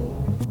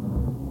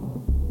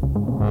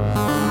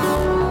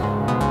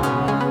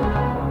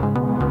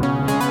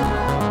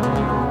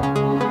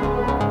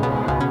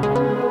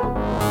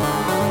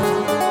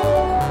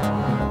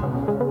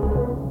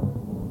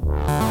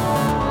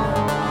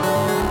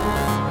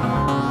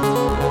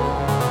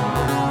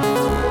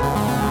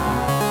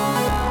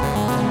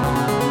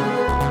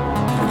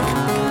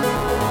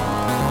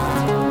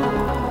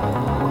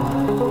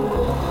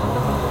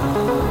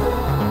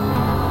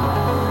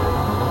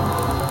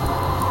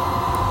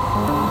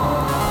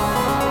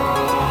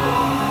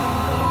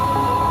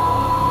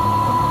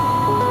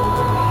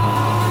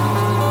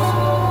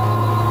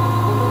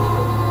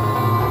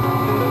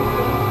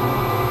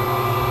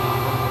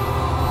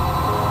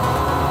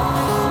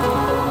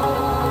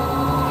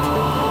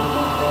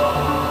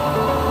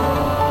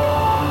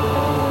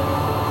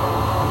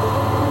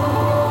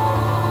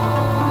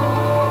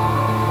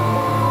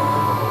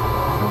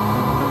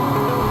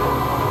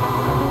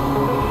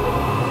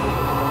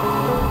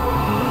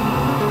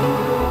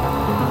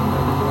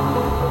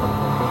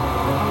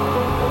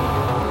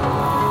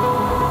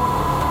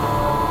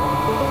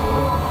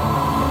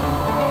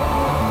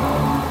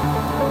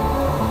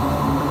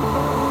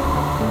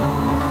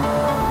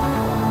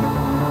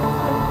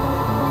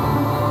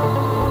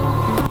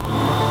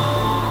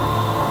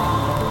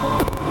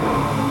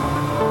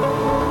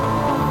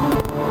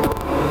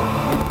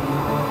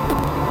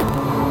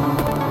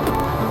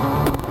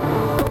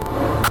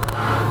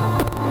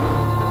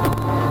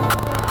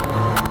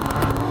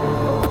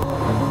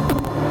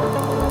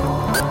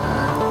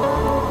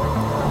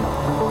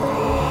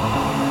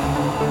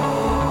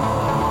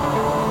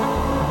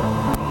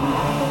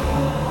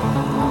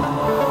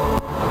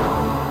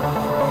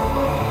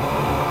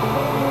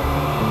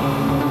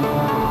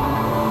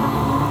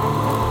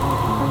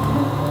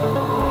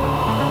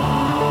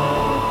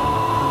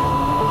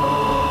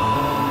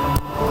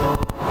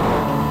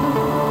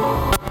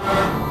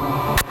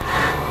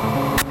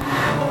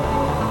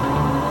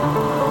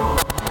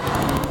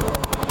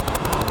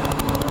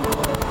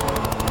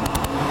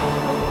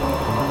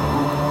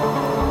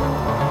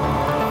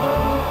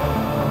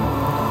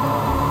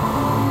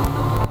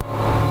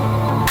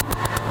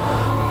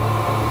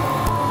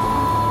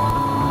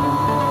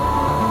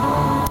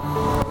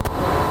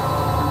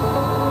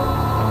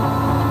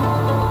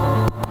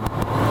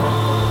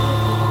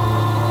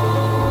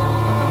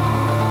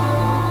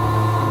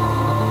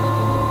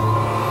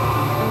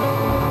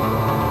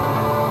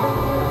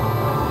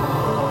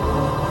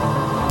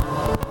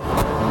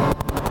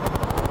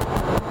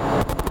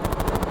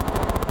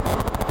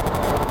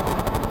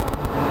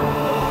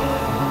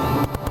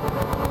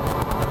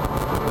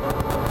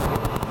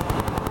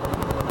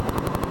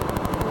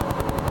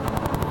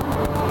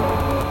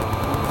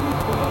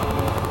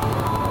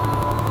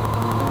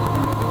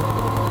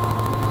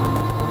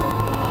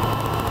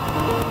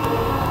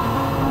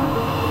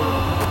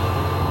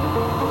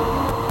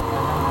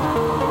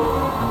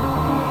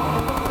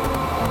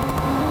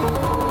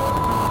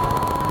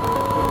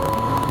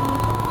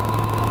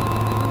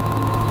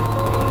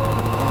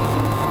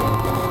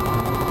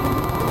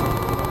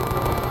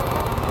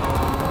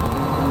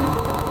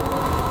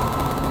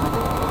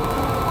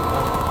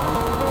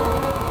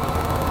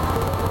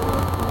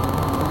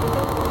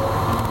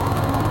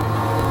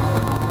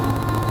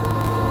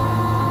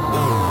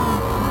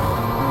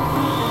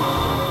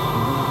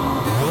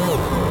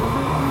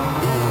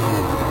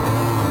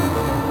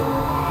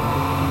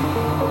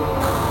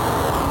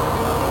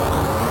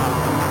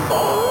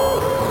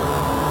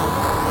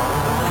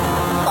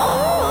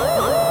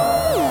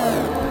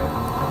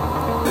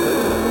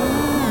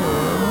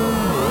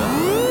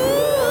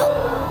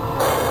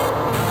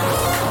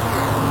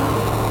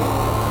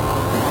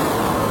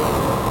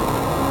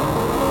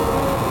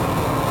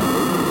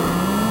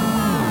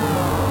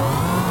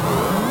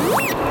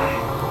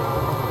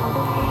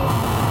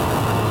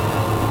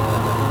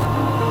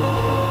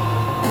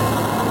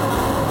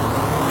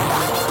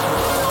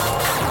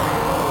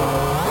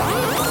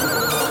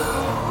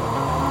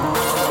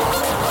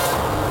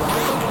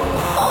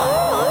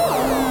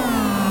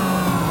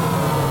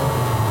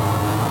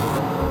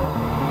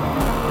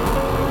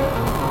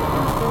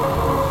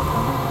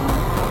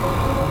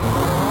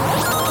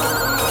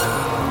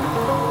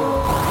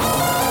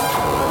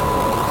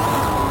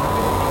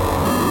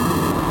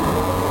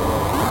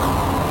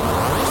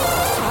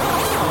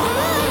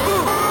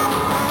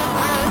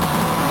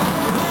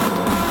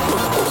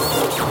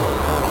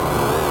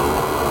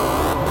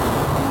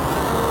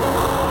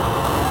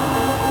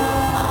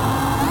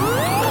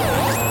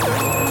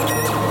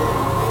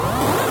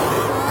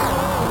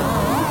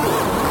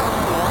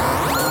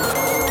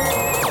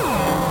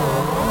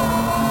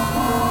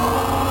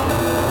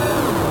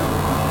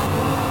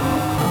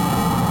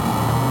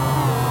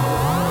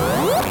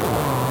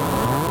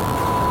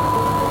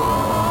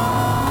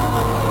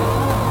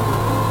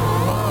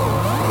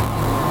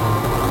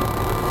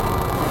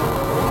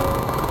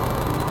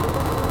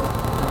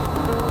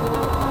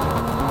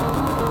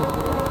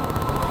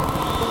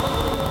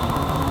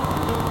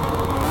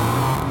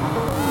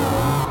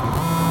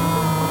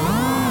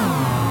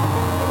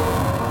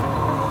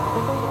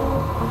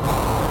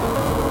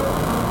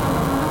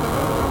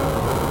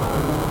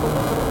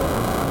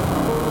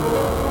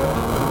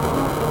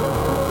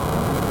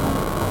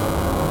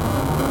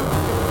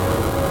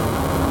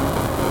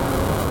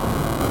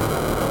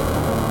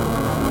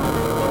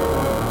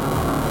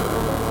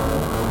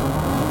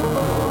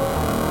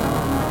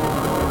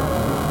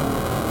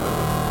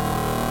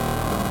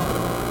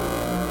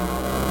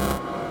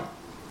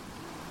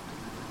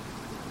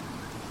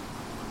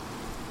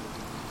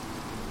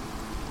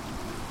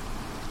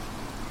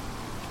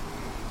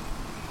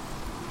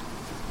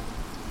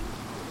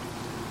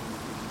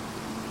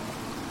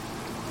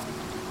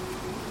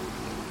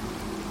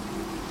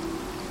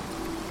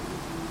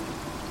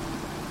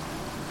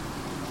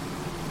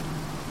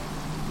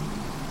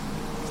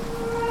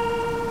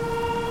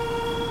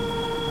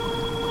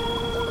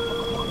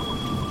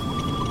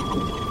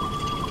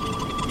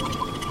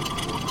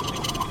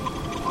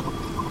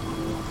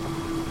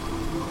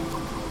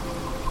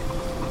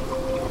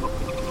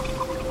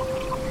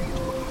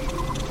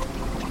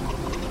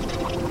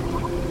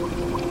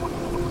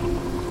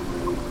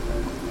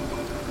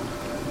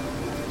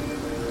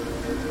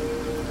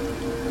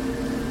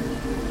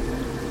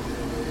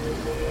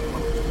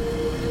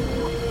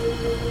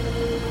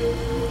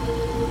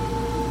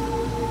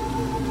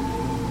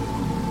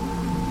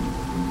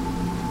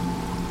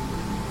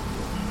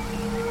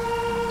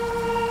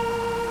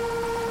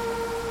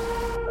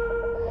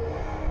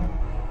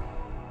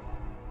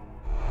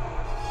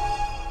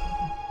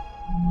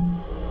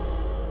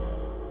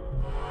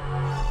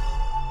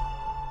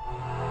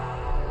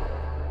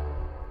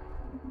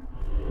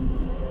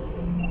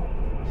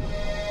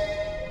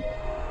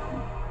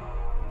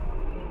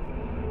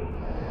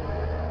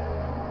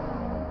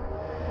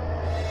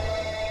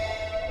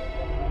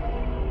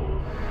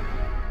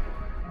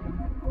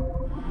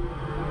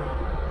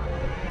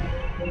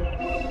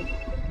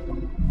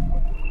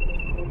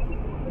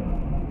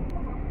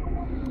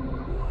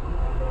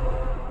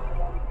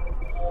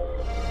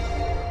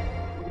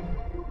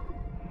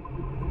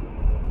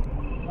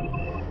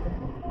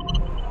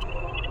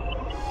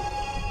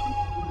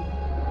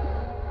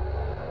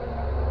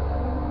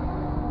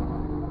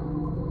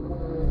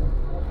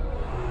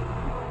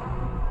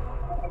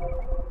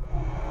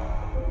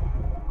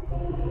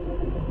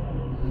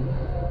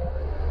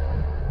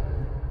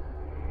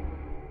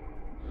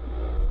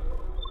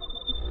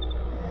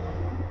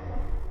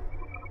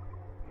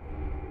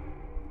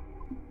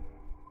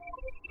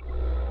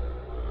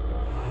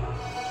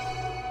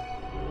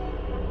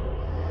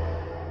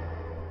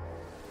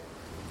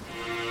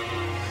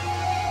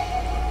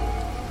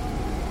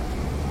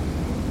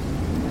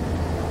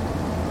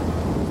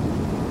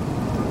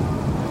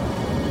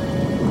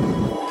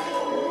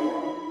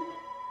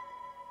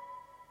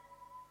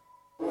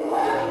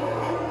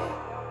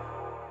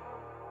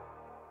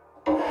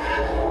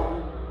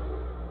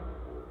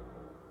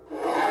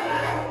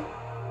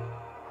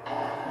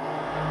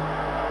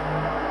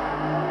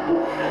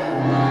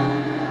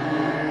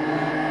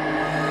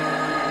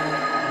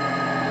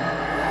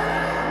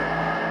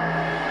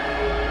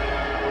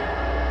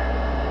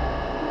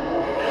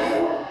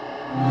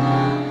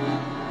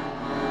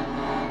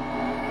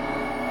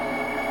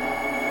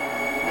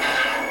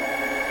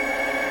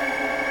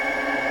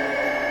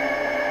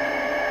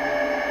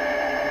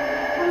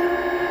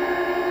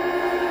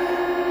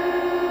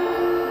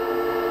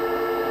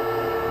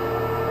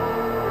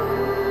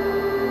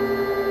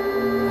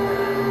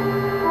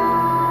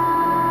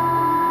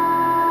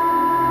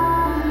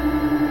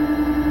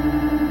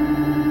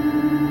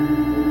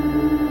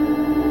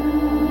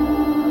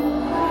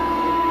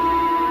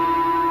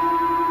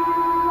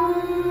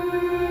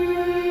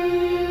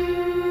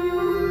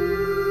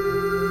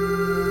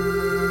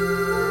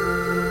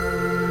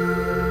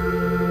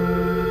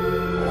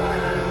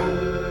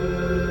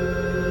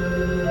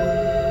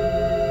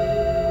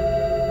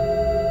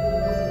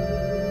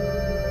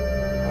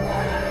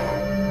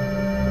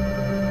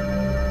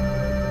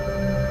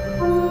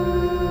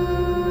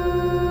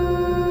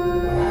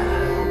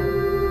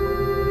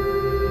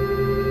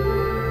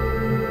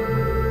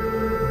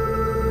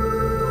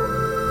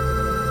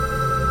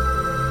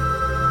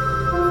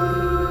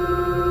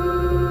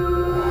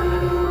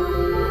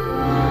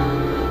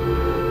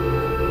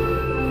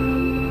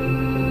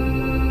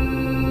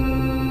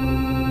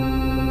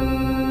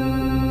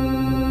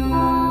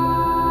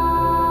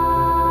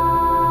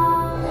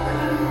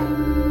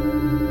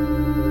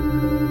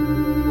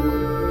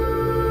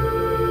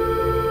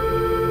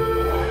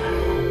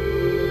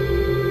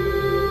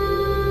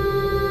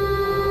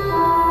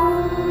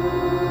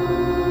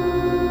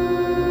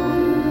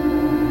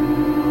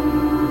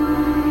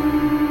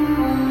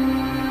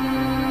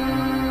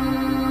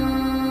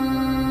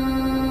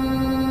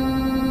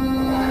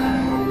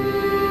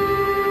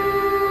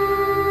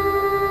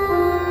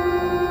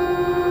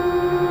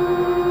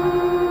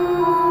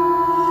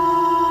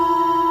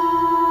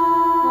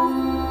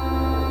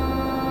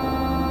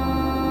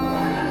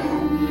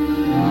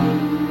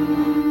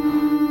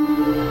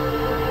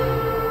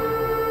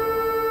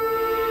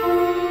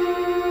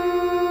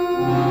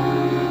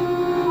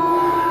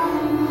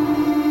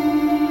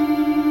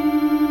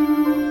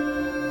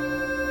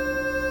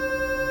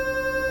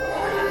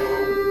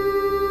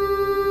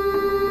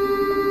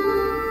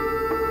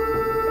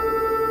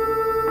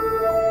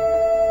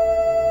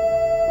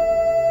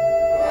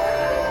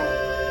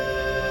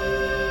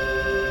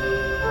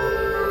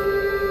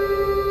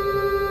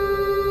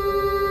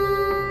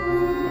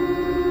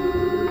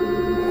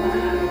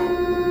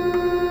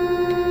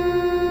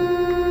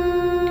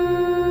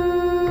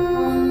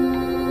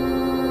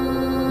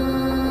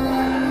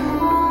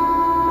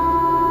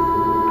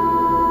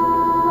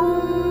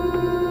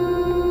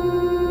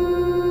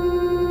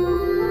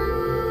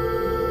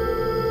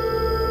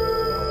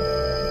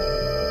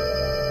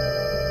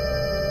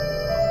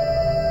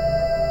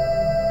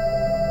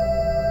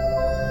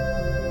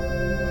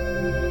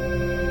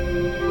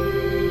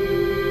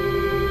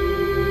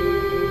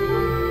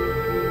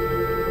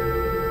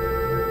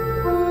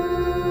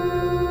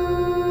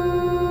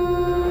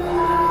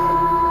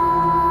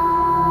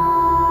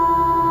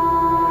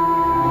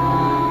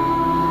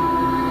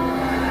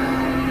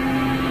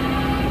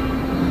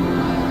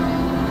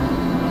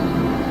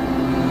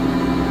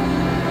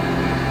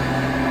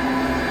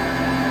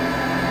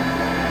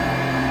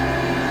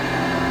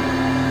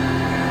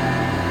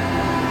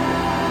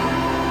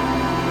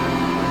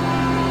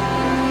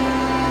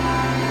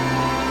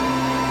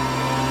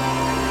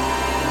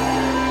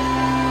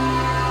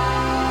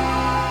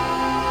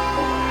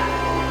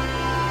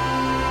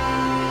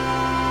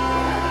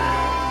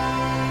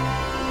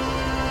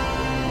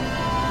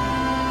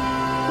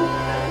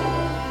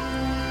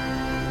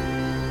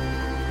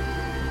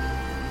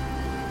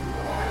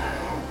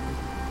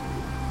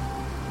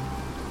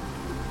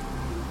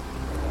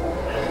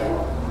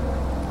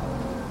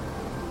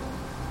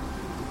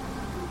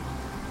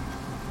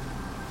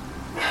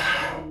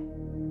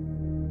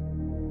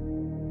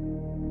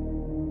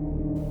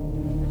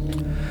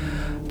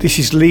 This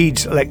is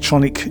Leeds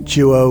electronic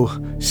duo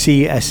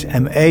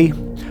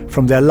CSMA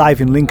from their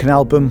Live in Lincoln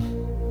album,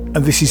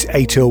 and this is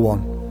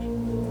 801.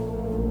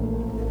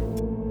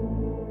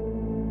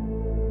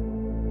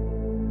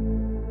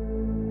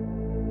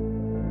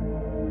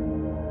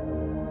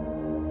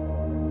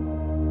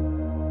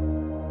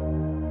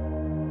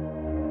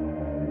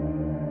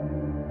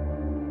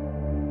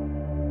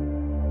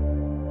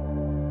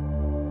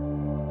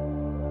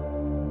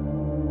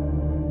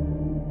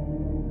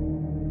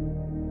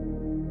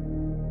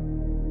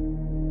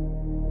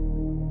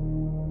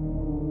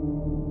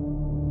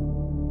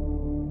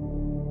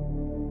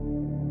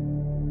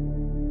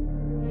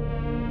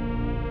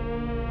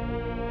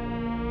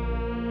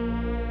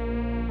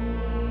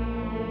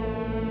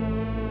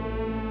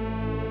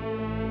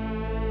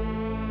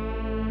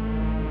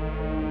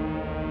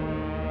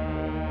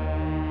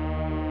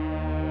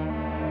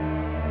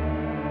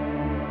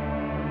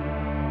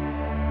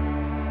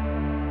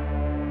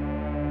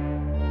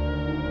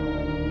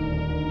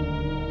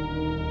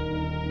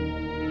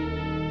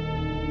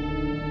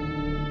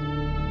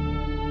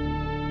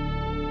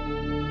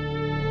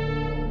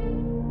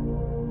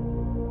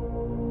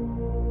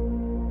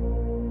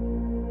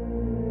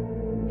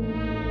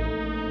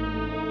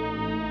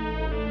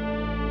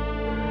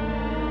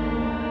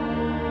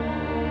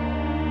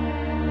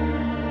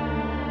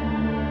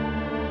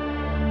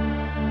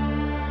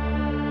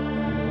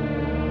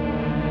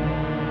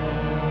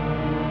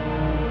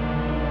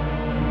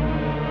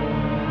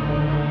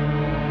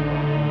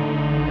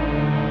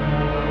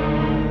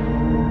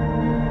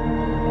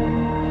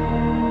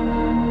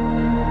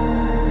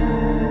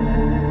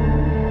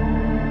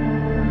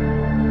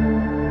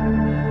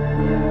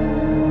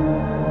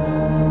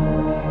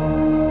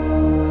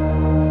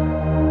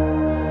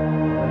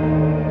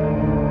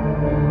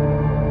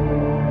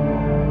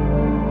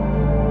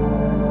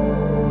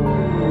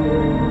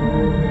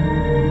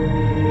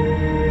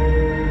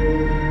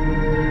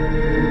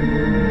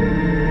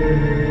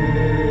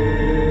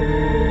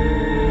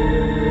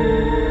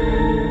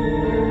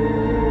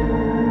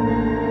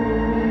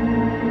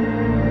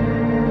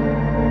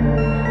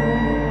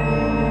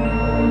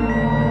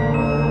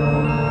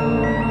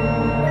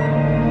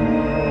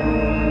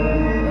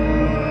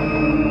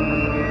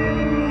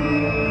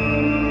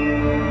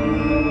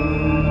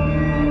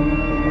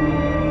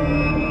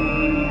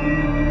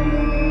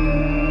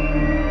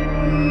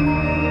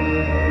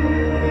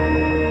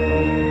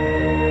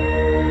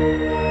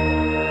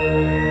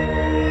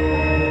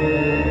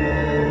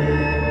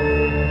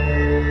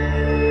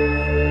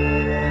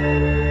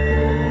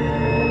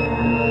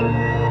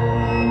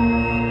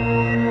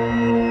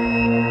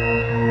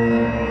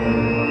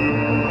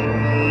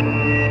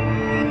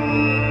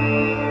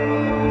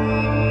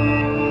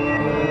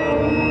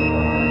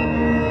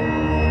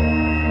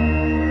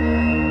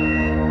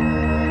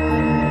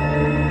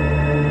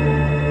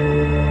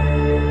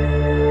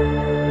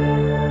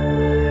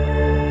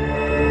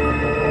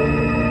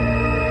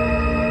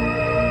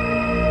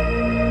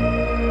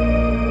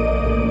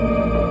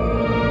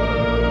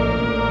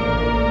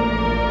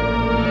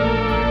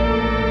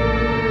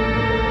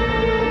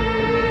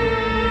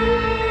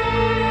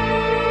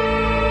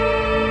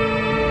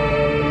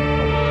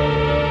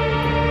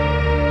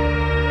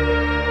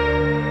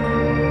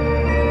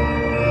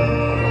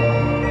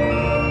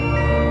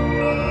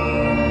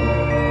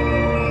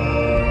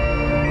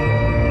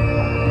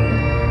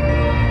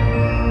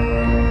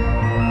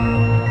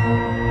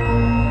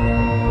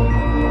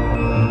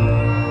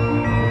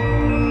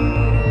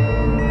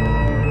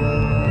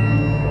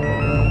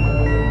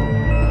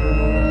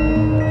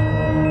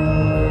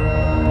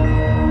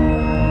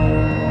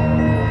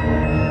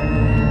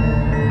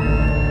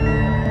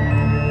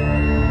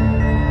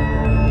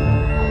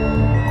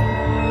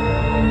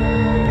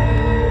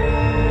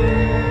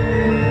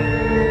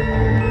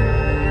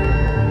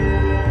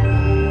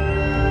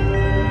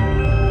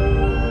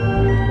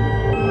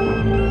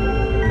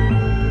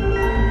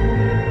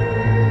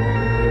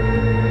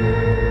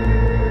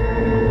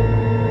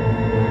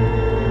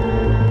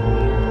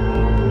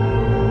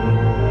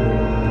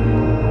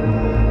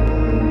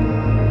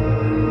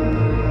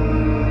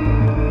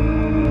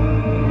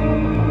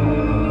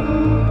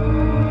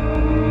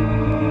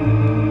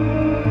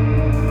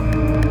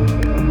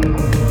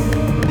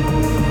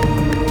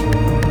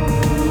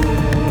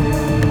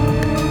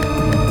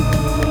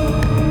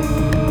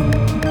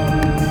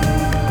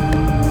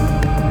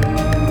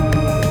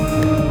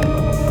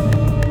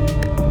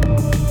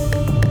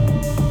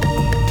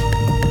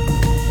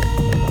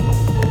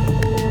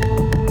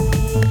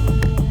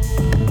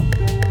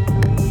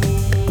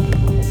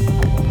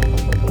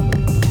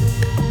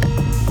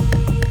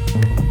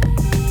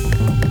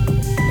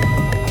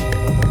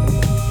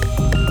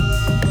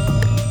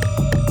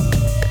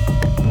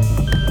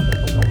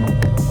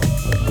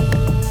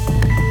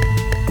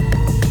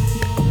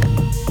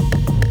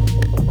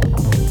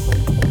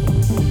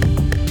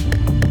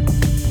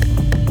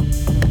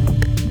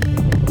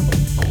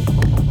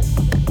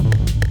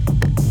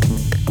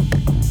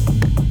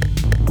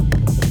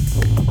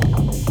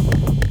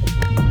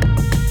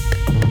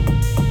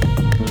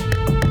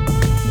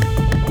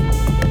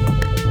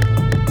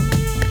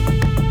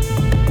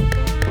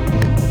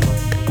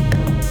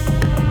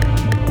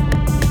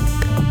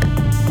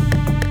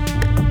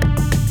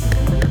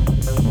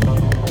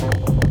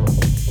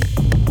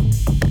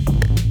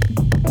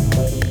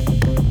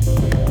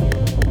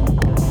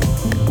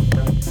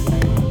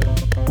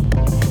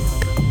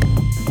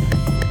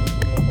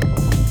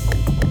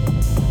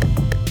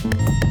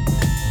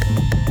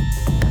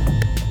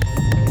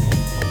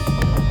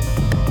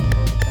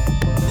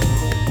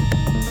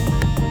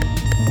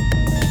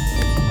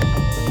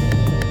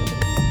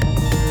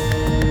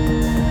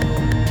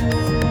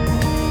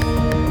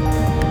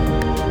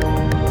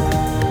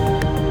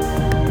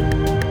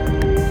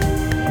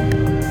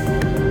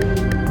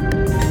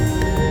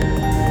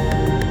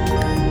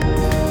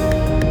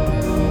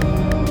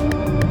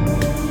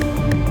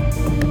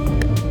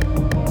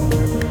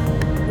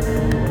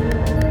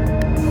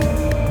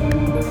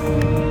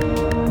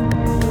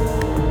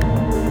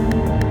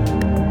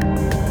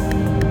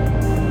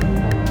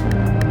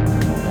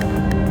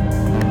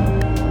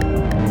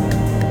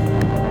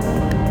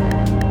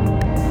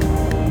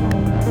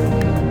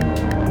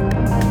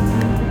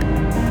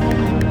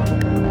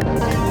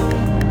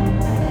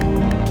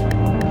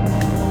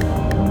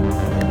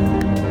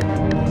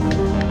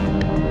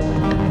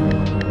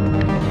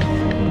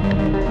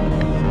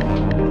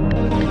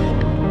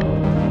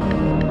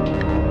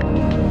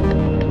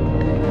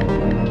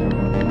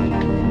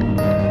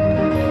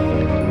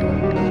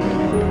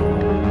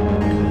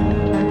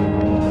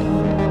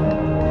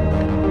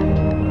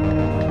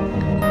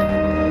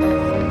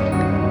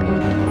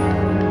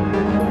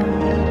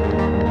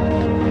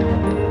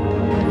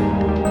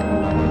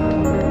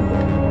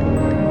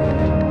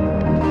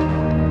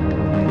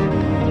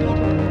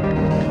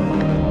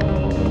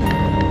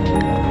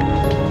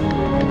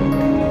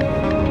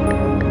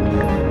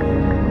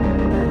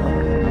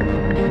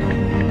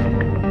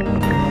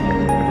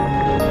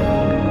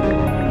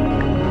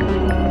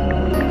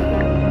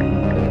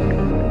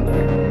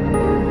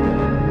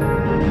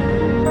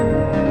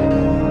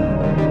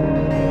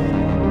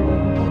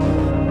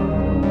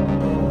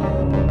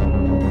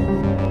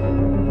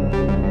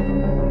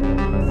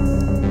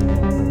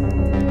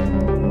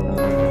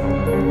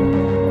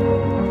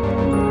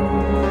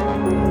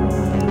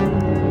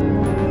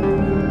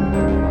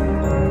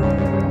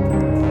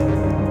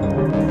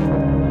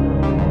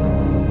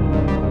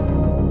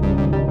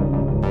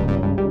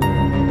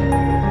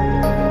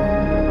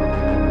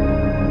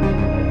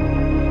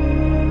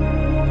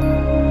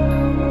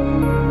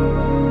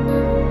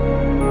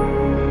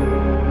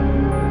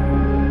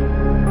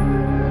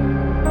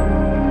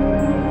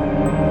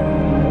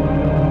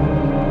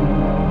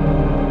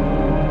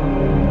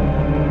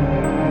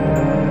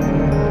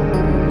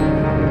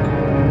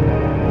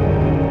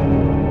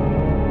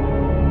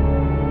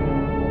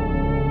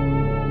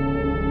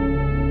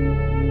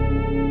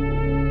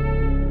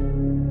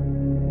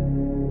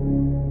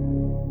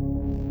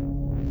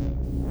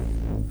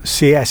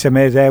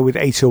 CSMA there with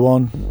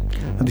 801,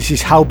 and this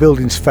is How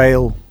Buildings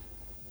Fail.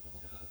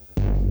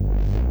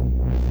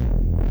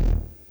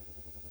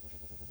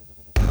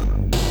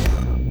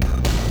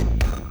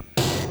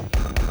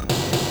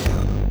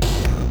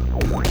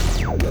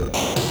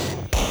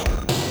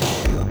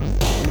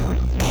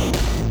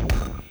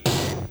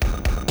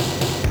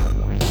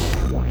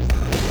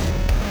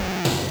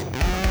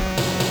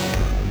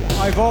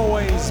 I've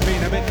always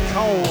been a bit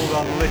cold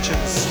on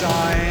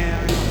Liechtenstein.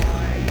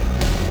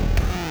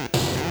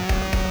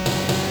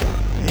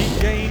 He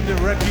gained a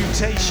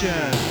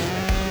reputation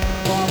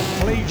for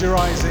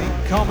plagiarizing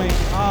comic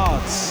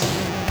arts.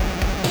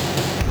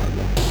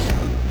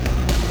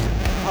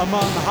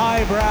 Among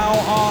highbrow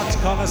art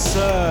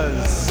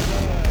connoisseurs,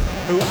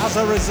 who as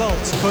a result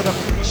could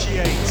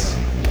appreciate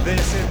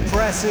this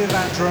impressive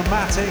and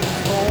dramatic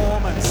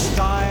form and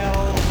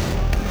style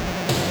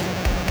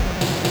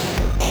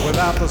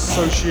without the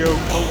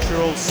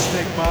socio-cultural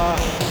stigma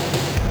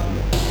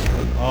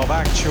of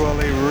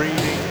actually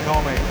reading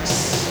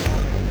comics.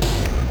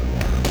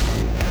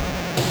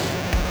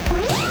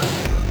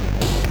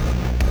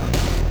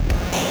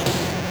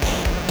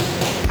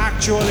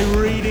 Actually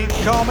reading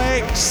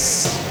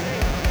comics.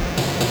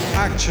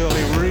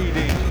 Actually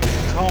reading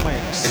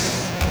comics.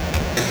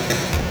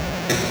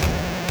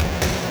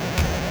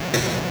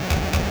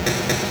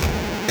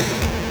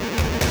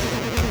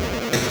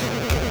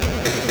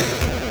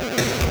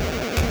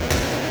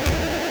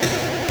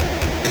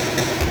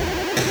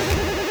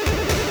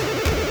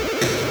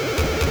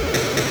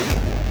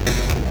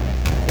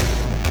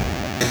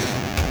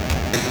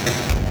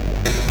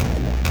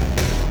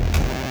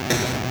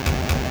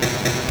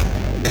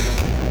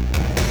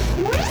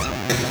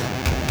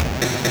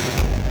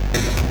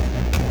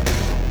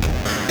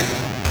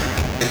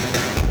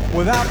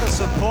 Without the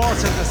support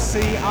of the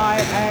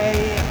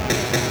CIA,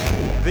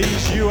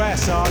 these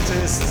US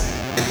artists,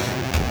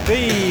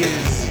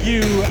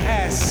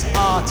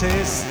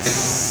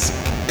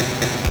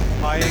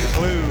 I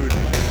include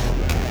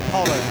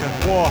Pollock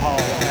and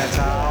Warhol et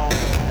al.,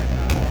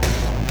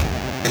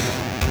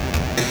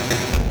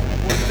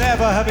 would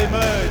never have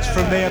emerged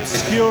from the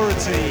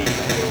obscurity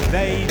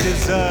they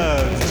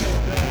deserved.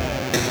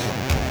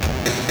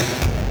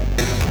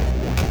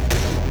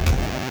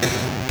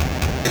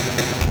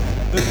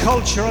 The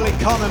cultural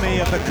economy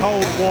of the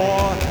Cold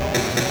War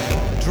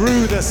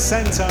drew the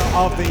center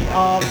of the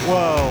art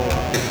world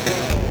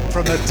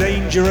from the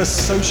dangerous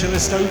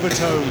socialist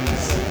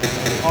overtones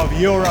of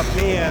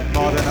European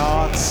modern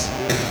art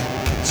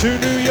to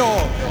New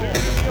York.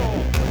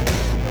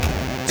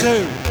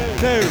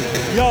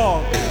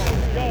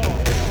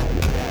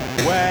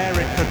 Where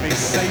it could be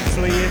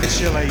safely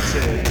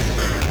insulated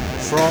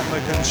from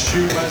the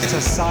consumer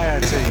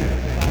society.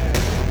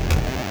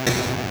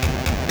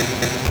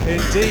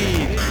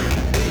 Indeed,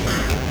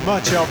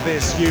 much of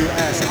this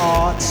US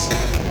art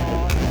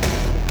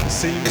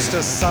seems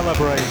to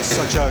celebrate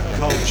such a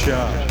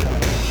culture.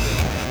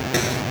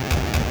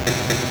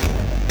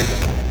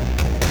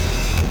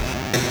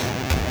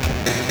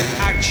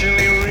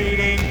 Actually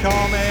reading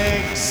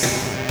comics.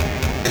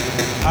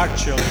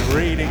 Actually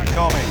reading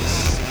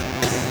comics.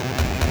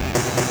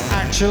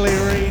 Actually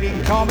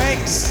reading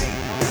comics.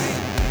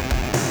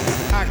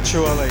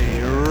 Actually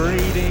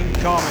reading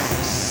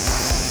comics.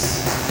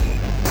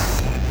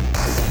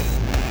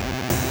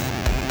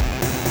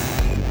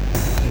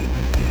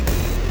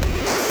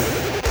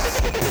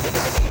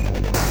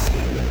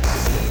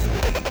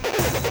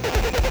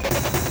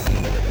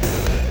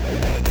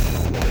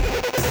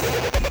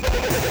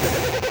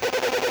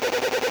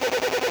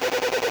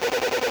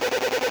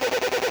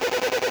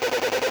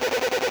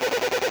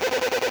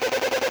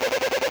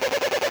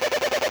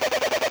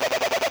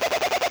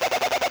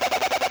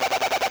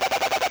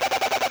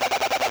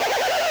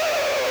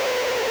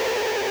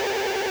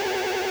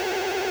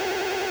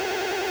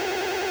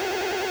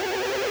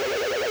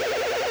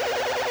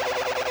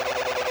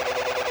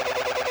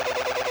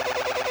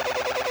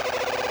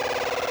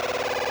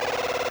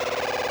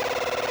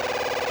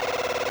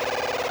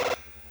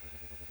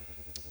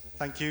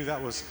 Thank you,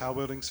 that was How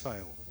Buildings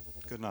Fail.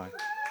 Good night.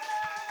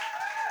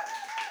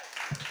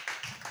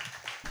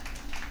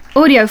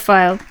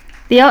 Audiophile,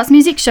 the arts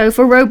music show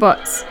for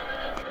robots.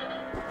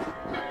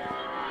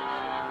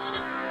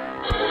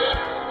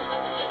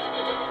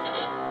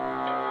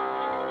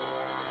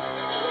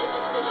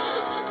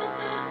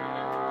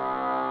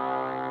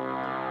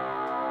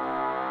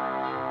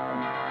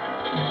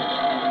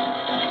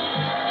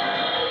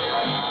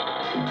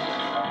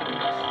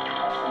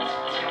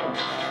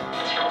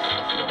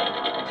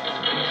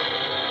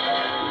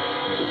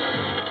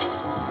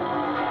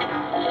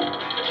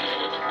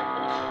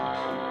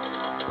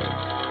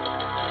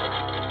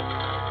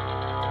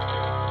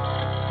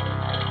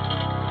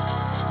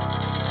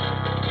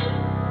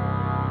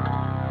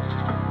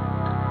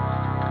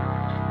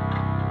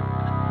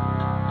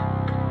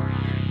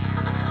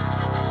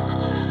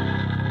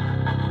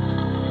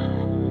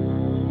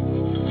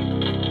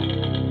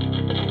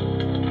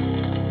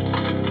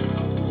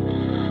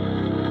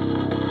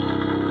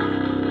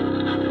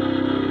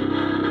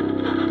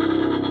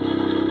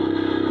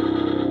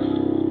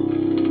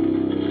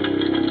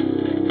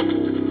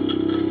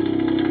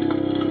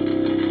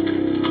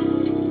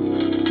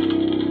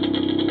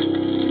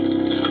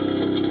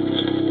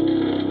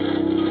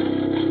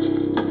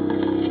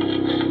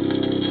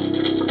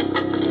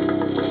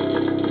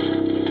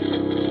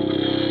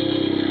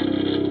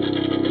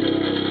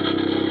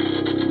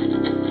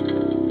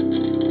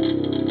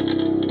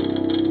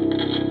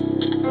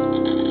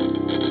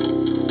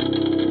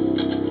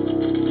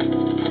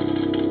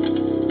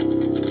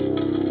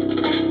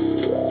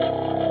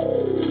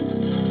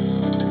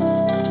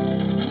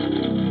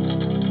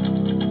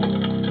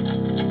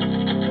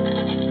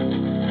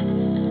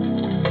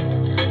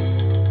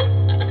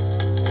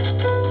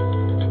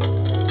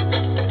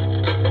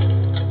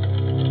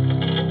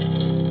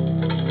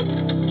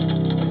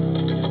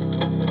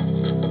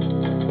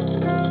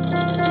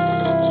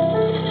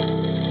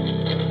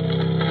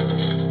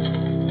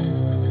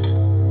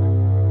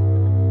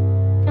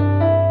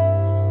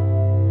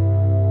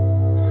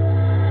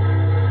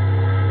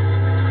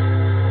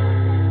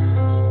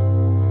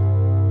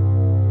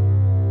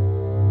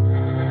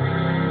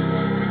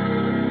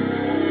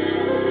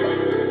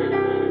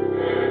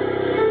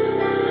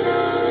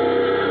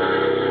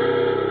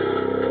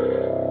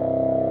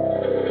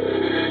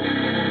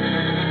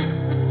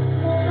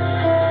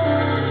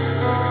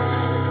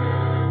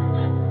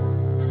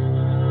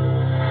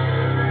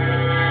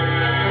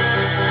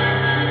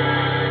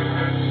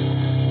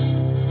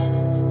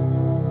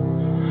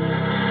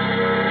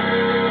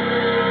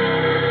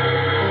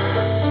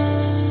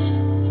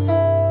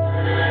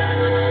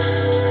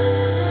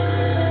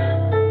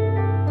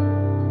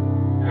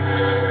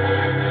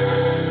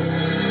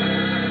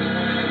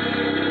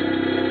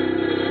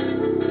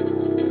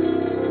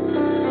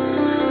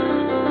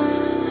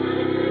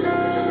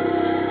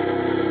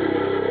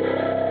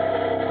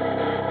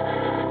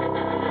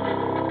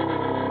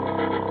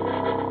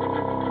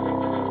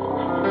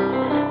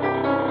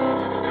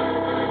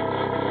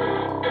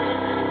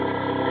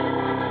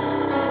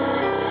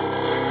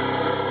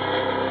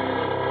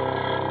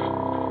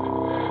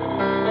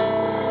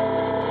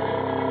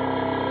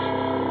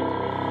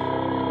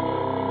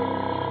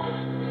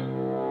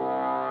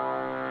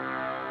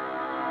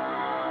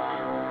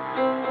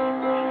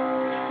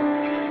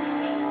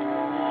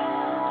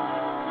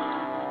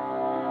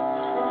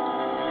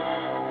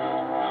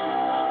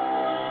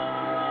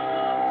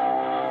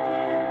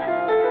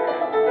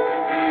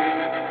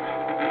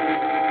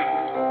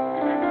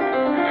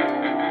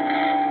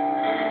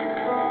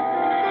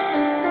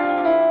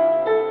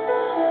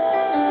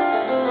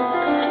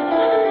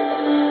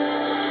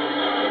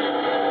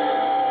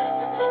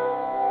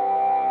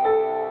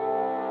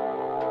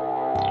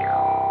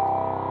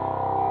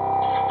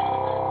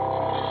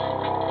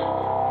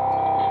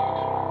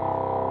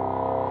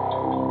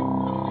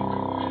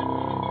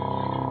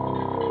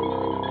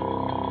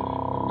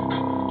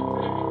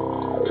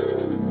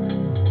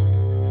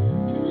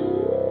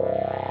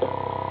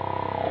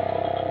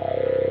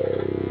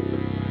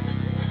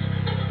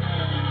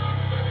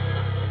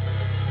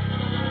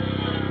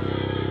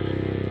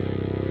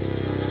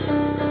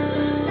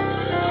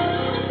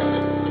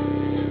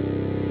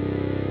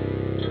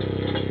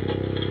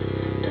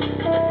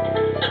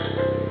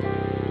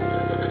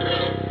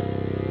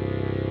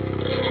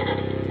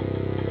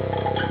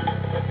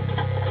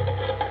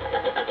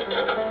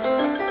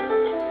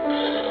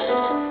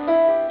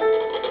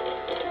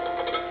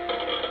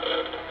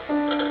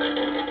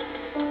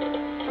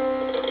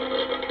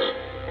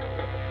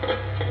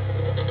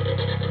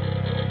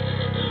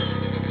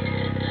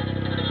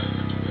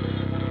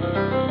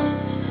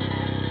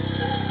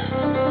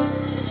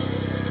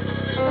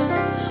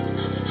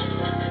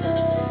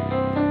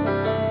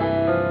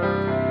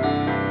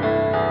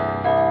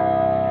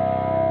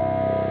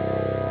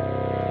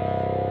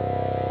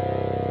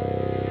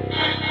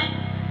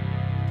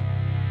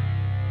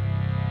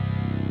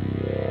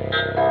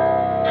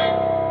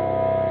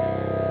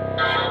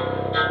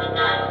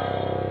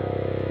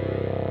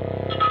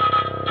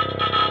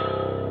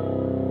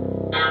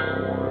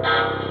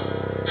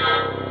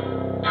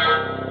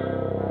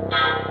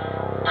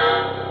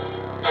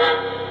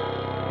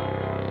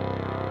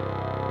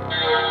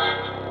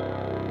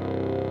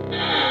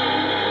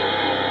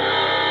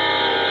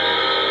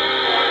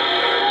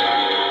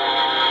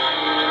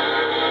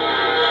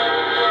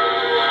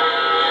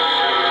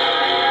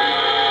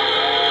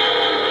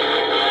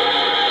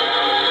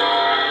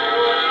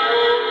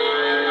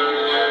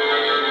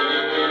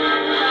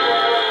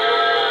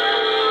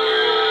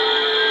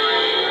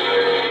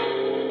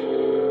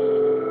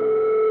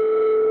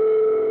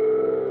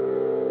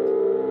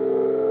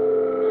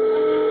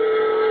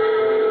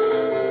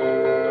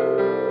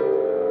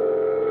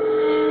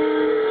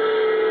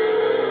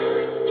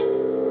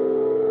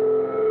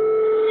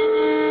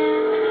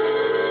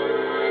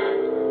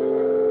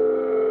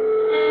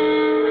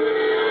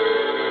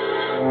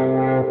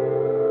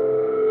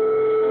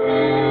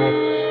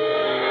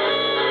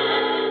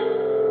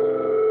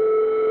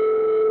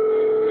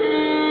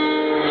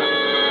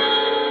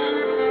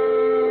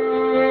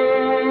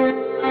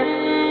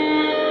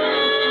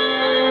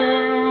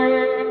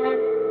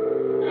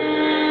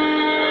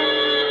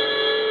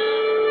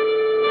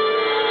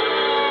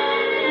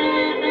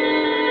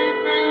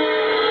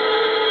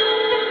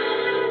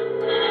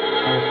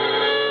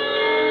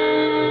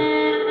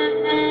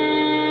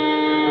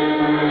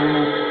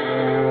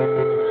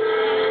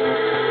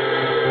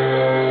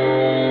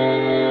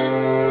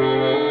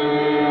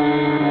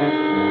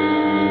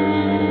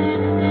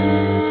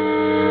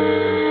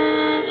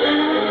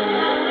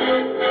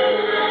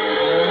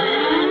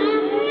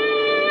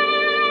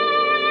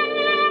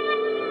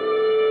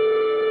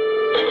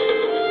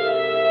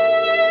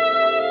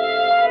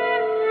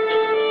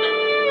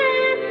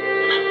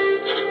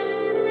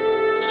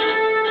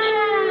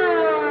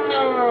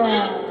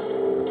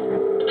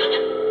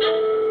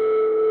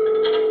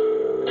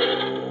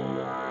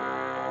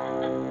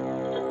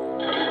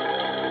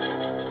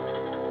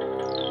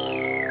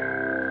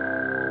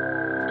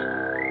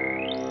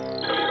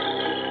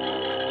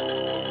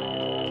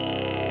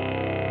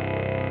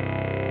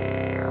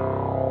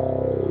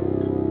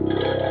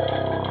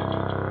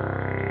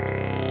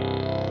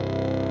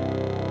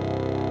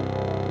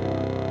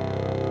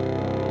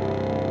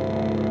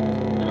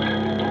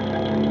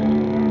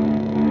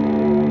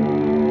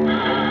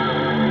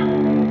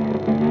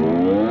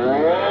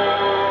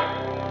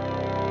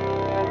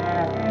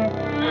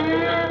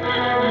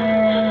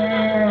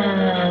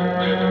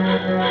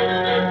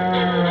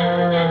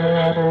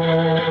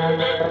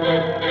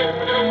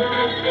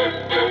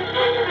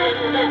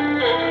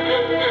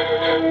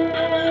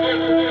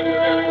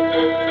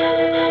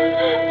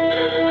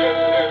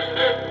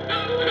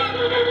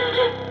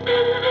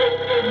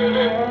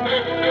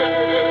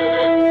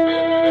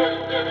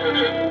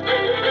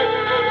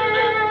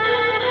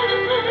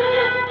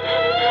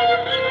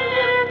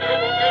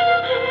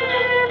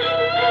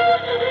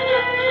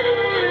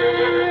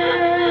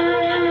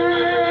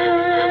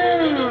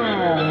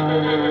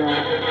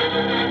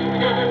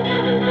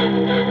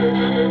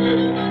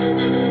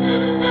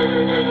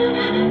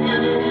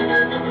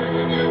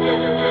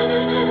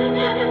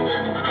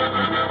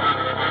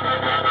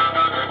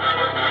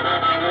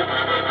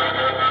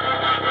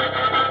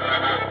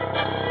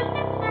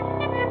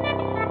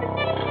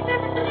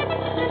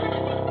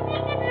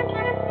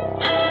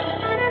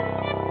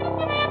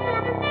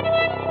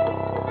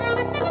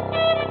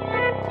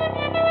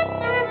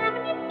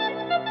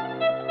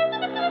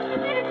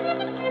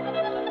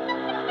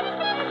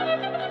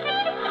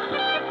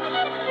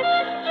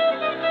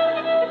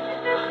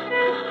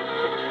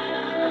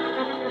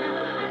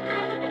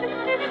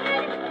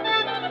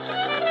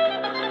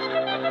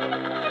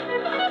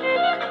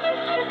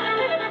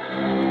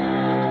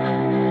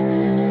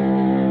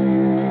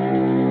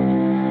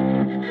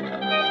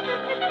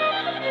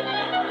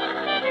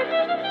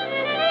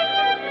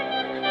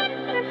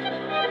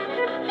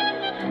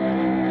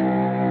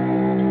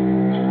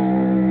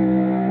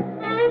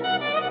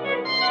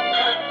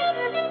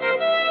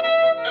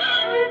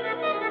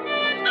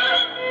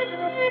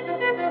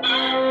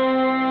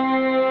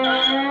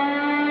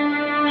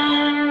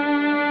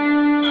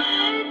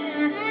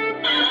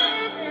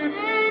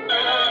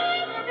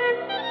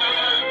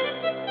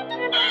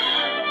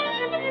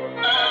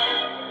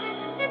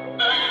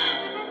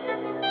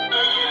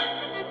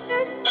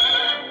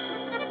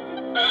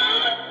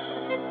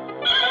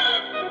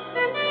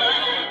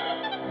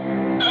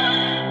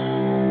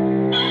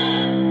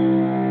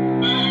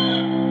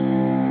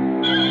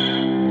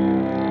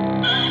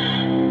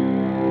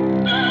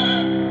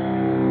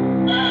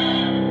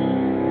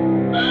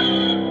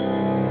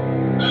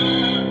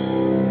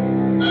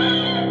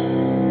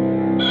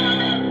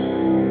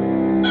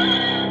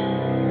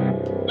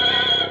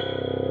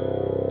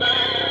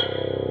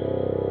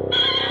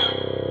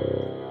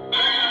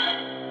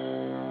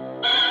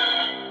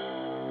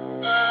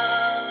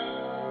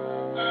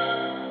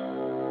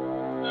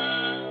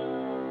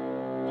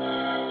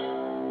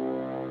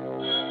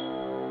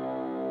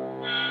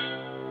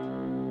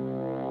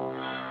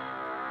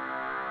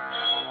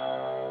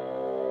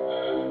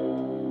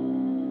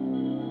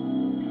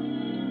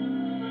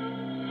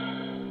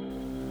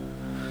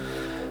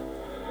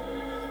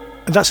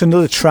 That's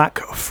another track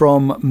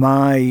from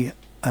my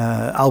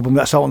album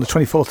that's out on the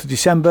 24th of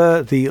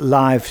December, the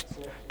live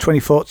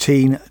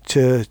 2014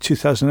 to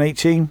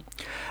 2018.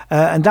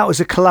 And that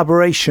was a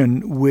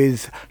collaboration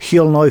with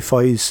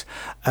Audiophile,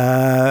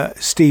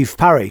 Steve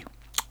Parry.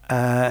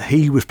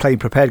 He was playing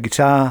prepared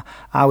guitar,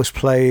 I was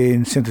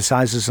playing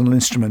synthesizers and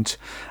instrument.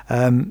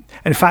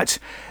 In fact,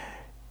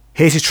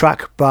 here's a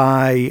track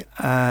by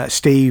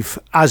Steve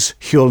as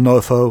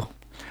Audiophile,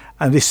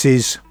 and this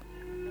is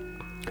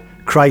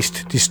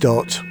Christ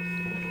Distort.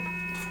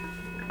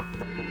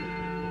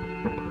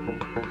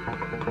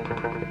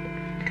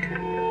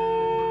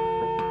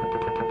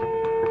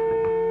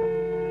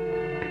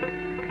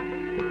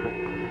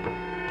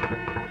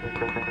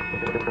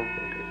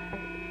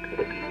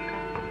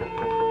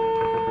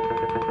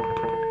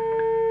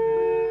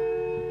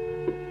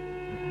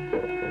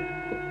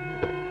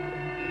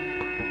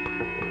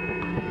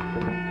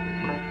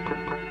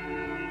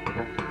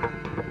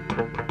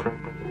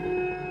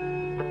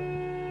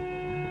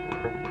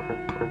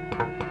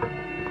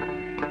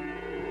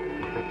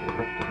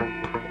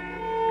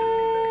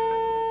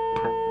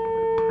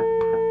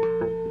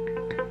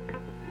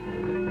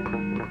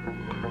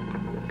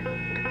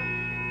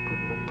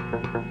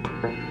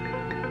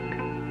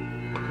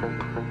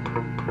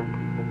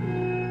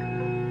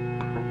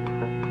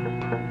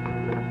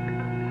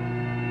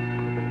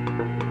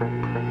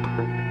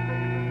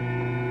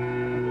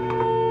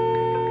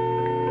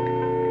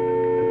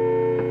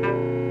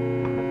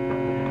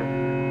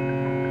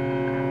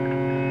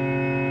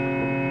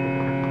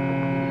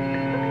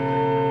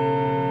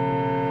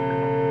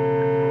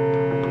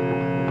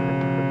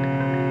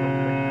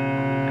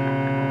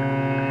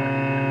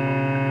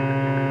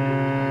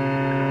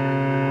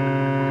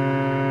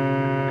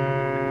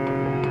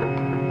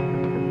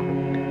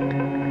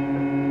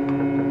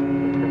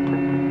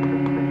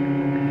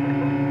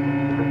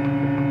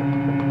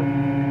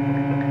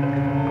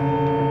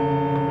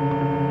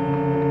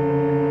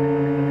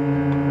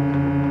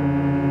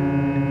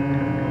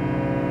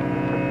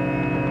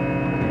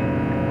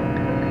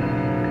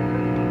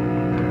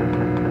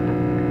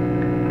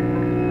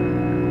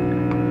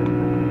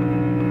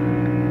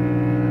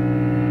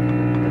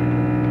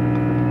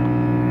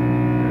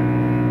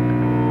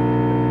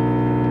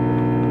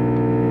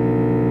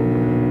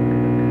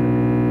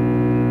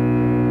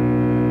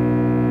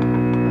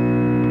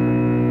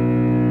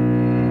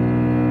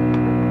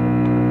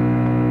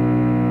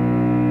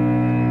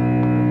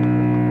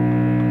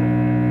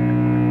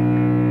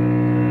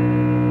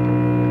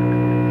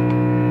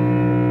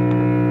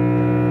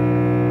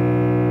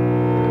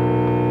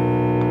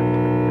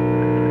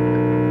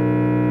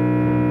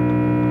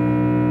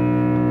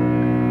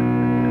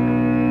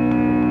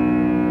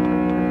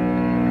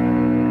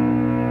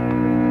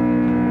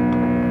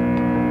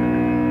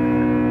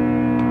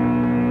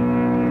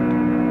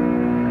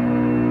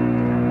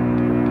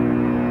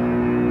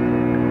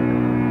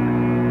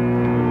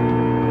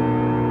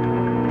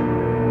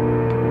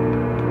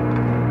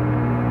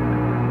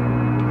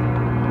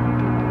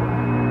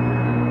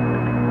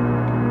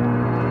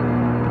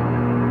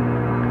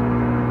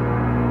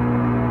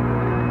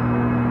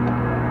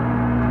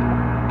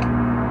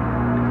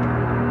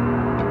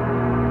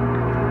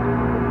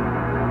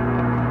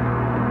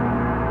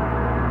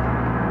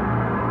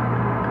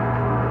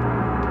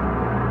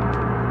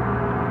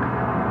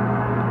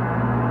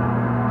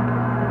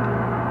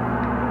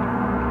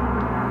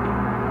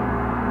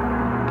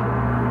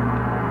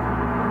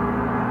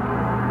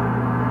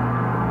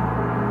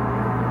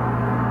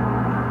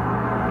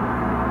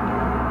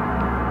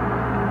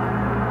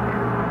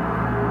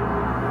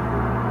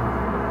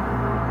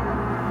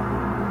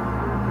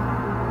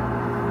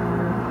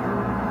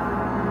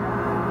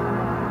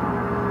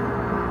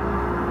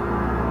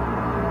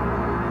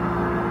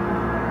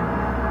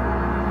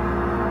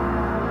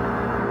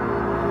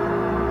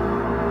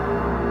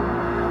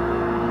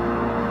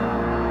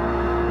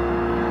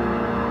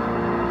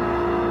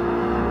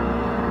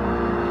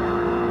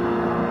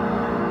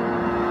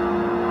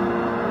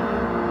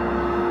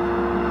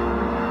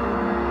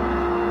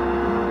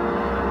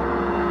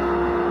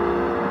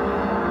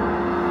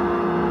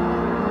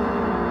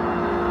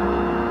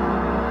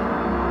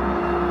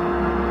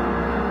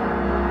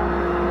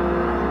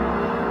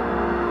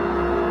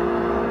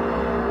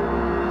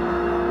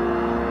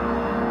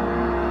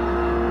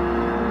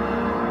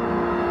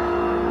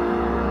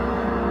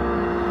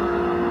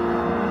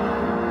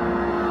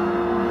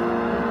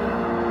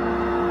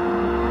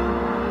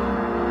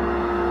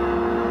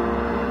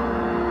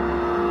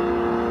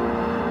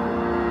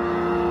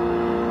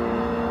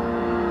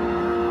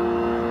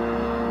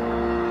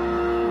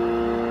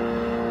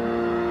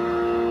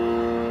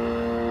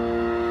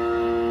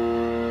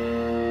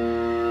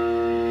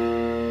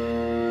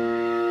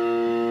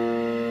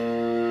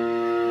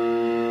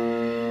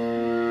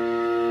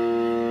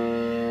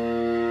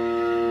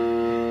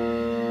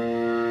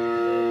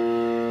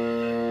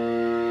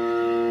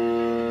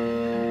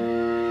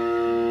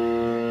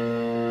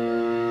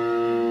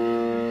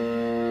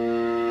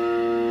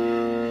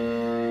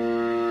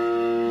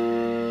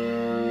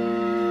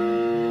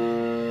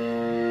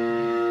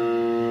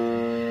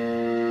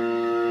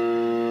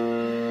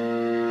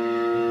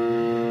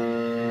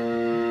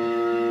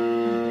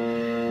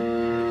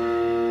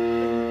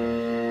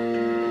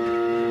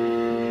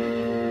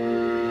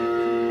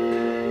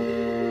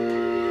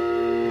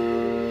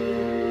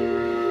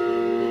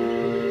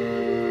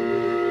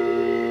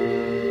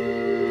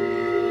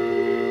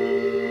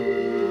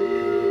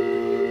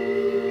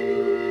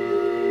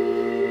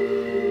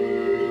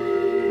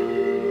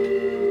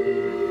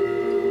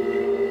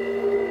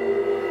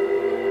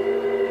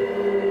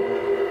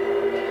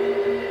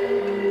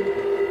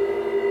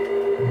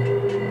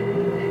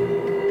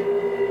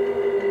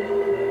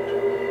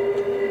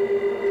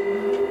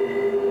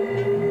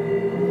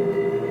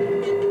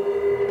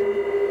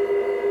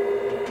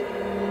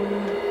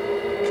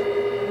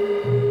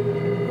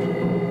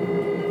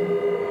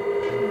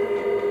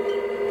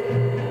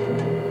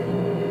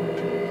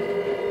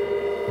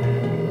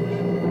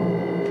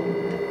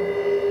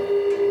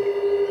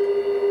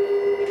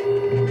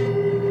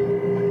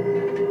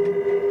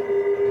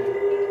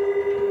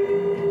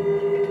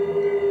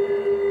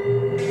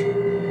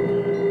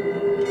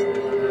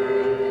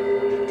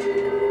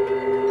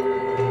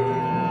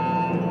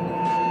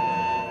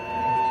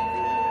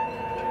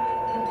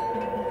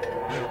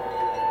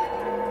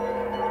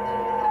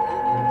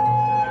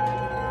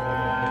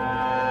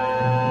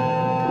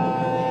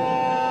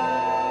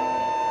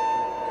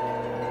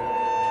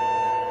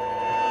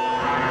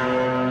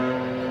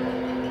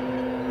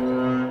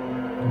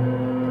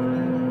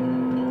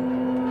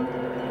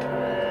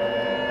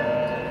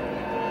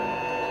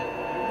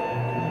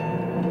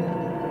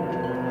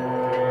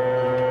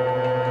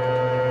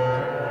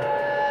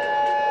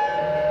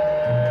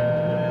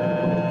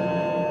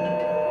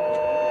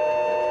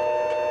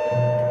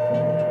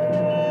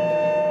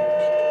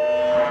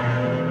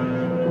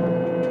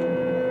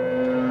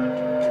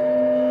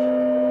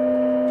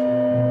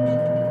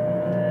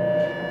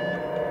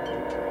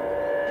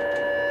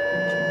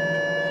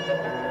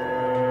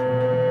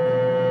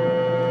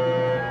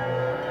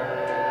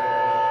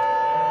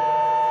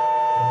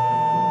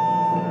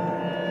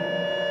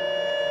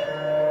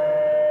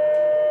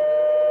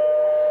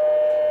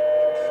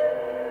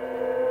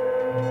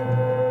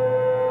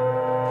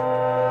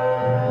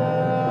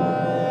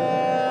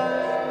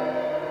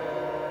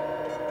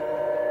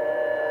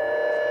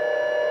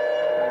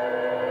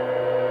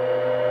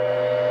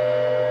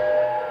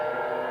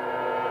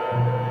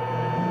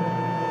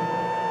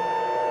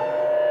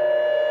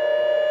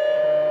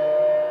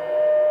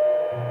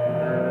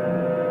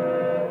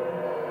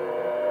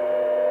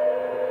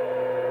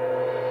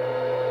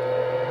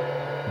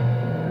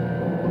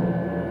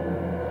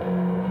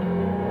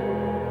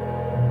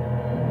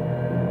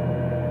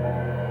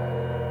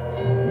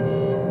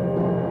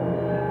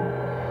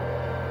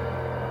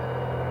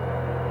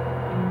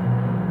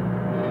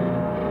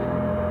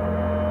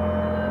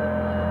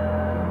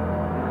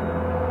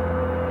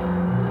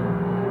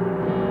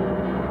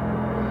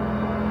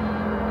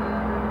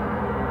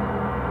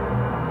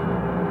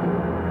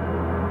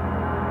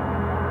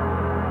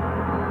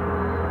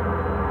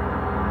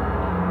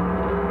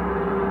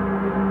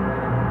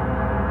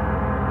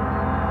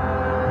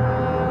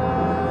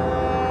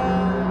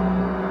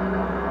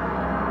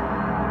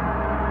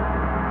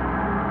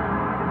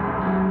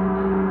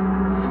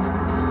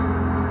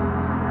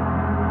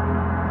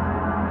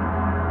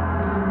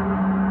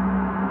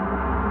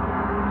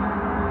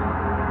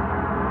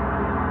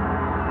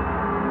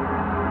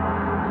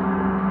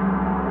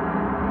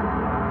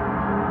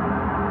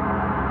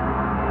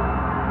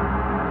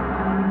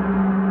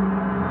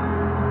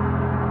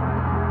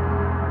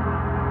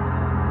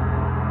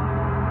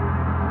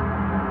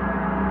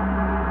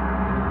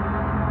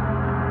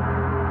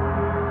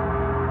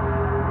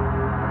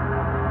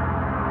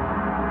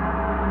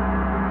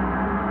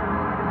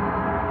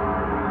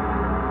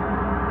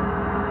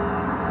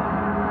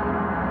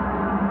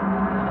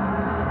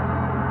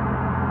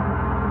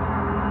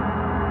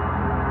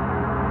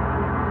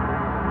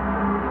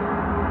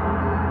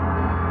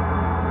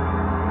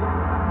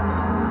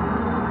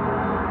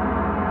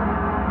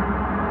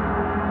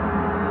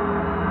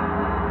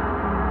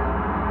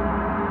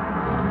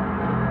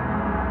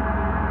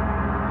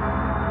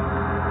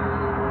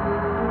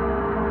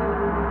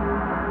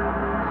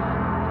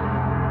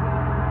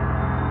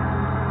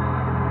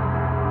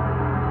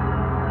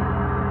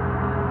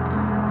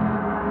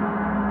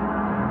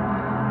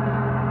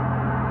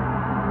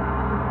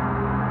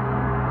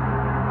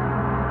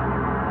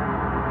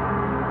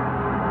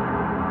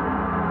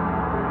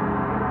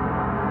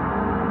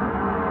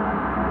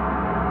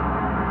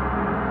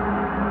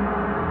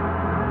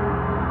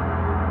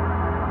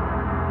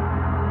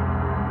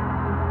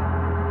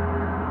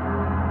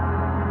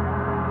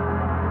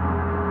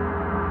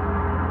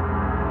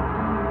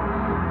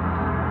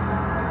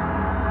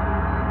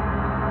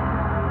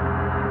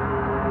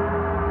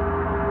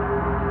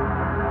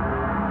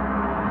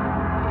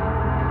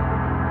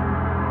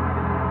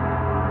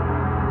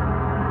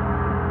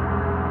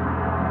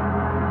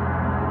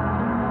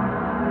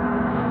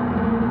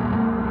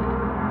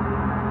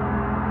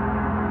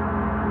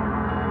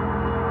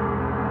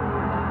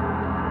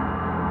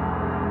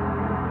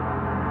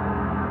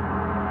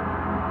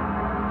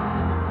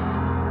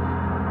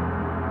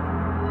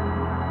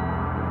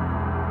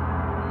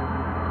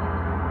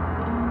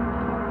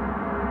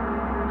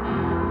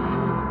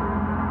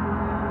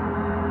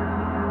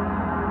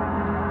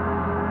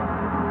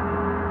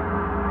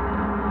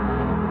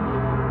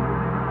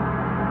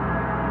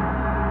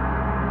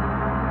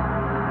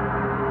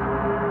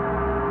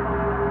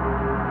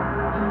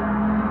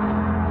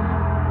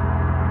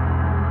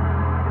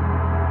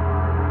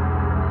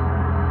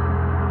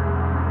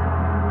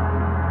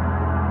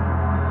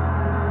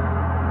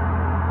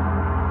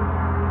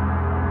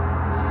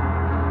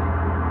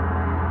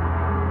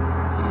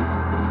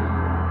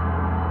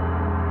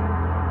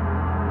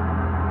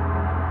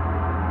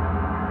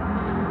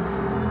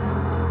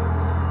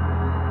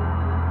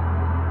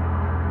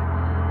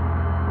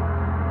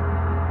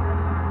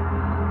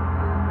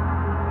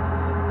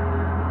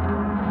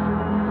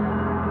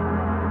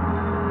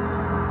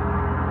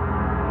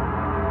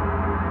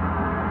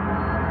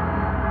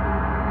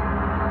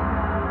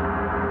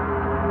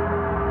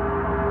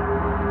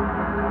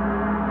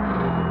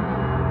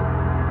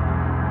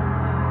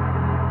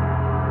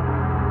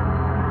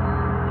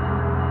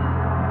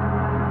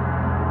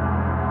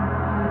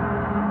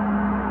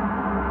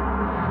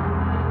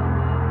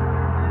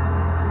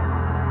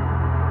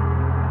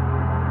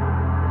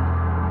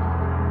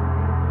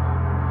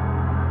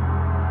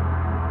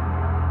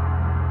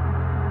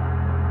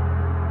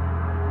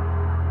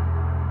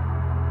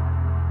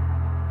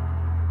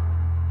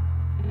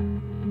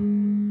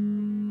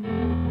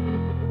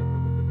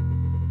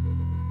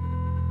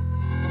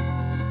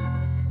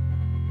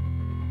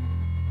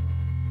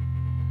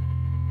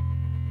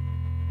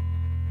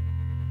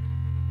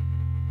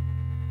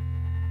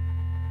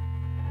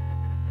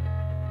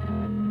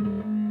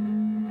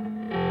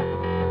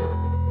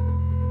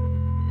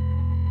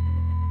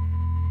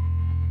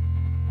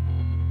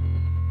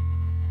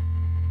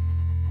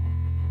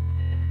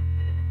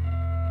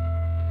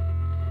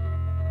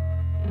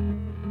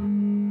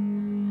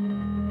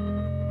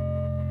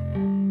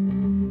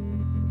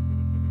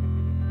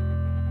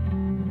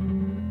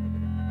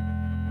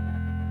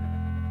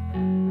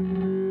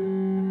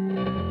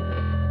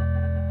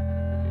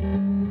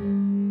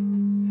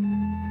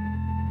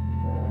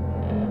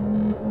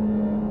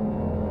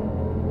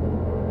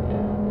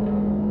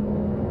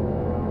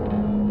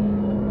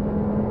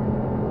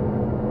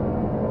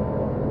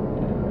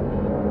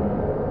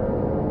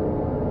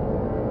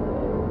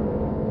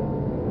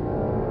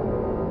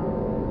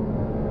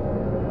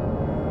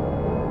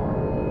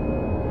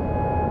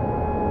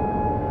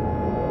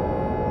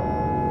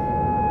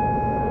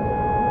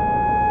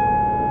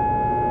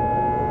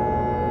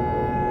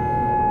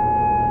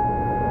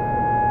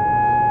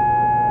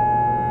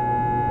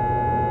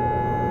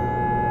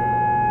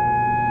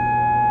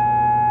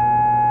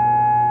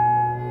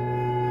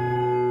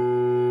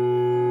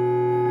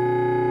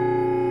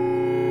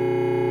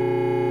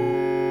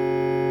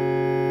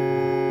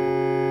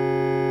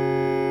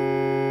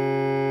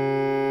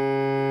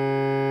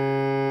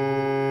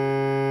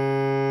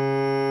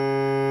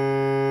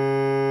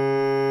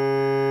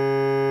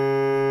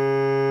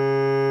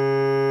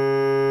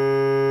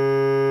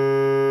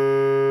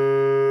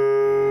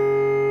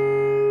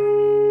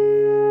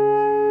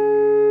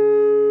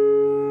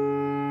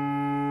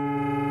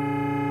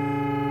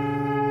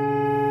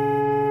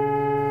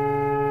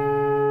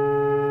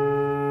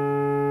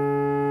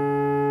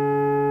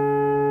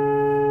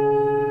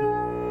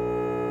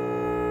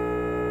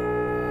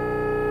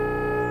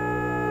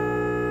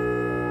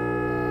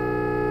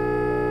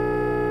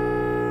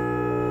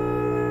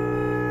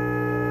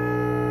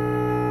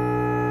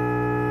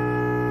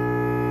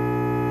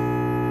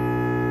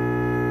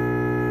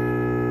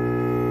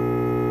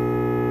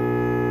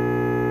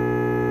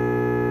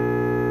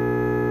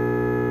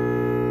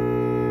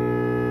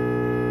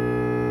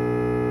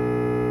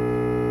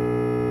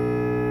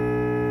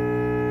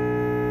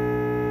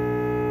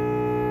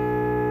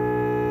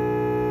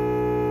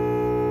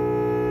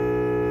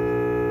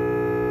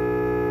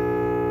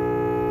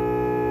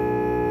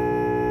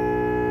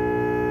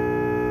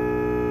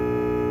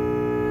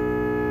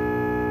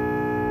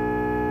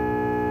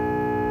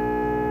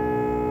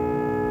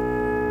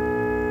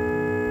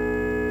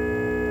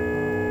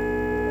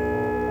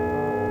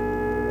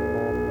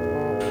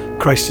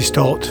 Christ is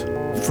Taught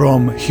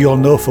from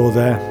Hjornofo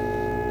there.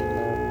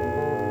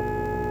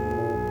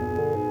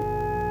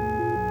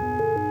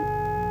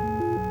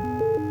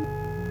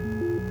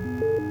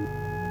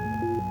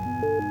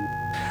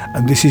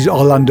 And this is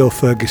Orlando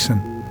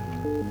Ferguson.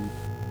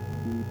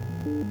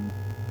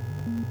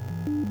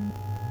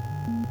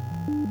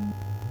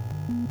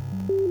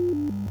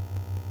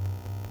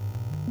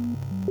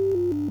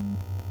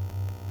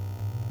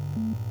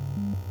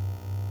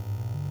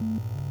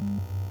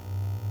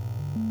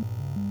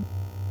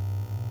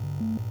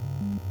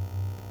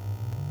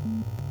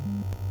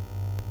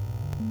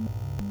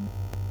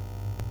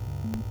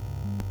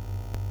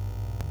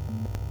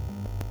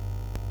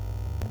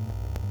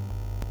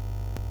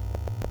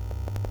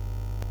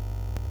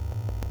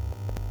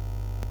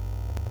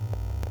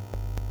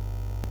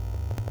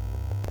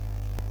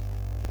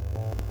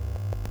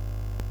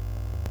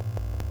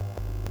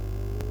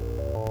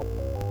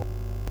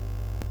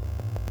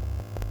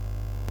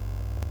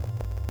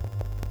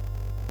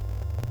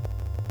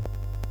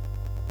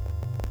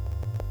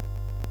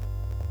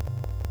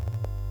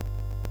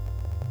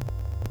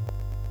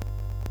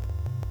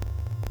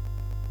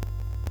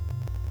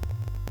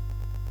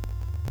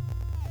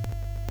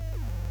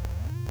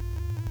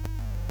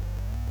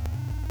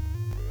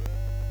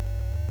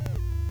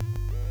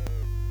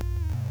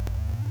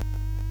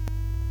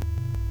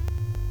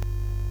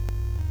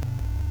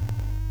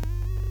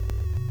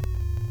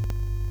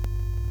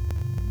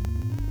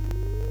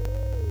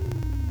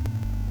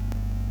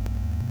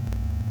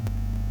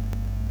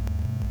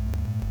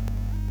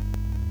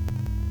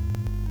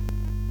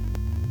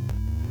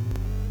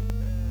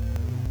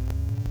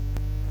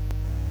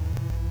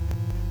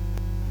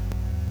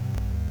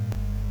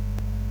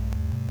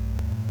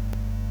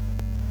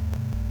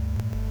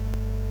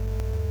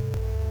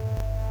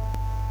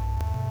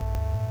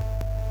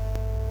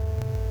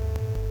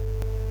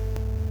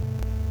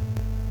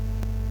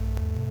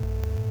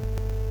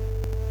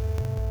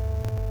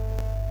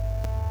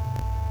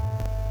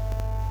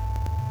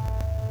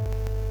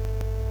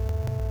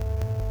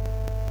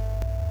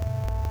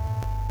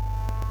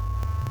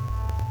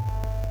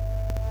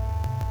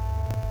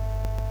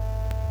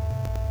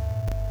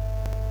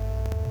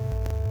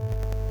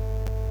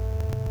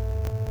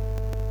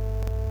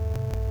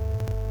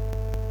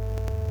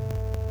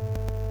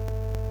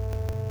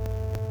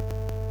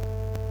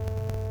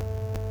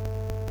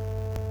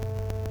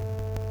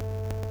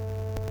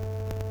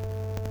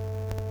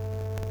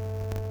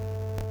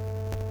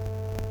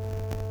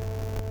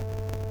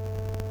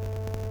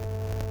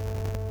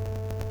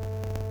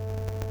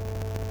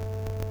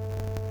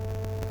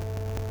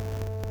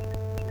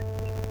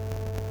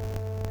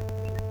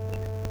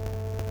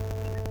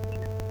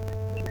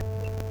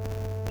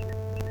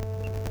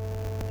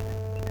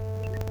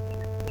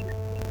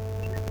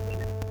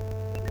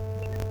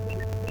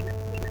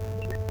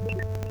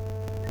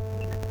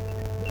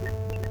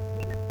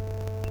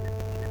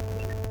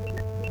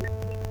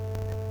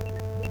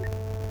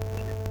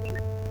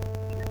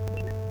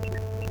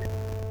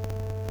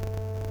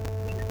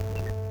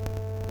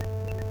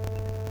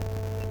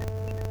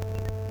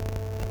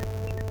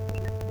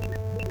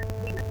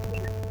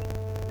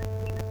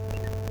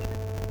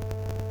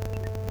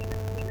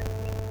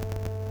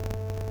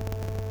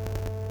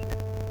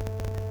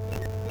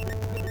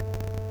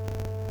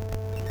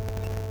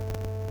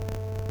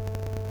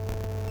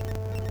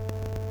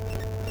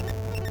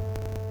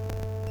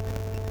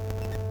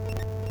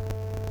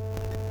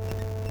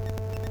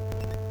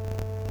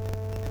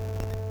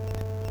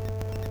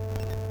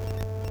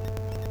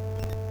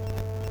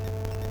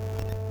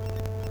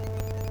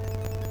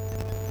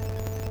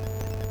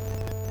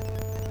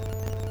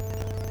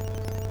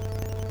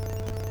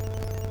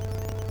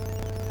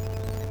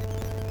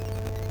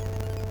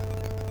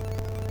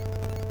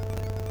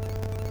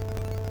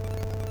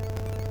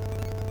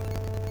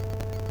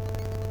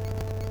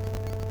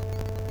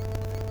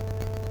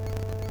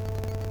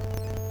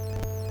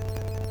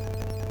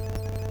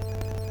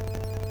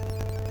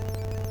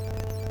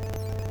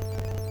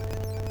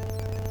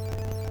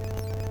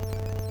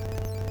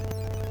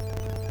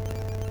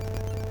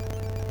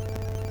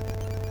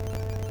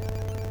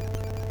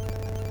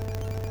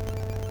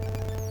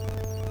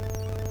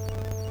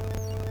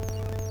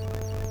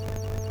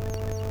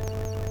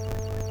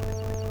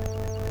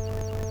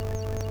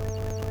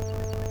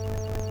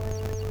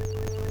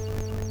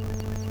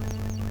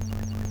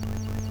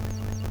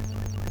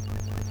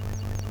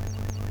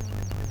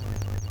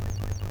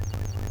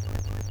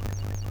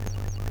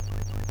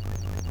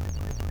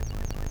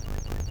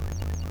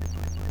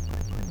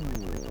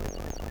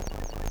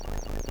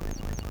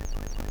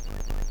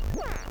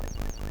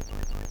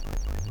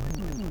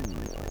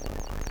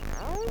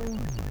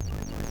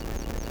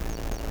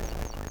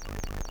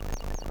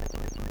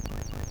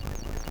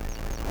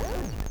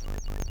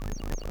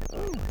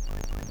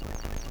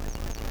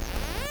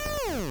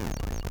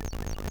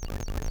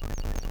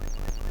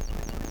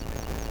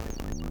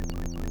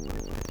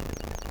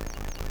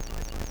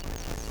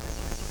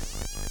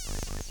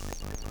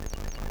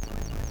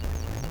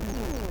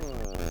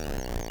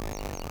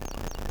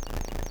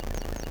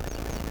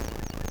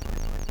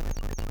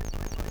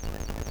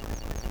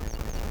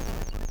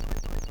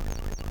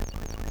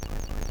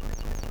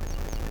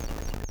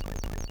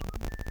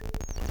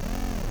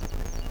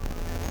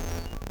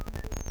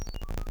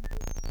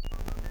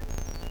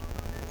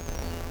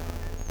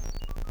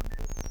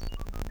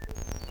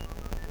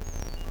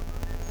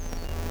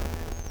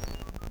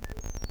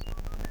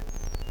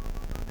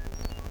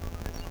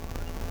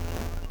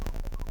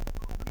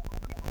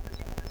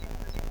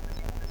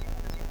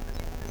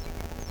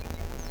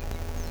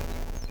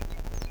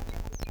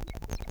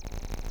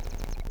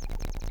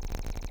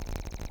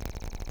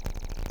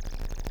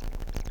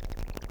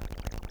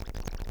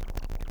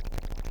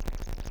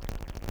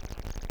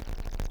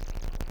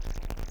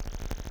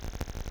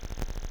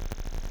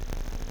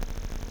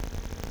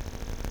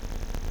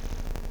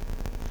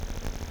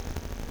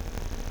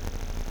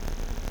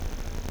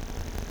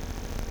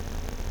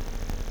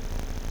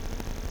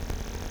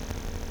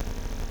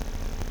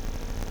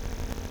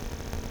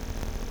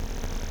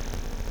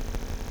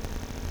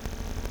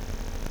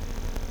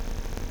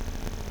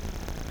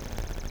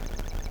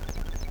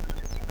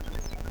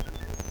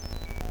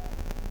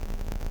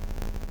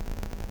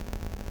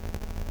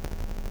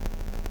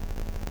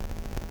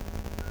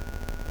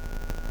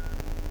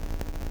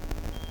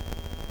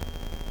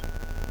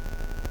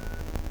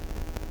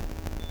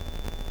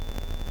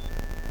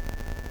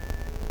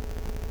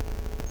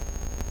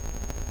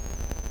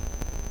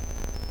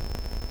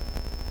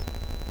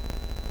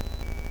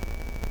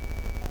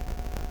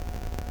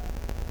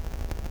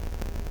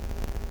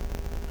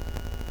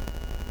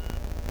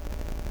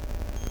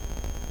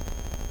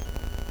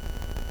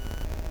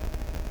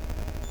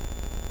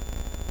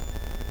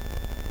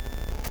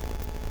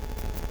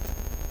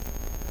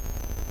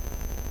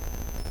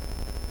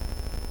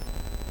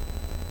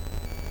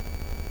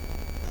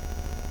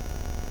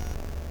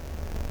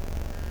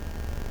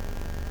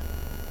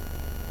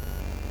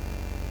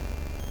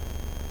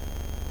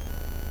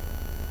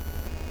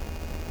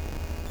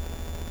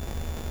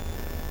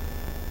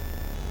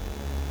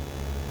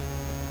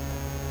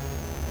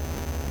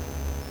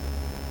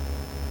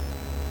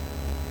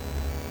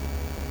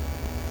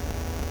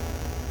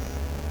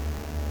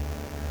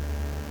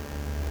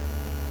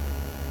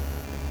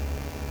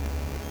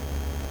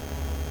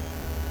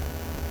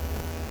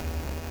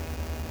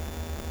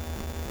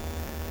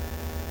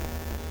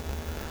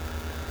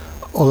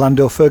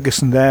 Orlando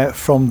Ferguson there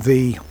from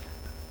the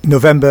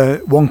November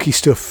Wonky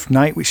Stuff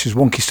night, which is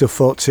Wonky Stuff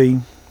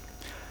 14.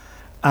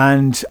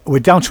 And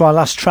we're down to our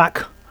last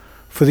track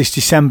for this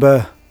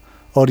December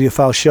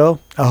Audiophile show.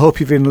 I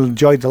hope you've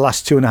enjoyed the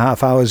last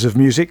 2.5 hours of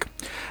music.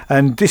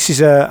 And this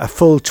is a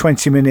full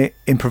 20-minute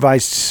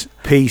improvised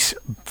piece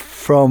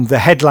from the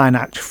headline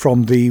act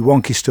from the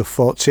Wonky Stuff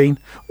 14,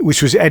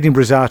 which was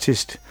Edinburgh's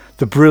artist,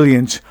 the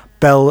brilliant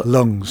Bell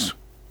Lungs.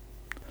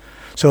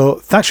 So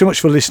thanks very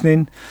much for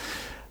listening.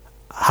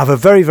 Have a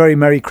very, very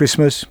Merry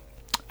Christmas.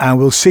 And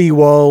we'll see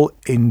you all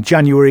in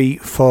January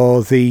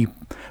for the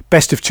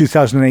Best of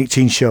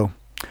 2018 show.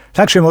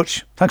 Thanks very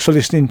much. Thanks for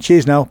listening.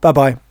 Cheers now.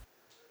 Bye-bye.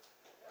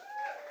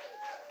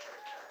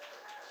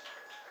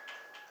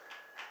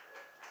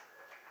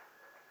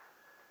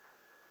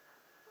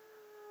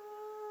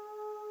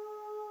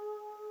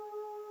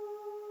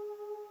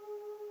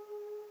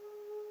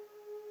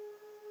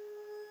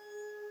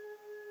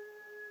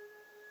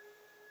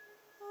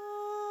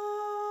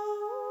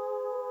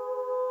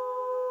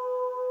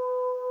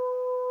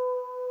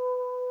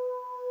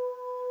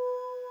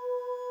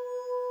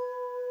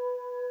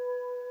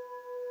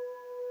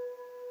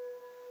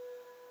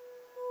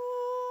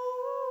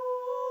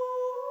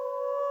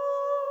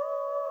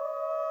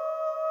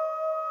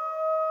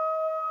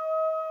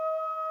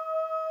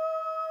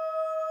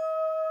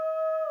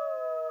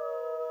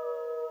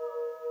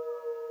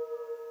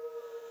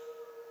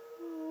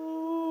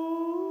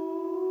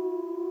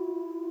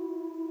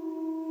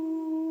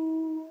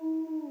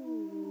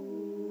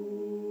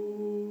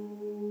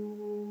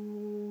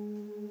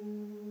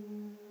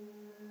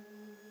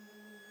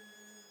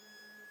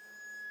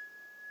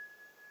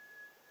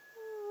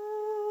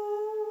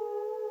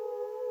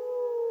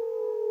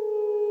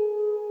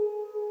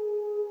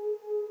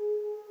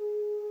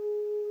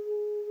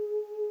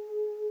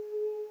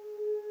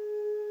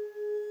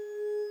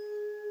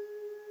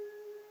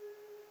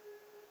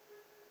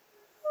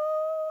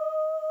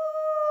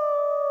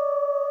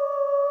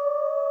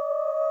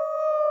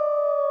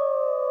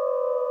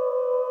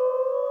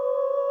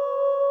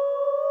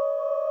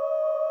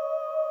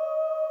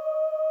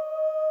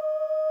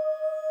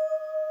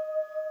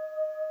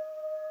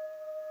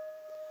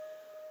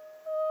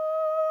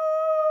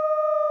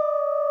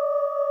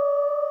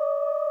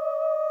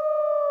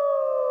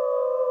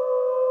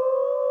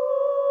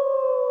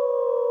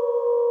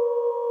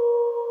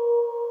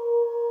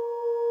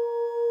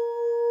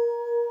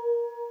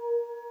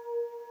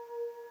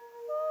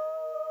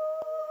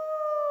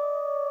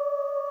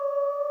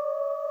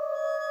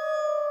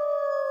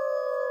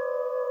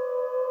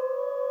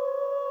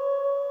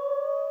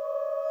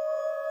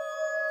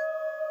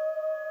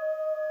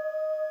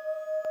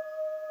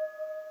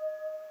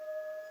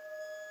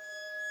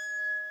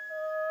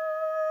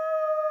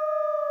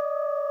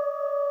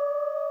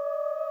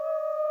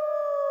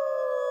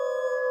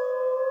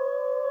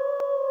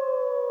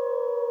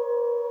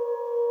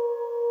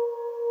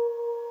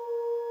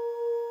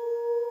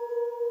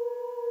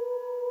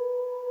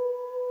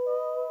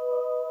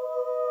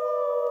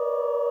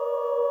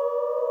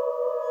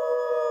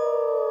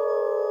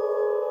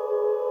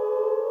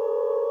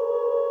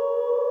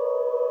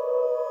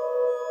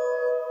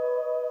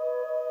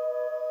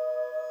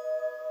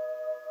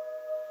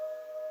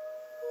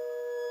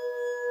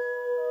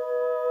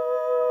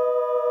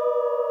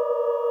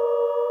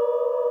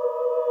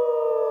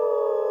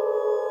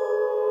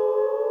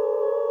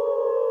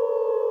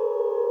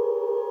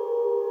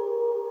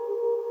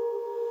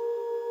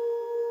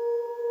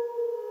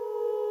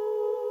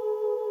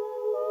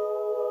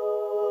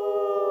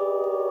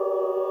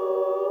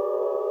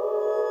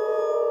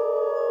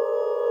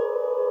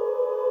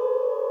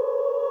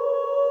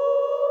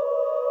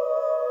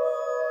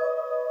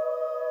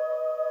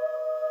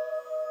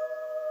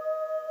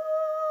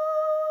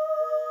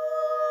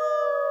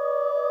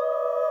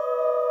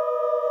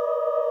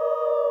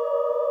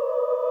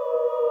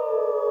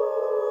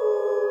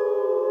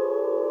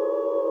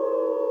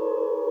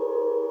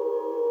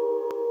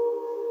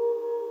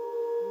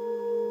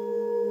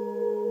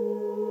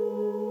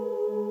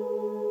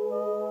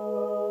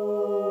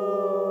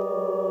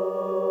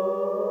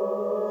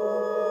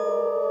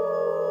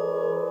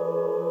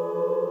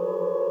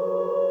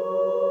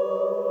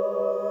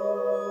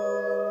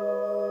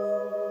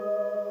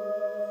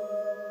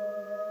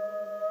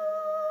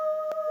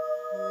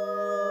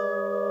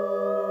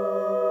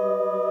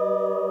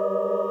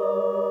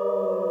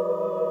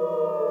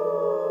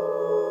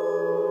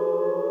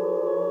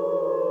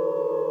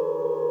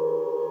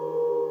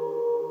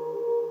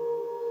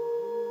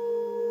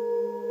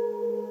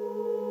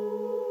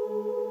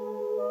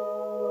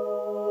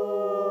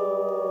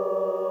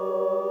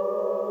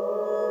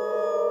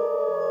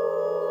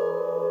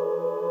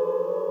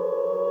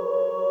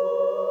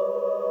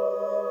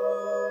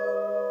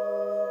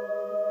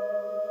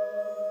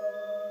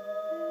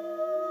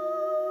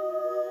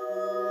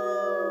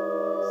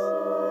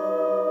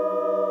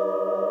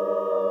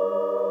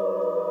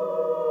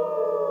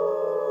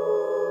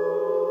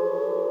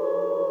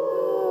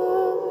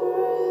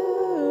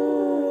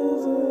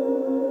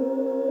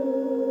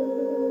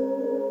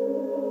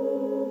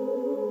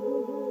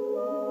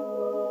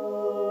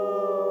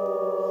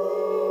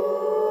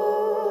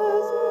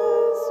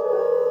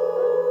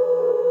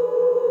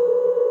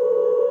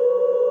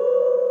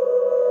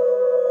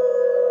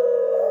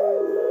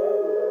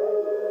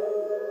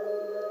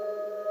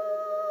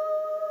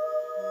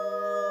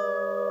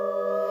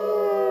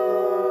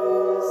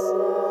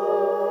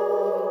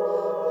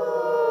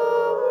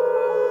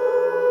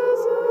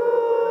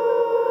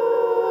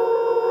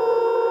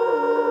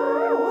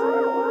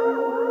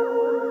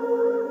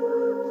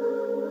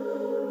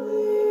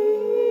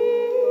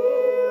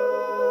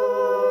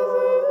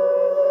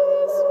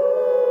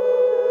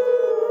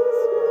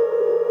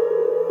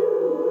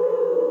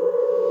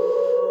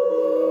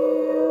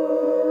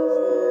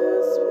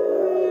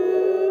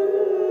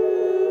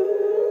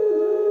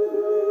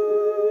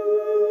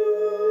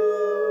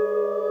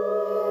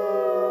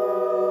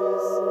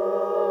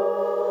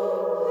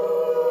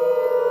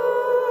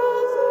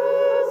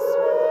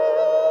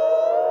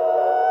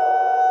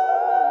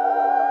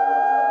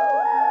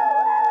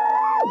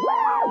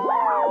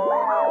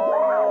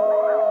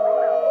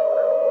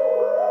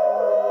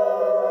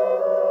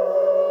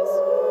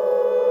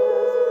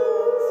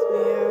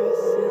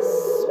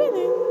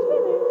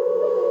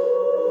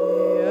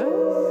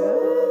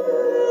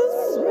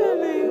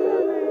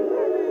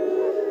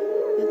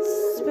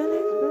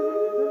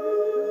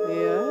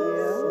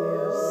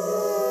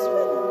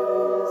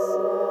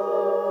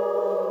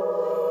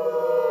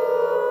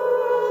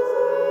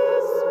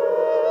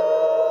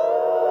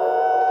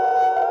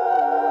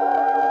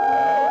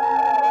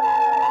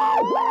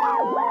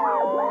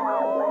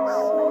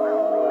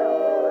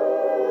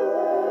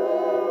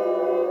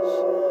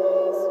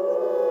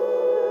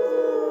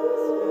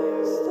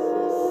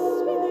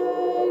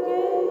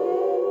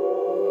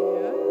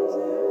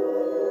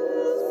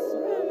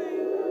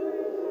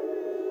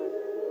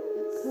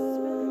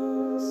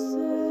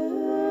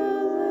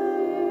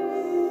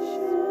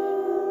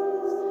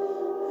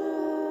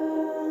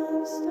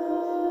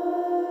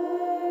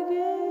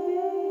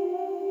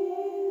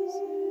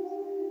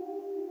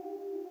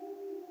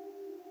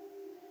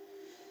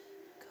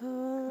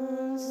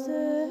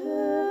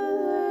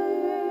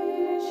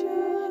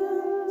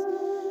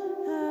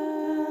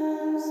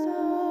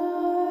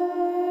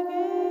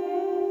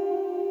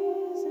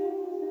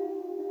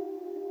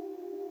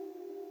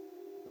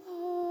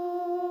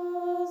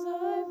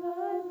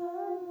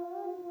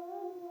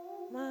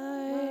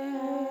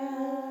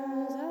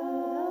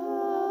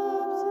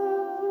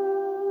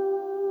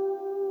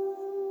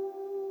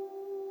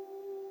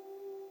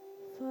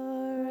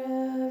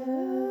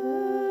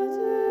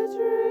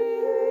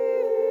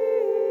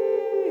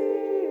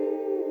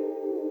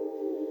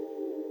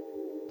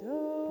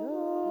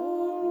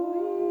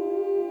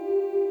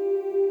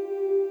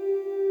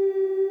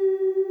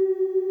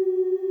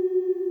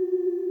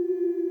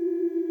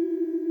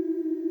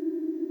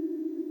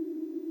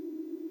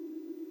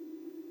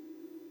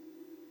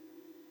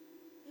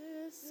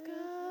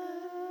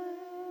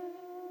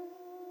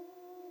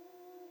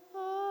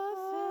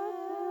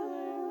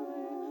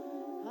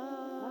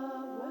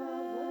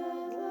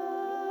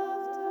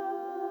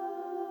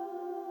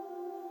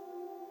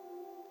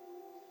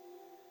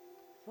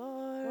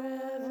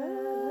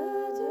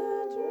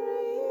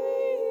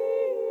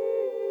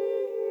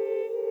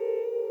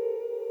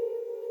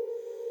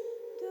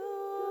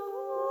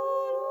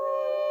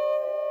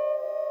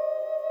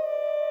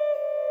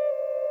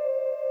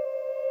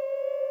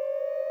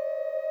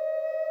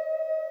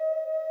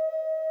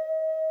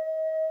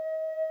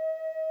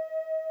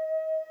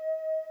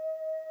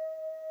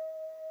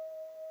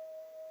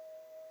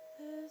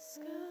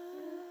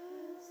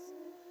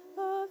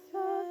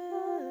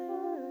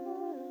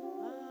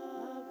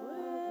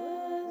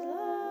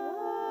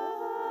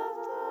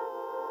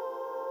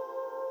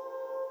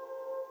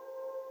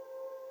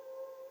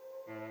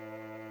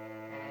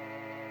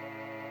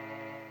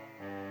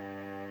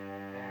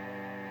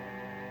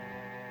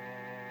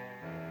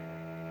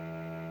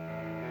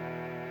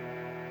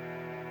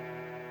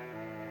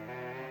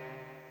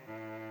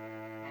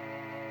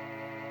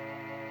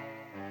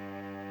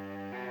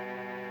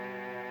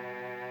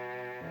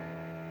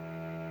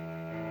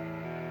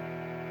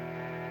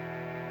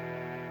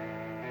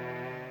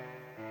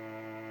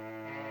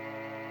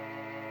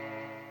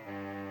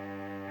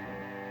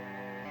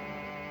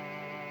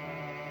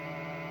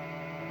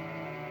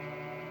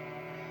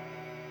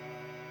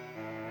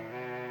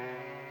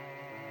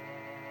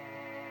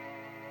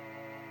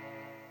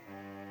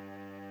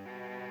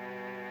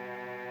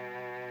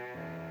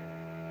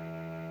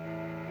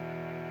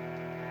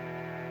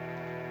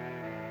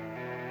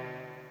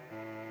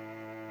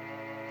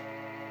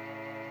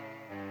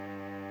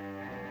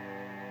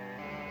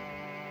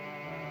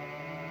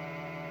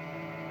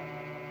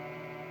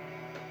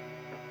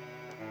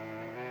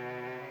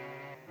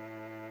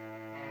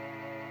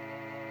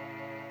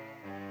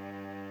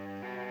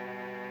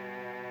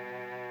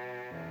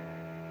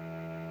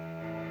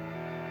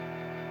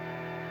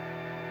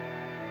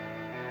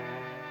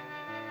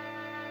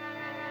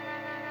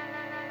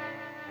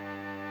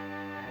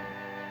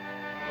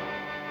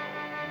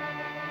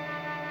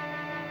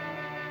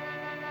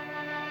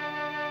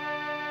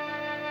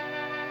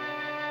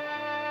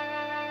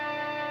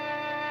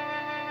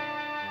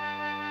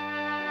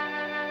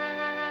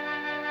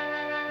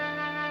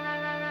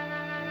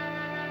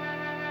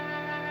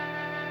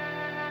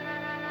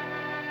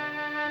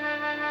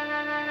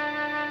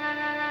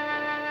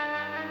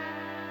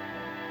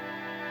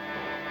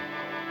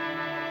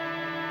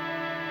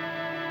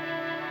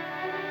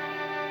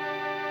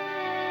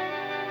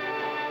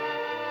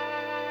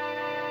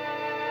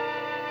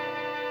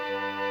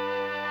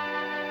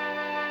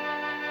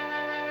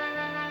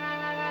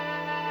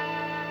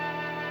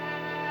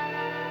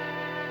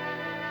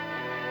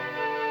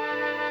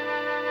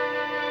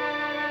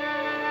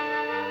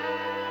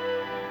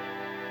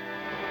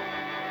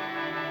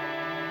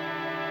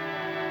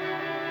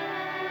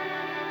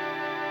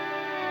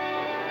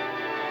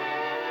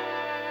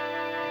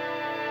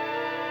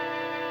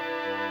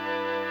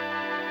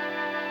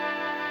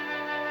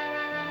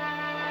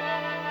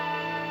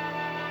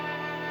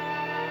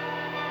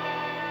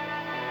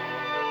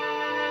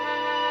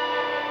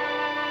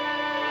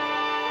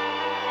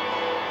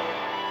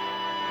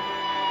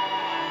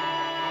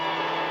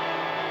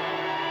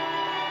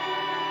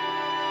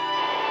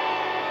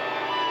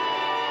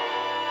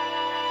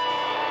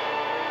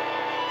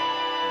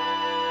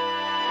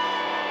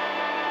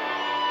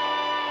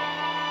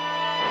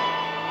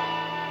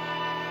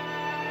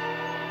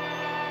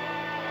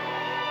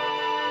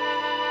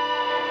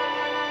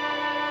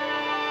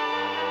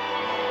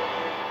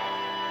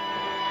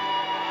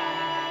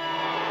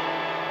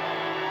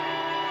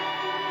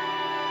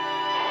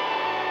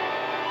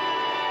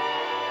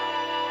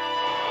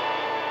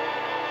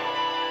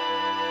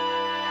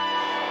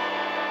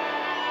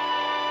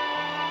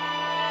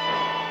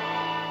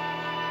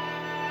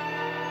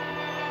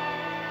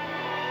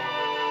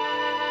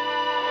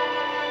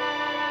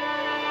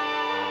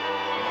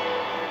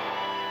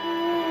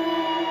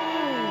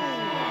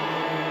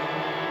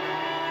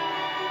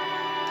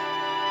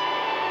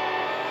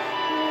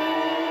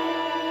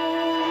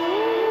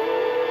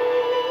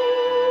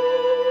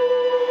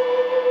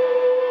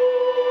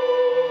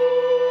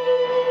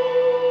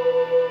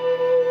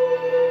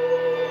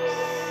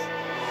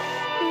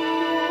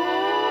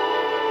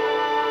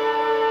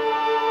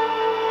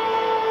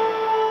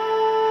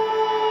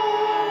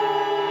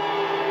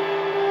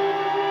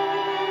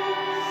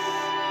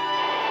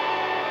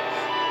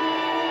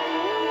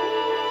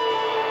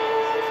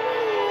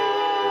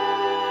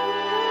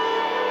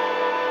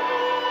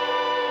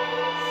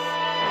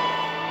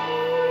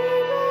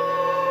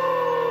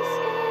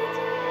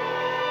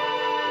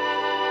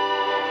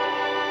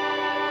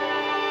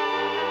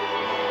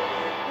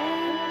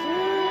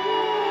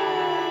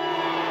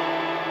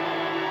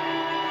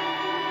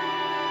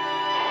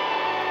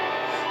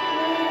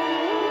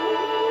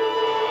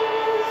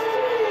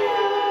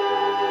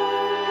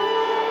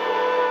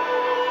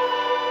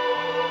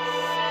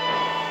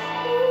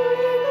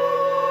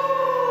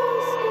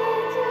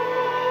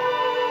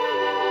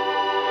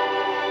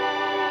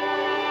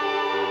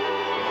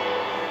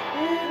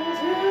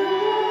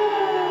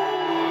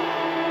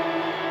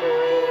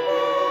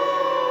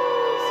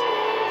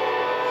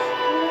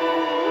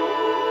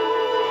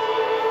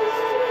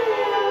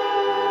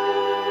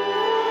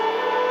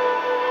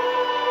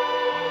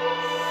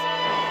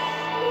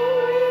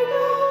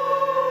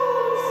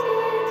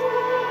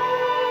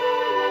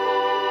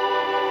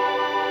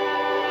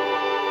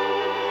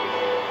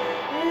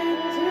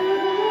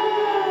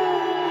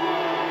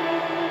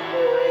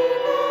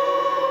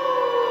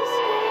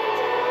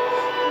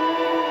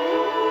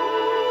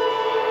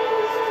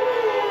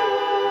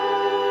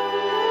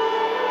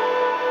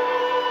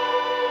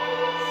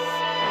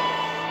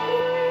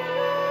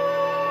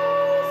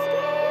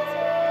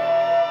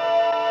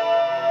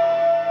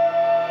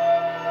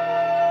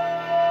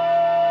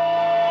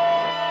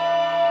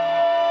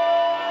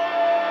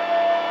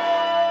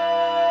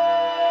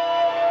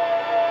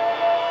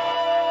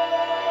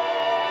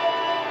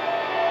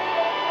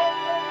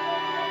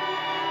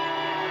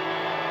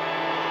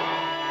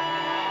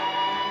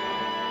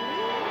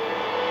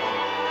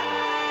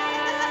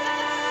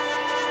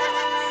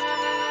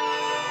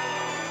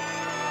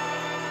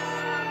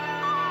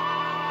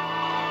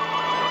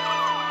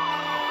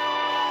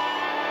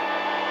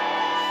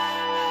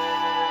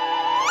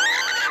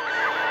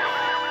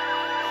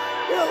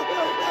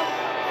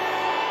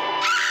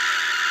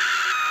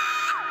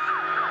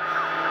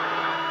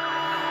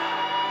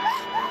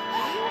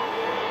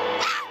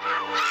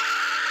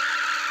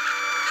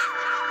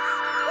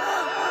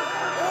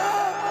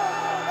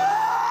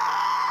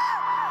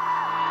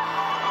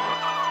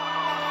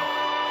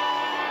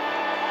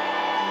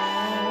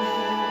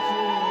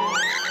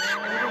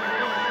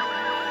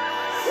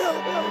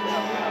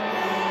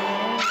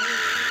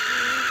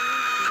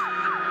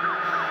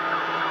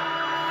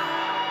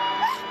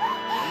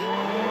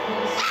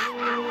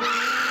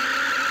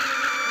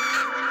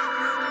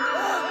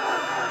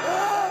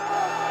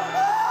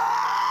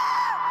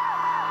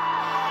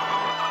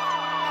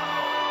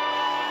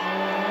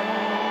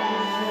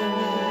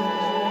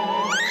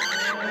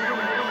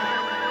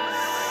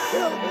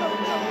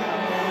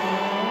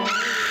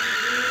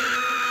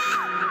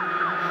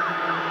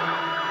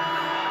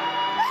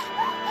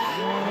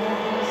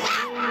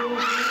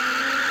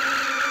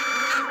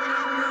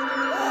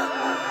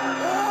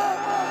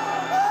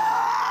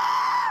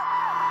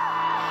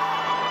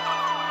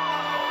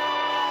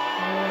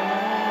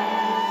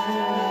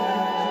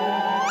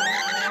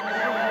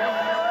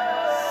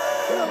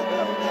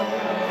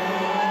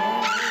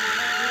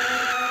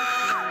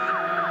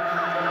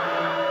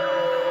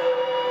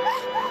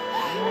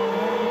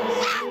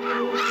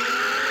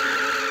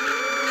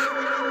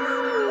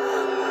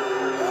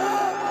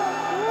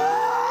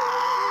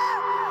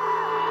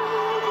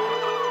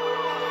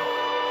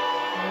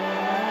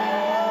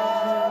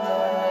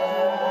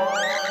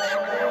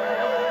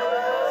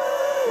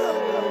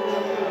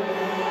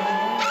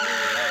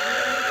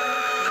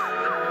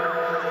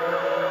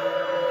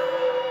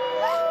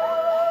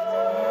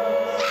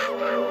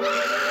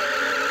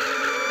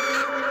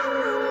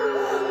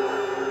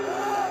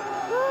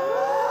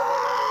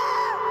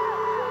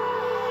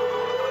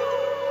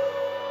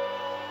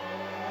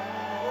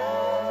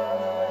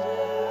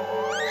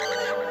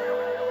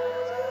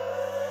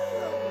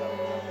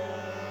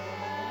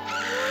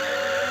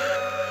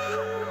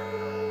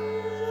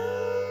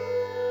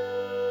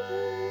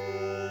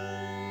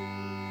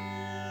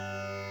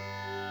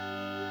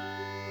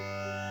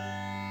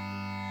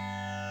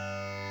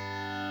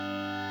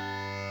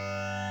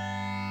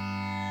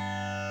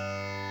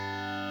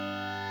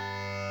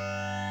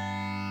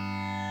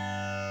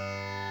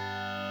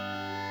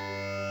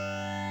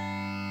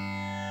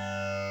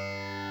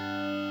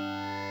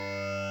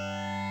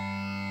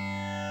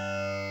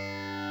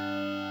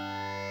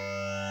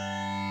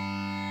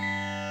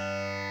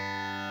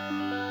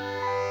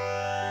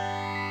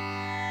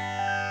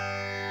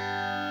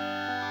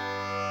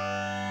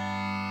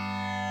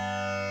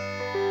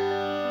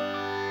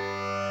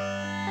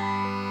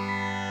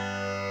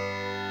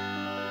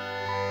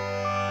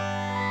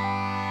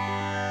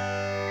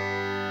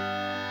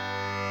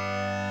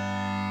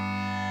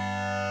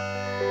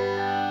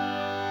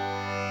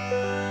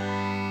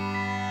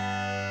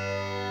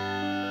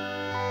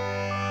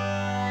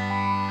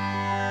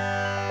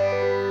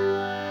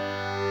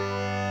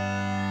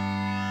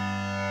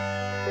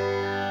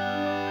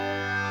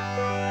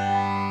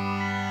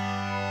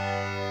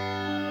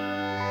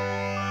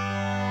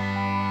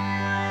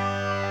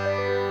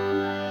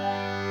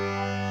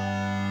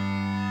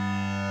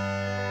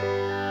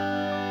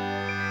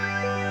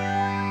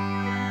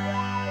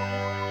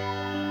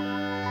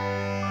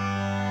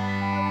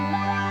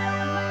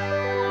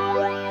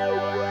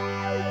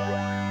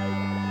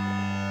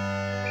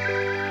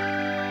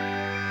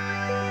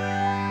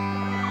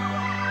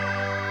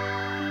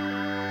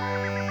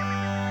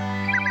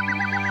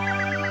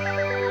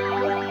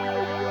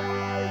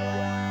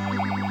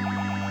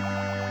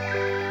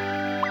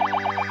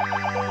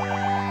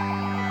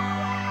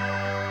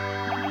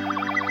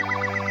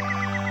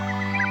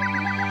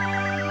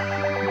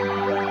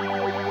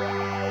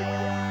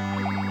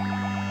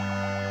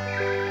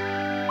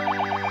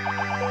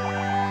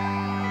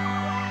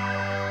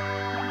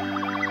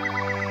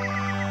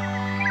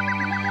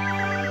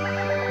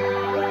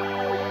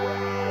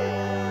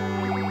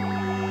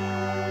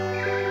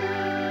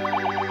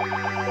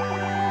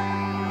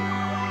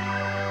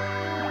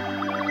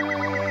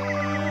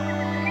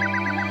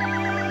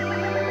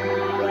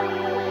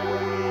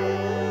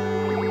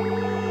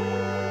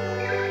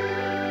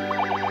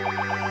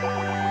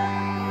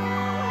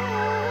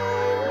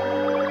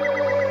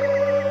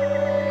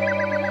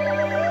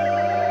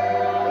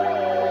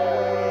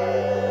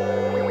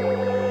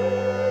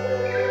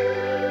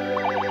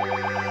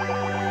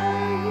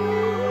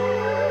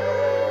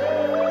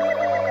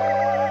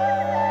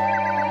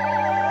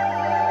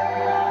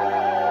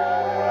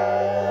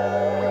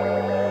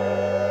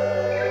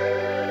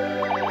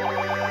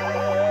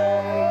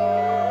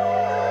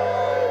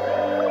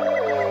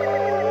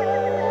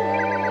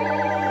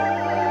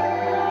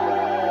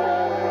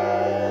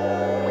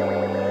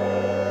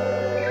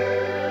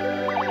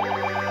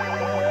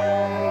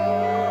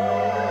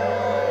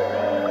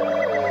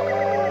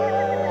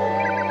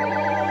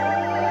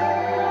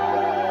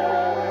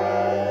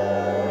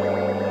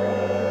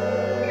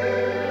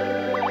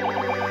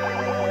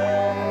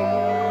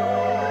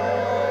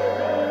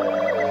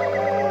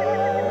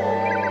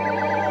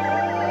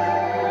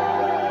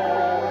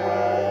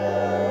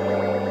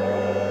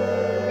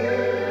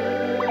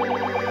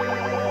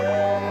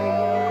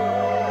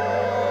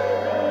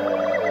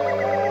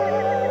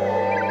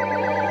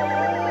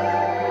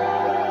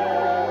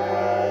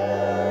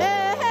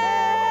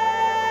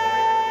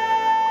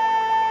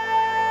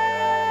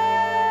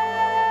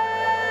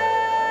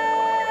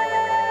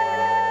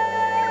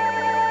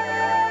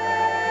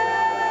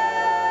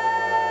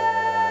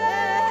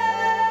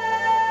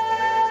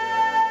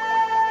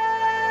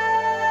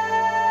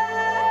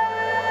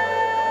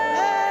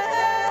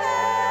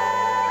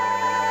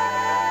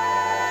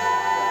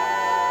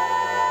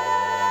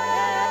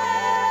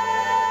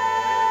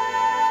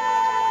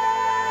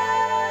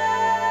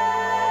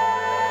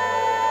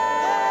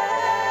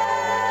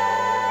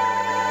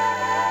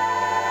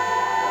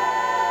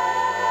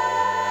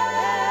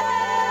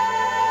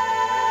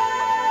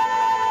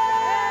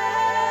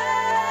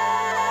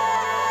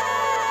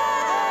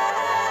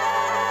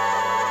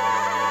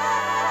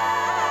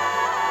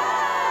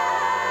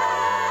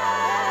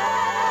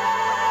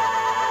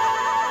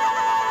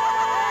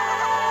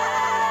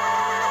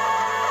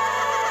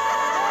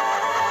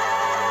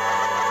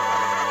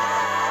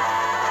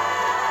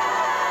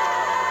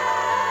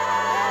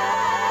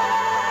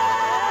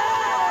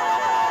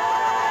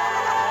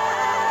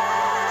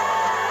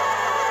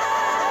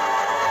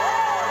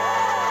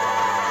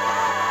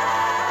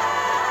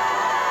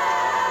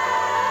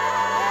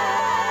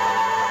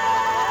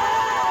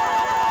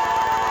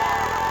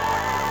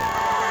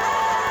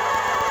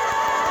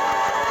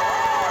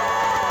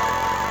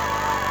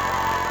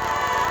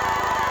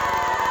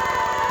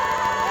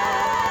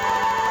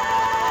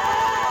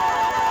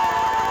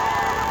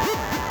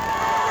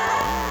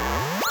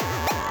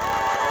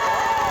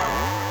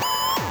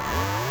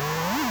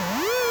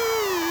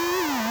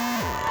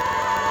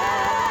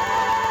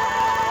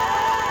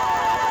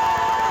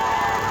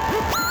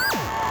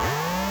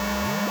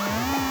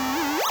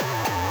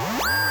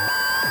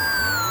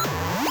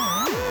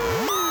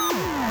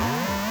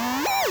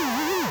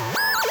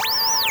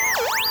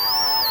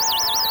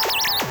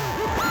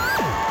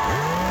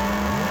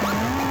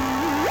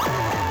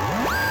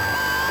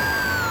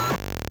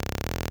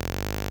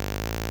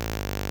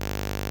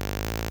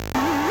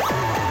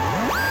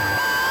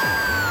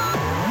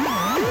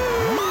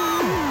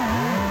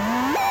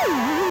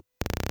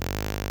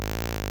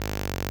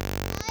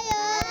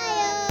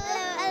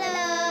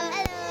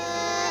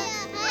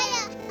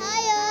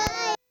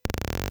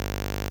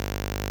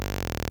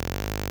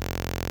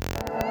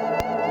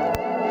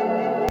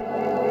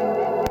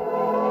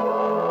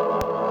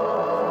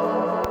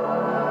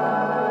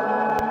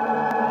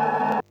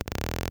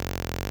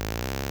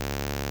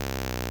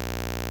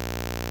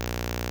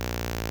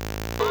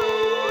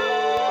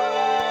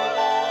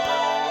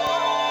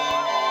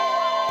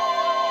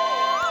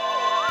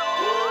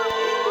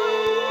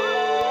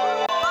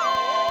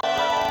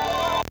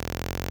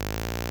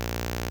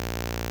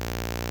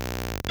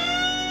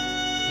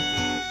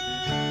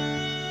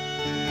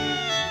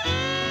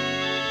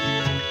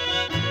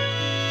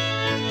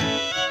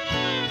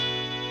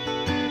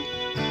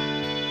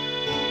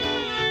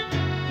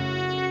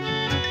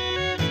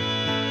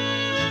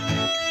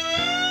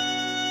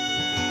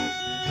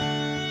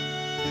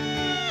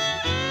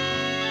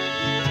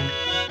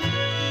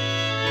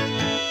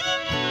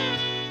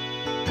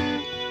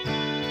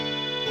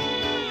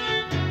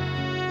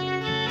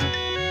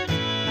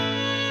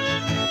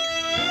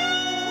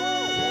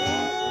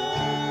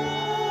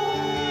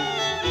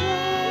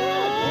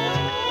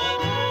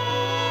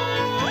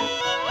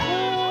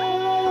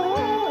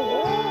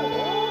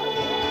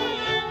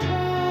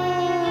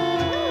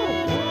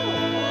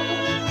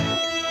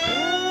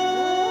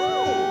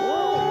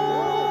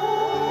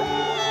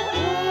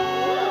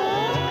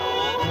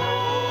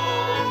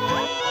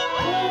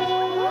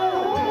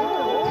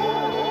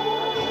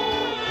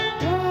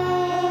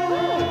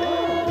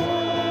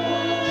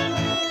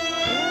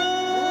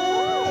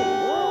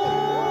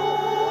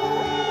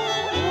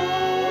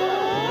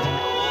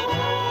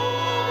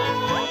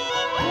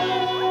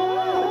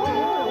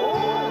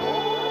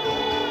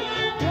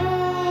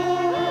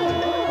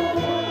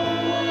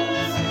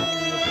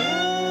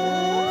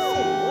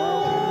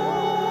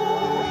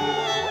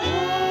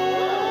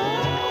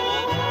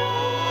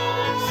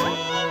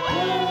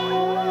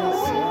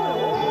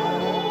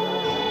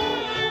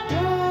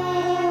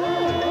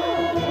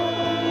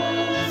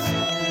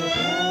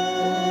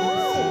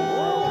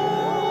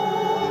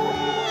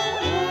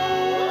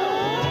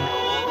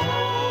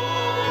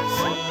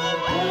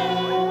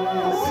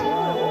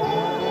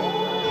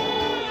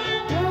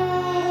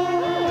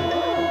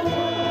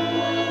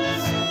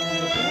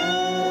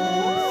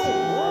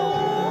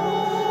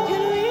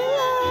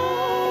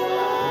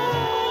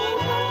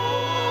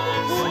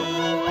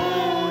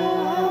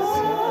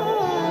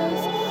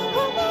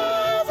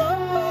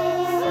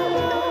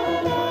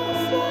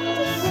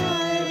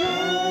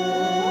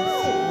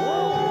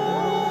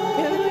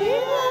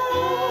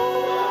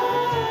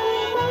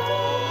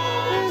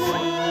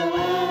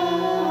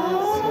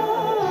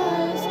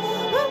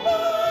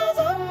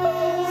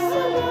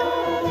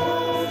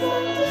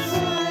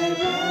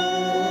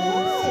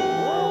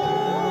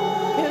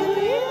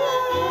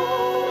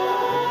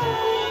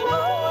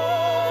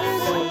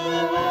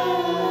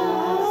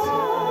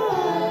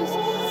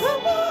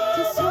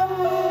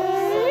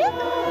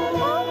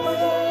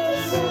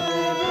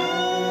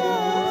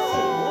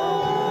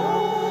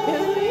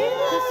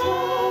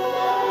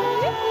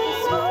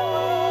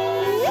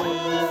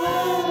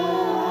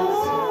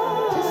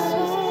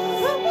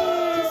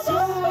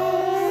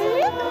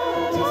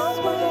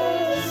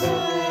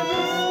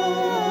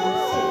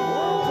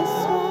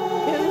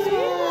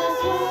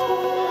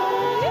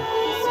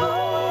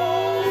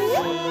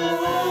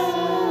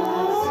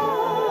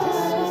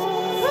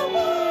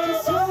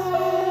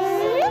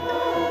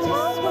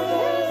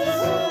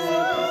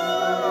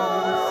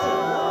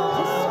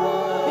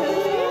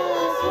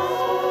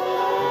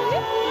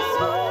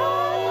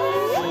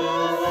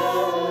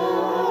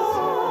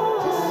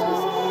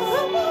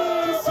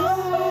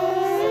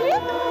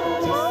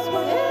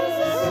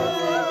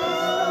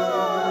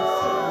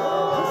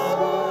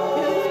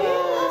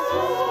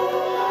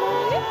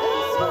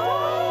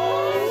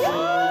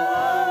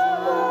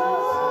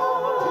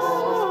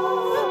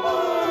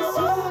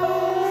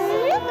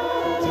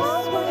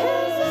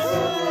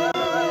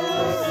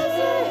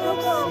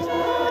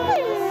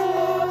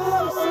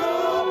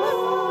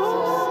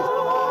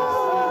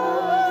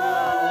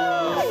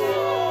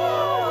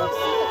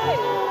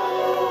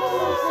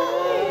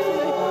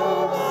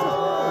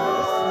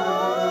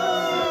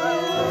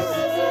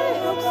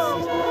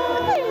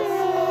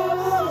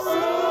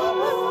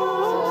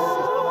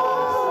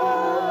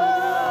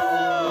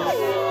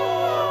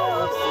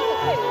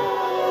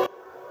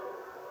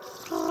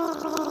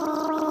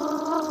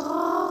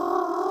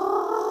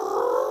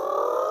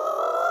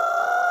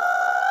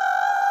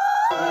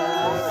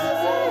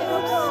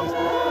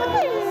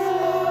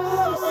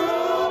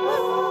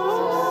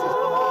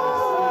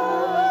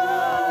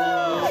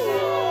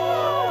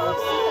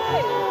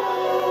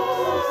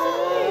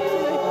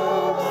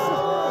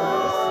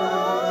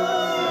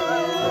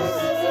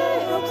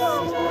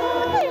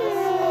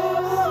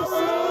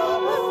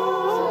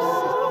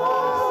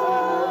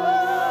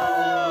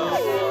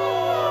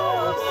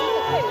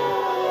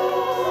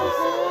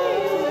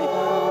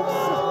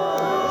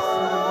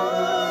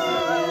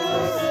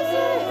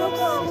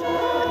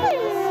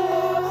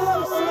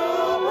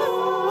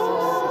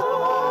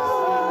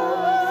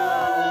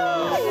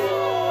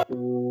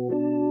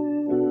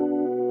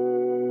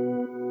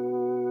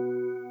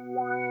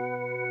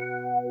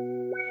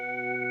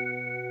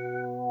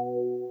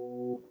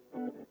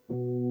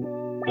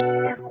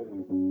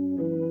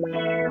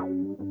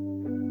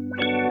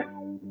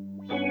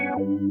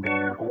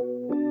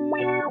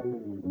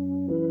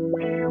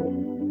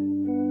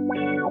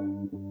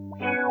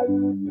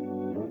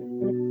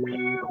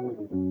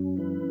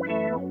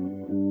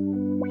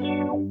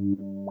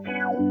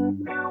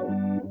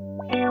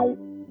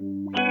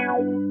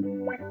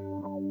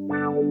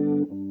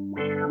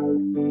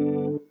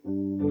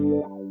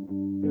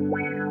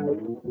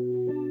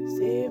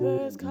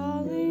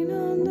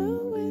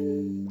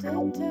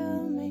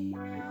 tell me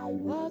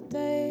what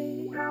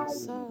they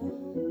saw.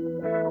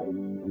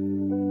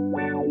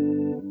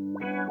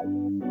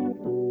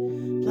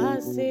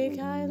 Plastic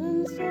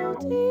islands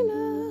floating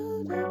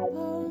out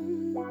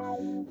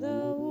upon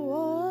the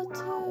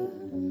water.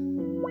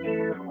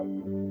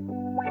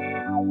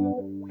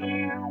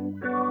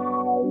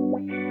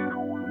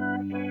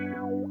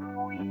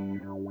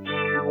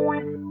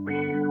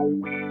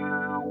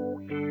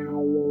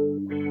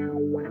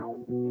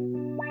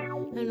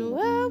 And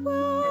where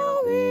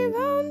will we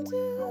run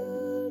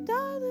to,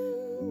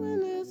 darling, when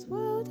this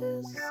world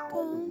is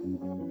gone?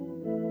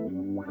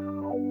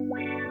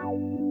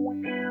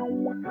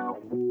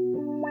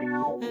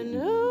 And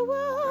who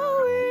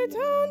will we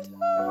turn to,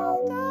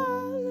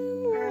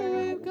 darling, when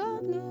we've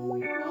got no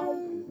one?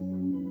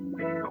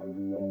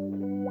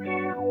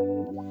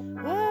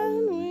 When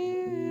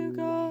we've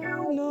got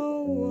no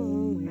one.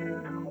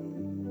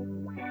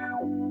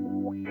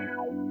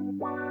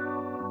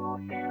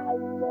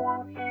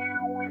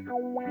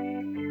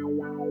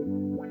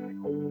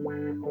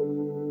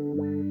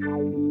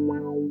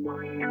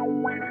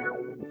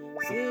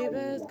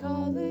 Seabirds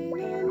calling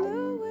in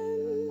the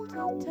wind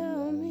to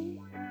tell me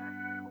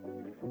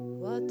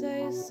what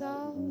they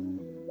saw.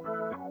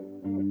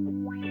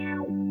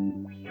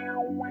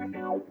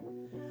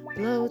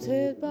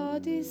 Bloated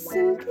bodies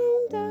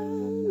sinking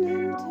down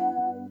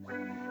into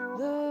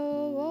the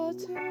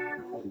water.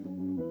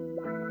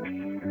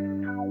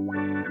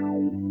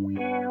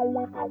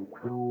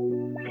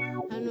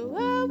 And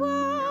where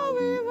will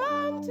we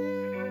run to,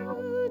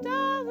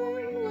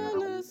 darling, when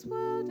this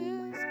world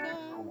is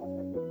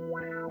gone?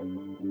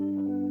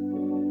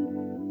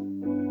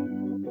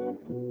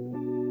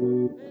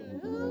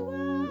 And who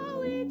will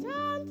we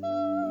turn to,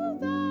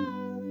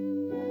 darling,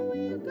 when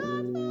we've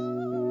got no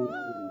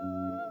one?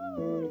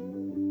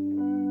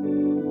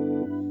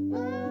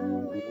 When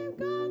we've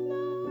got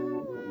no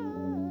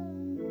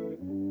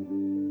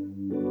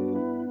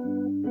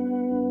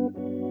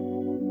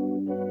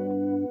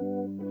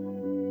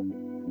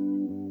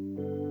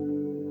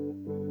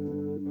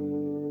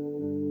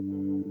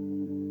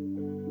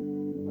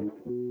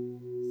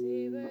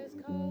Seabirds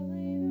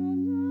calling on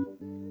the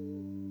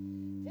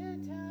wind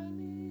to tell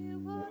me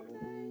what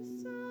they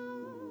saw.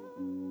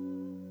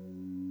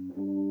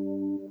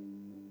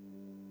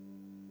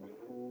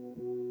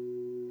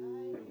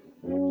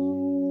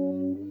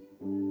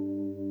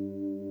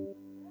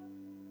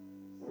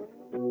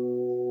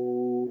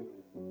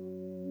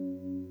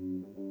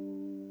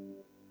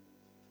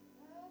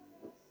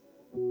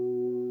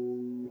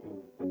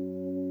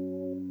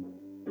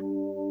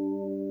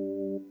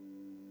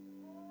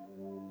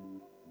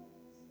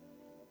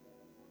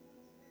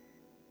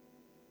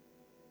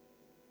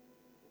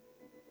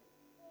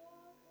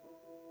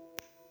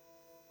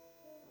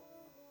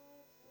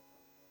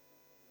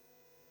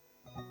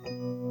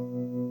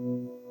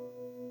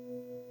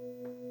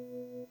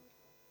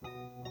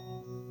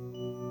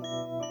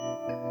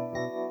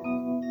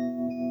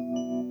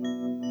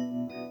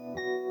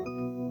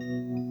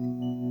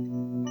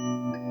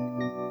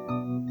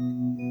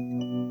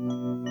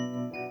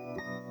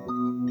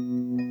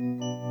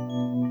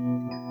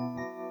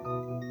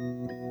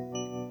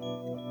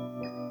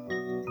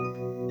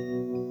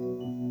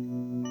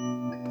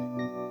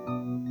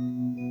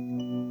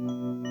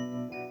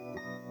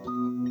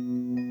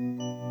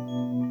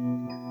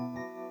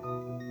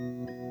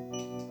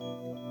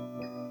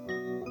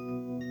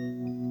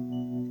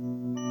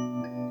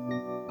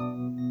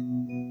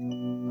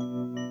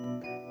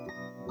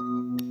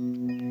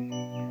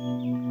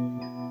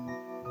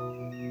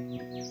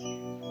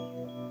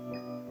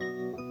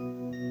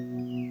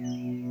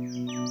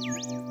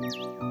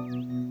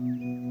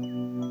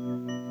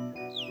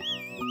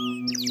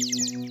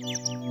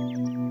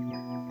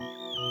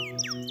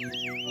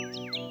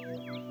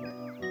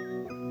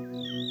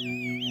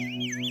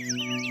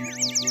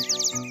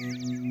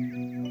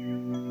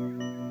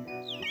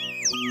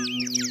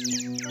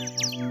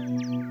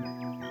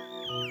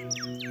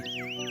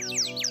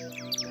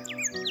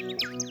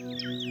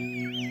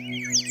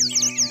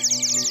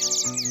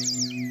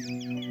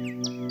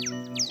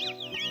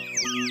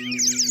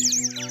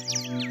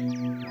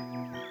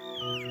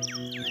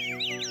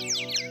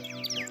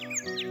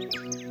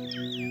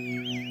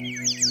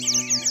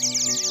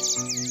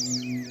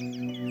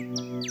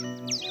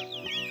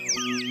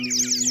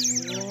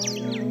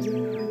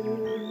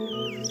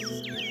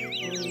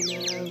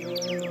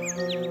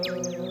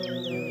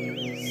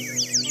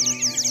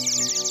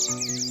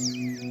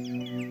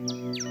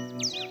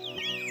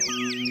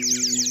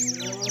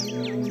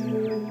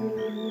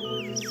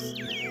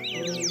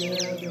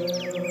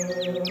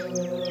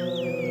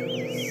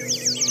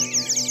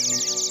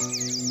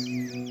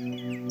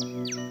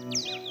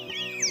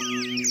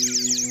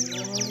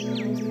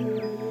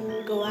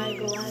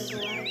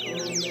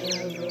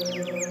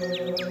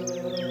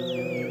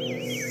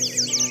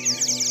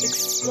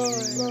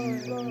 Explore.